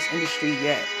anybody in this industry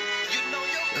yet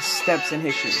that steps in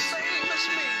his shoes.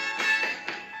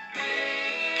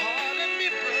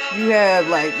 You have,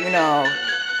 like, you know,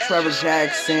 Trevor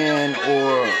Jackson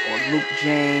or Luke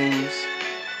James,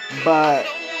 but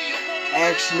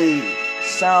actually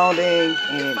sounding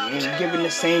and giving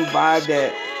the same vibe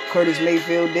that Curtis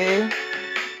Mayfield did,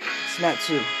 it's not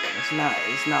two.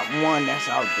 It's not one that's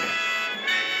out there.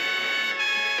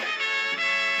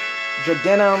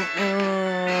 Jordanum,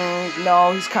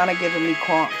 no, he's kind of giving me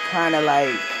kind of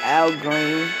like Al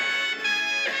Green,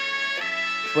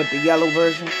 but the yellow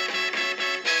version.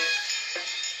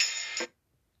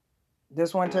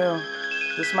 This one too.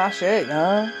 This my shit,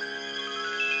 huh?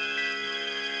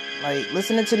 Like,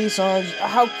 listening to these songs,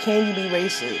 how can you be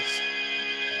racist?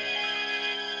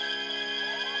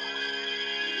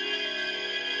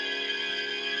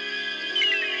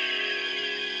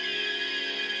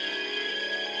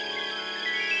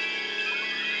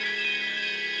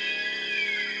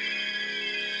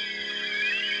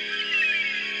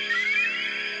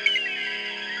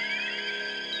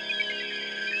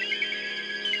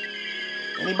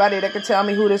 Anybody that can tell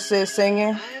me who this is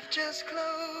singing,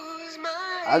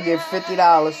 I'll give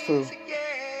 $50 to.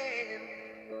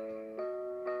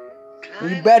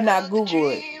 And you better not Google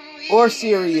it, or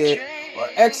Siri it, or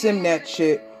XMNet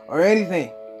shit, or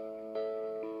anything.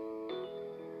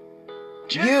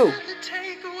 You,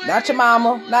 not your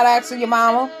mama, not asking your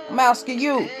mama, I'm asking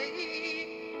you.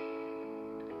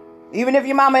 Even if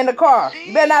your mama in the car,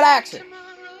 you better not ask her.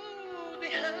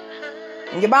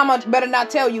 And your mama better not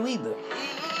tell you either.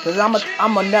 Because I'm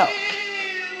a know.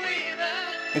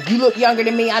 If you look younger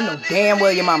than me, I know damn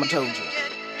well your mama told you.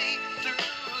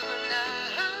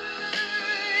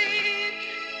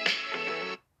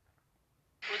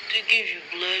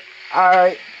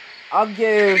 Alright, I'll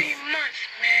give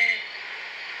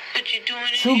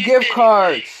 2 gift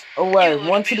cards away.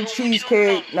 One to the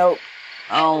cheesecake. Nope.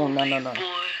 Oh, no.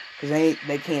 Because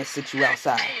they can't sit you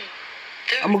outside.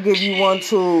 I'm going to give you one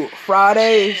to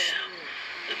Fridays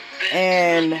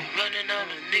and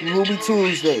Ruby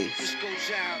Tuesdays.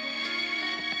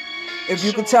 If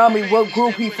you can tell me what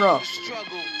group he from.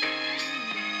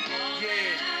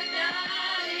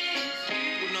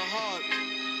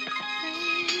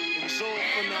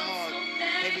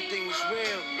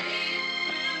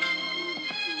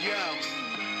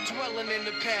 In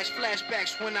the past,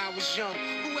 flashbacks when I was young.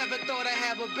 Whoever thought I'd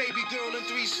have a baby girl and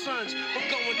 3 sons, but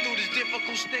going through this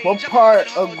difficult stage. What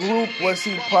part of group was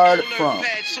he part from?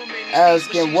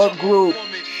 Asking what group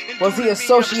was he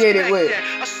associated with?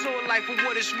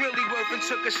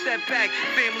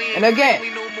 And again,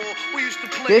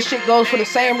 this shit goes for the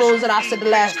same rules that I said the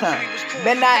last time.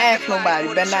 Better not ask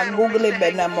nobody. Better not Google it.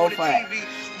 Better not mofo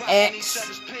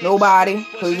X. Nobody.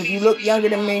 Because if you look younger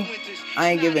than me, I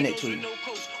ain't giving it to you.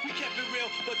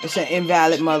 It's an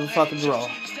invalid motherfucking draw.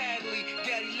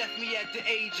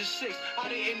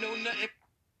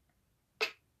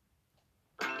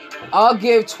 I'll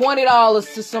give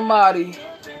 $20 to somebody.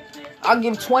 I'll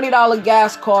give $20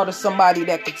 gas card to somebody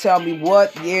that could tell me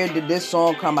what year did this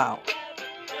song come out.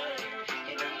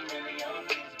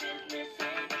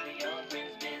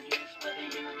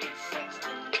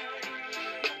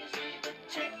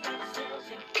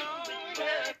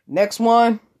 Next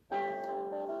one.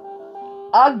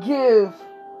 I'll give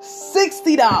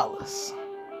 $60.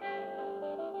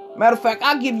 Matter of fact,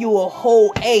 I'll give you a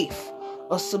whole eighth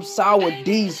of some sour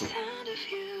diesel.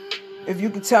 If you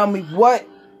can tell me what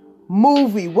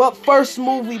first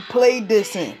movie played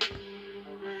this in.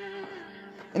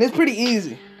 And it's pretty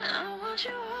easy.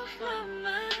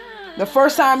 The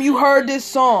first time you heard this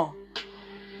song,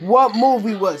 what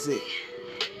movie was it?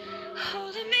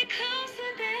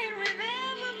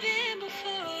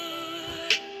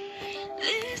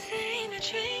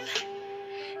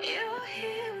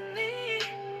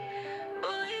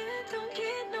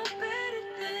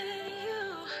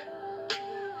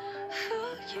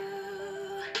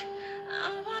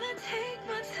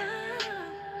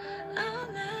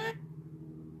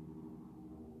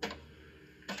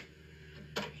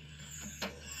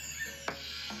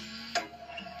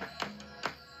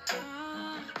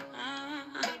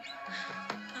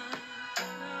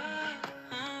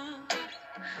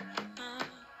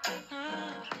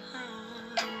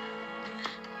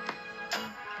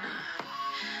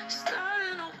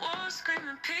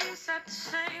 At the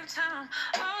same time,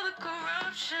 all the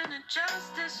corruption and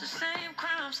justice, the same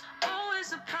crimes,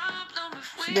 always a problem.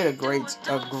 If she did a great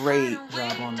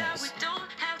job on this. We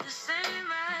don't have the same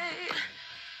right.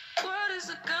 What is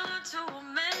a gun to a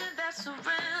man that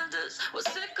surrenders?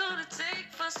 What's it gonna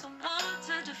take for someone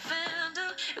to defend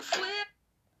her? If we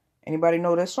Anybody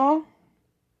know this song?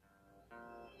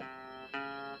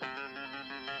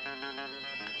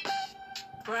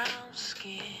 brown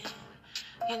skin.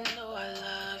 You know I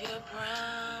love your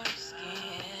brown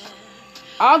skin.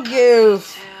 I'll give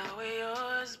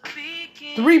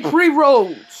 3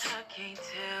 pre-rolls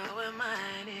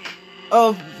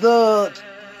of the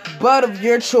bud of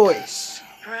your choice.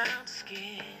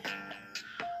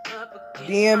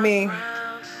 DM me.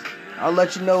 I'll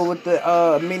let you know what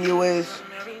the menu is.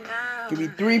 Give me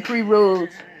 3 pre-rolls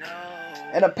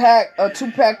and a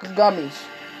 2-pack of gummies.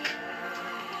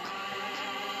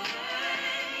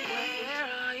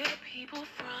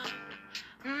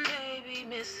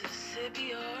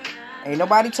 Ain't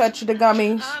nobody touching the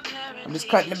gummies. I'm just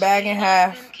cutting the bag in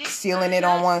half, sealing it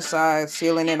on one side,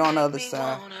 sealing it on the other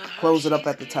side. Close it up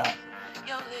at the top.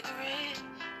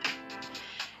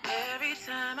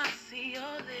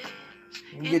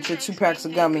 You get your 2 packs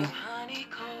of gummy.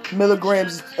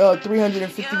 Milligrams,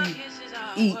 350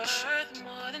 each.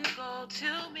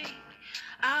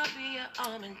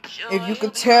 If you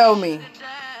could tell me,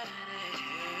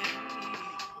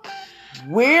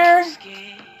 where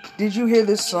did you hear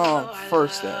this song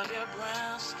first at?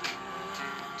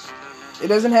 It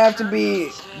doesn't have to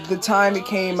be the time it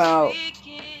came out.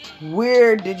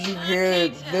 Where did you hear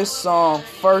this song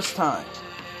first time?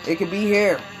 It could be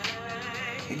here.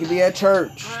 It could be at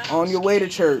church, on your way to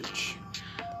church,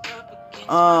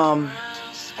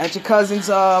 at your cousin's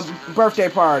birthday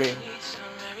party,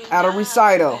 at a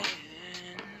recital,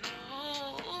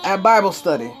 at Bible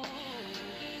study.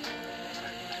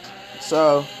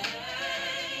 So,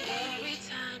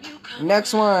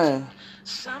 next one.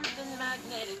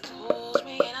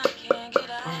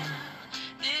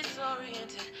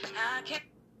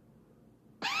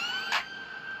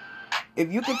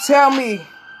 If you could tell me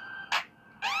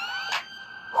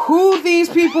who these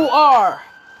people are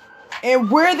and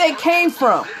where they came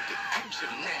from,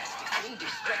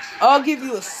 I'll give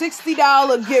you a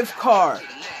 $60 gift card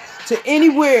to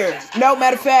anywhere. No,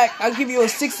 matter of fact, I'll give you a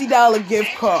 $60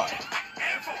 gift card.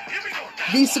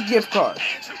 Visa gift card.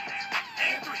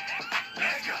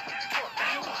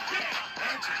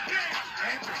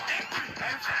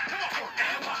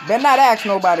 Better not ask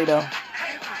nobody though.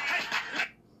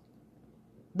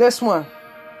 This one.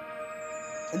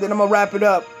 And then I'm gonna wrap it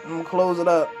up. I'm gonna close it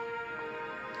up.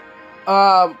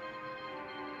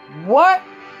 What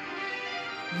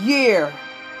year?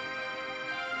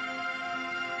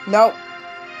 Nope.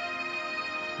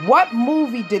 What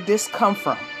movie did this come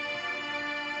from?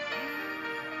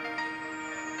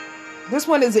 This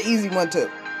one is an easy one too.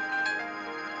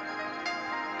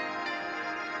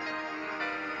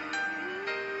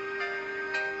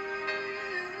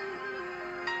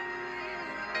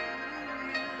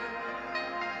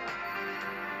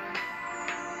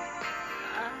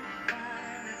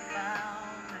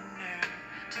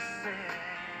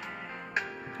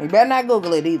 You better not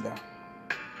Google it either.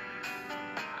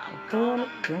 The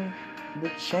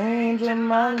change in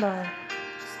my life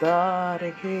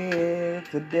started here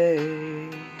today.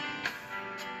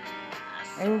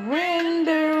 I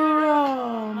render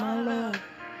all my love.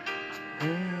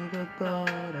 Never thought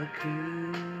I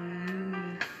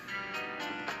could.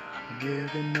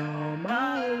 Giving all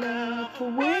my love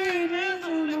for waiting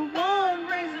to the one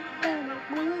reason that I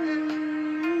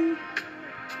would.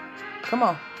 Come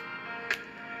on.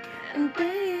 And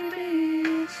baby,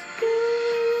 it's you.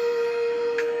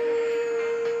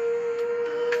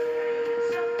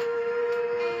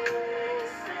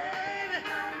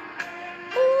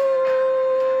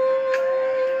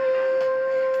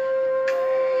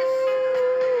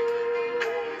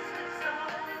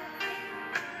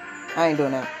 I ain't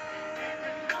doing that.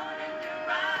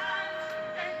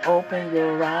 Open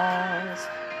your eyes.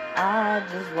 I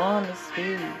just wanna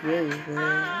speak with you.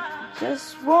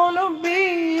 Just wanna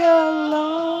be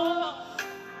alone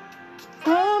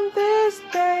from this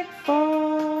day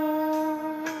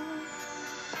forward.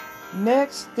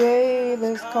 Next day,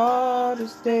 let's call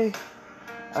this day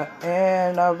an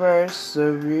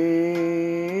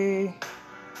anniversary.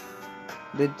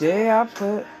 The day I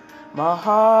put my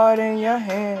heart in your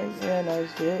hands and I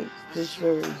said this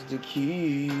is the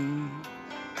key.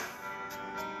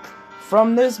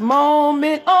 From this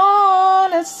moment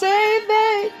on, I say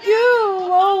that you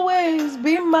will always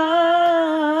be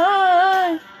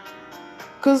mine.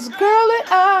 'Cause girl, and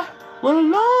I will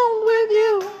along with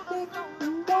you. The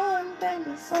one thing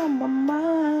that's on my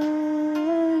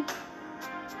mind.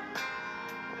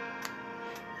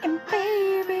 And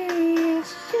baby,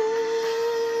 it's you.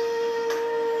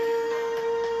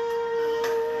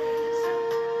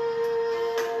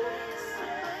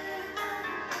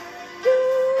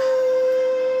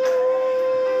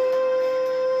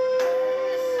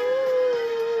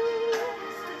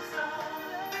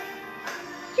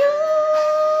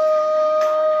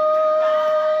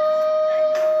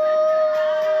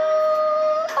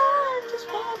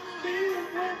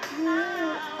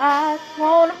 I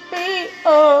wanna be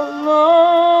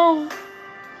alone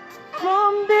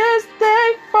from this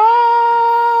day forward.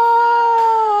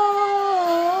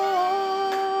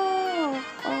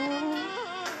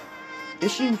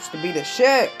 This used to be the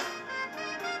shit.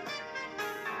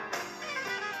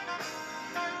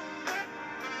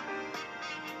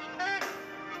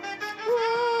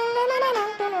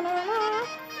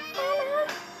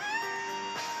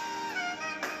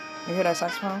 You hear that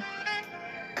saxophone?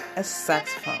 That's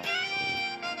saxophone.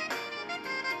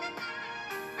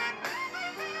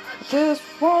 Just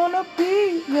wanna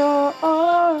be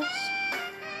yours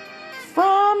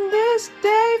from this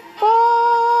day forward.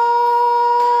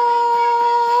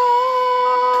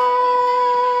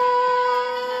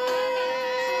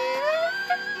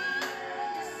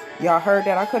 Y'all heard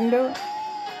that I couldn't do it?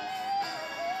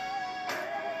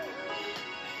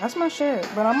 That's my shit,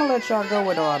 but I'm gonna let y'all go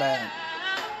with all that.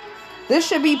 This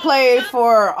should be played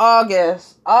for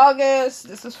August. August,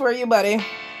 this is for you, buddy.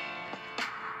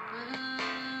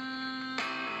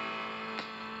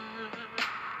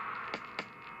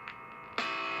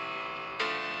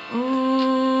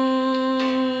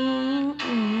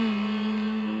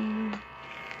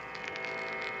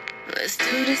 Let's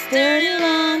do this dirty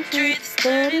laundry, this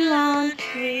dirty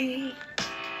laundry.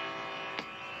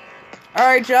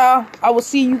 Alright, y'all. I will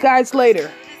see you guys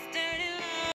later.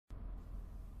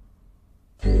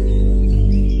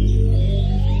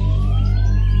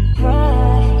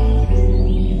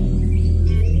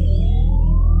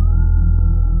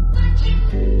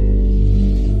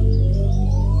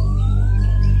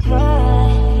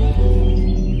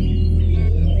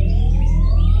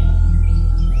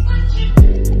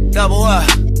 Double up,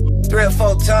 3 or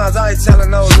 4 times, I ain't telling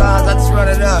no lies, I just run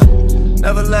it up.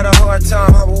 Never let a hard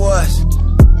time humble us.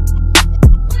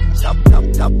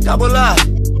 Double up,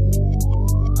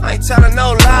 I ain't telling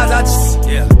no lies, I just,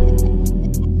 yeah.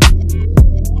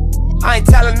 I ain't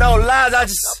telling no lies, I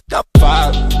just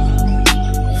 5,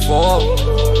 4,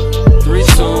 3,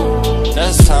 2,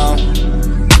 that's time.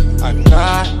 I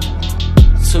got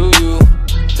to you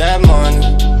that money,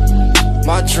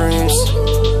 my dreams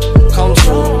come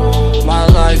true, my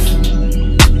life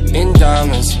in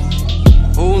diamonds.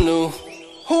 Who knew?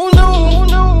 Who knew? Who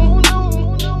knew?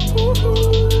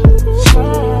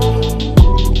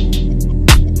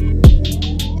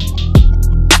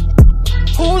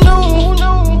 Who knew?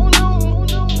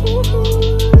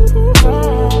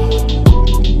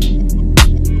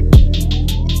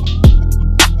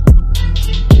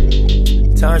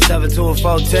 Turn 7 to a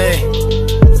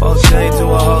 14, 14 to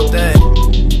a whole thing.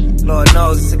 Lord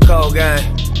knows it's a cold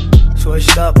game.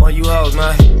 Twitched up on you hoes,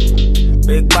 man.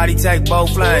 Big body take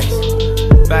both lanes.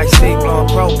 Backseat blowing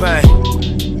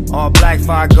propane. All black,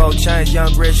 5 gold chains.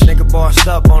 Young rich nigga bossed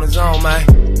up on his own, man.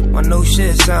 My new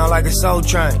shit sound like a soul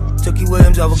train. Tookie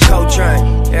Williams over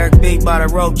Coltrane. Eric B by the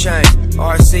rope chain.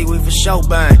 RC, we for show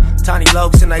bang. Tiny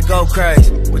Lokes and they go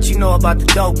crazy. What you know about the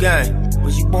dope game?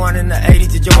 Was you born in the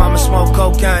 80s? Did your mama smoke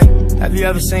cocaine? Have you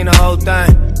ever seen the whole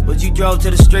thing? Was you drove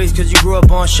to the streets cause you grew up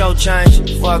on show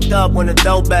change? Fucked up when the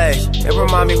dope age. It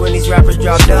remind me when these rappers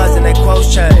drop duds and they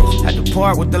quotes change. Had to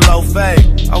part with the low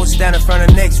fade. I was standing in front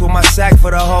of Knicks with my sack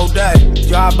for the whole day.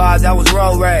 Drive-bys, I was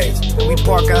road rage. And we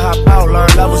park and hop out, learn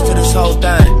levels to this whole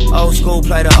thing. Old school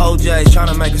play the OJs,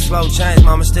 tryna make a slow change.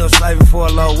 Mama still slaving for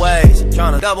a low wage.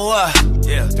 Tryna double up,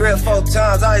 yeah. 3 or 4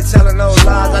 times, I ain't telling no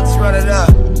lies, I just run it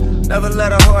up. Never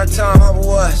let a hard time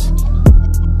humble us.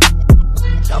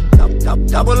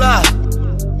 Double up.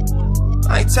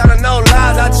 I ain't telling no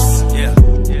lies, I just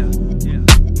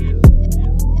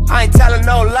I ain't telling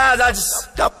no lies, I just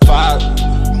 5,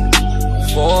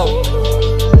 4,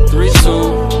 3,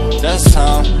 2, that's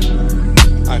time.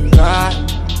 I got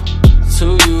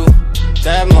to you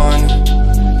that money.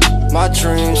 My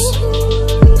dreams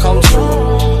come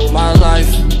true. My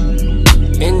life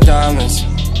in diamonds.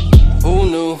 Who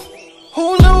knew?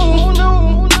 Who knew? Who knew?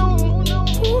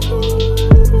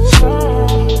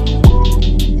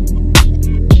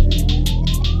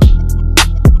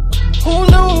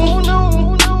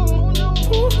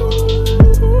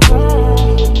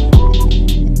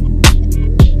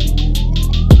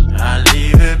 I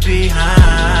leave it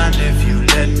behind if you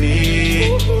let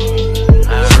me.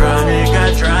 Ironic,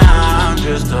 I drown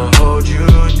just to hold you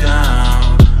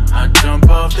down. I jump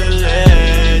off the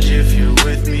ledge if you're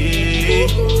with me.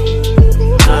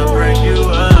 I break you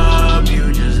up,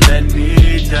 you just let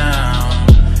me down.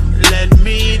 Let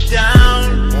me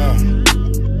down.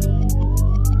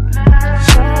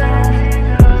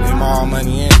 Get my all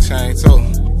money in chain too.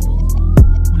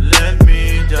 Let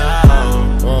me down.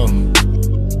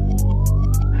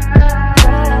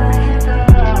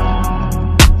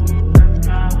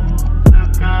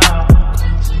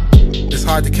 It's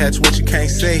hard to catch what you can't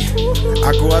see.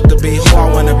 I grew up to be who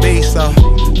I wanna be, so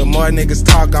the more niggas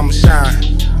talk, I'ma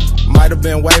shine. Might have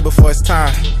been way before it's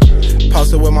time.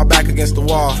 Posted with my back against the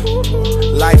wall.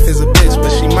 Life is a bitch, but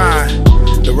she mine.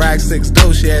 The rag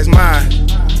 6'2", yeah, it's mine.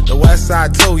 The west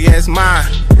side too, yeah, it's mine.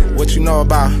 What you know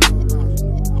about?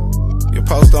 Your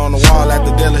poster on the wall at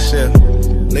the dealership.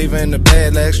 Leaving in the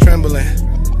bed, legs trembling.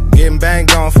 Getting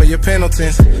banged on for your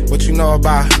penalties. What you know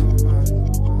about?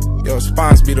 Your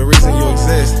response be the reason you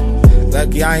exist.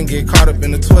 Lucky I ain't get caught up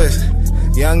in the twist.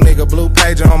 Young nigga, blue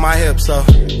pager on my hip, so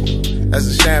as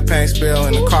the champagne spill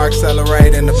and the car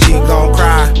accelerate and the beat gon'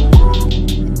 cry.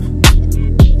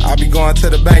 I'll be going to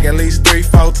the bank at least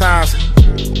 3-4 times.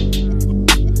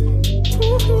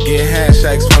 Get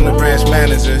handshakes from the branch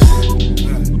managers.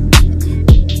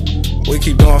 We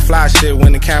keep doing fly shit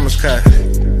when the cameras cut.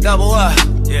 double up,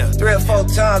 yeah. 3 or 4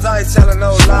 times, I ain't telling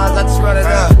no lies, I just run it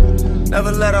up.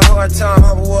 Never let a hard time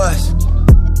humble us.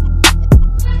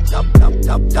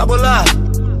 Double up.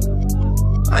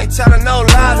 I ain't telling no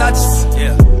lies, I just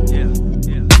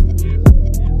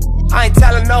I ain't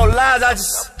telling no lies, I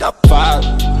just 5,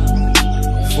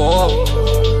 4,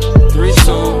 3,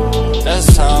 2,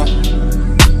 that's time.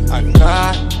 I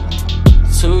got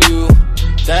to you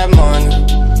that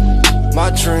money.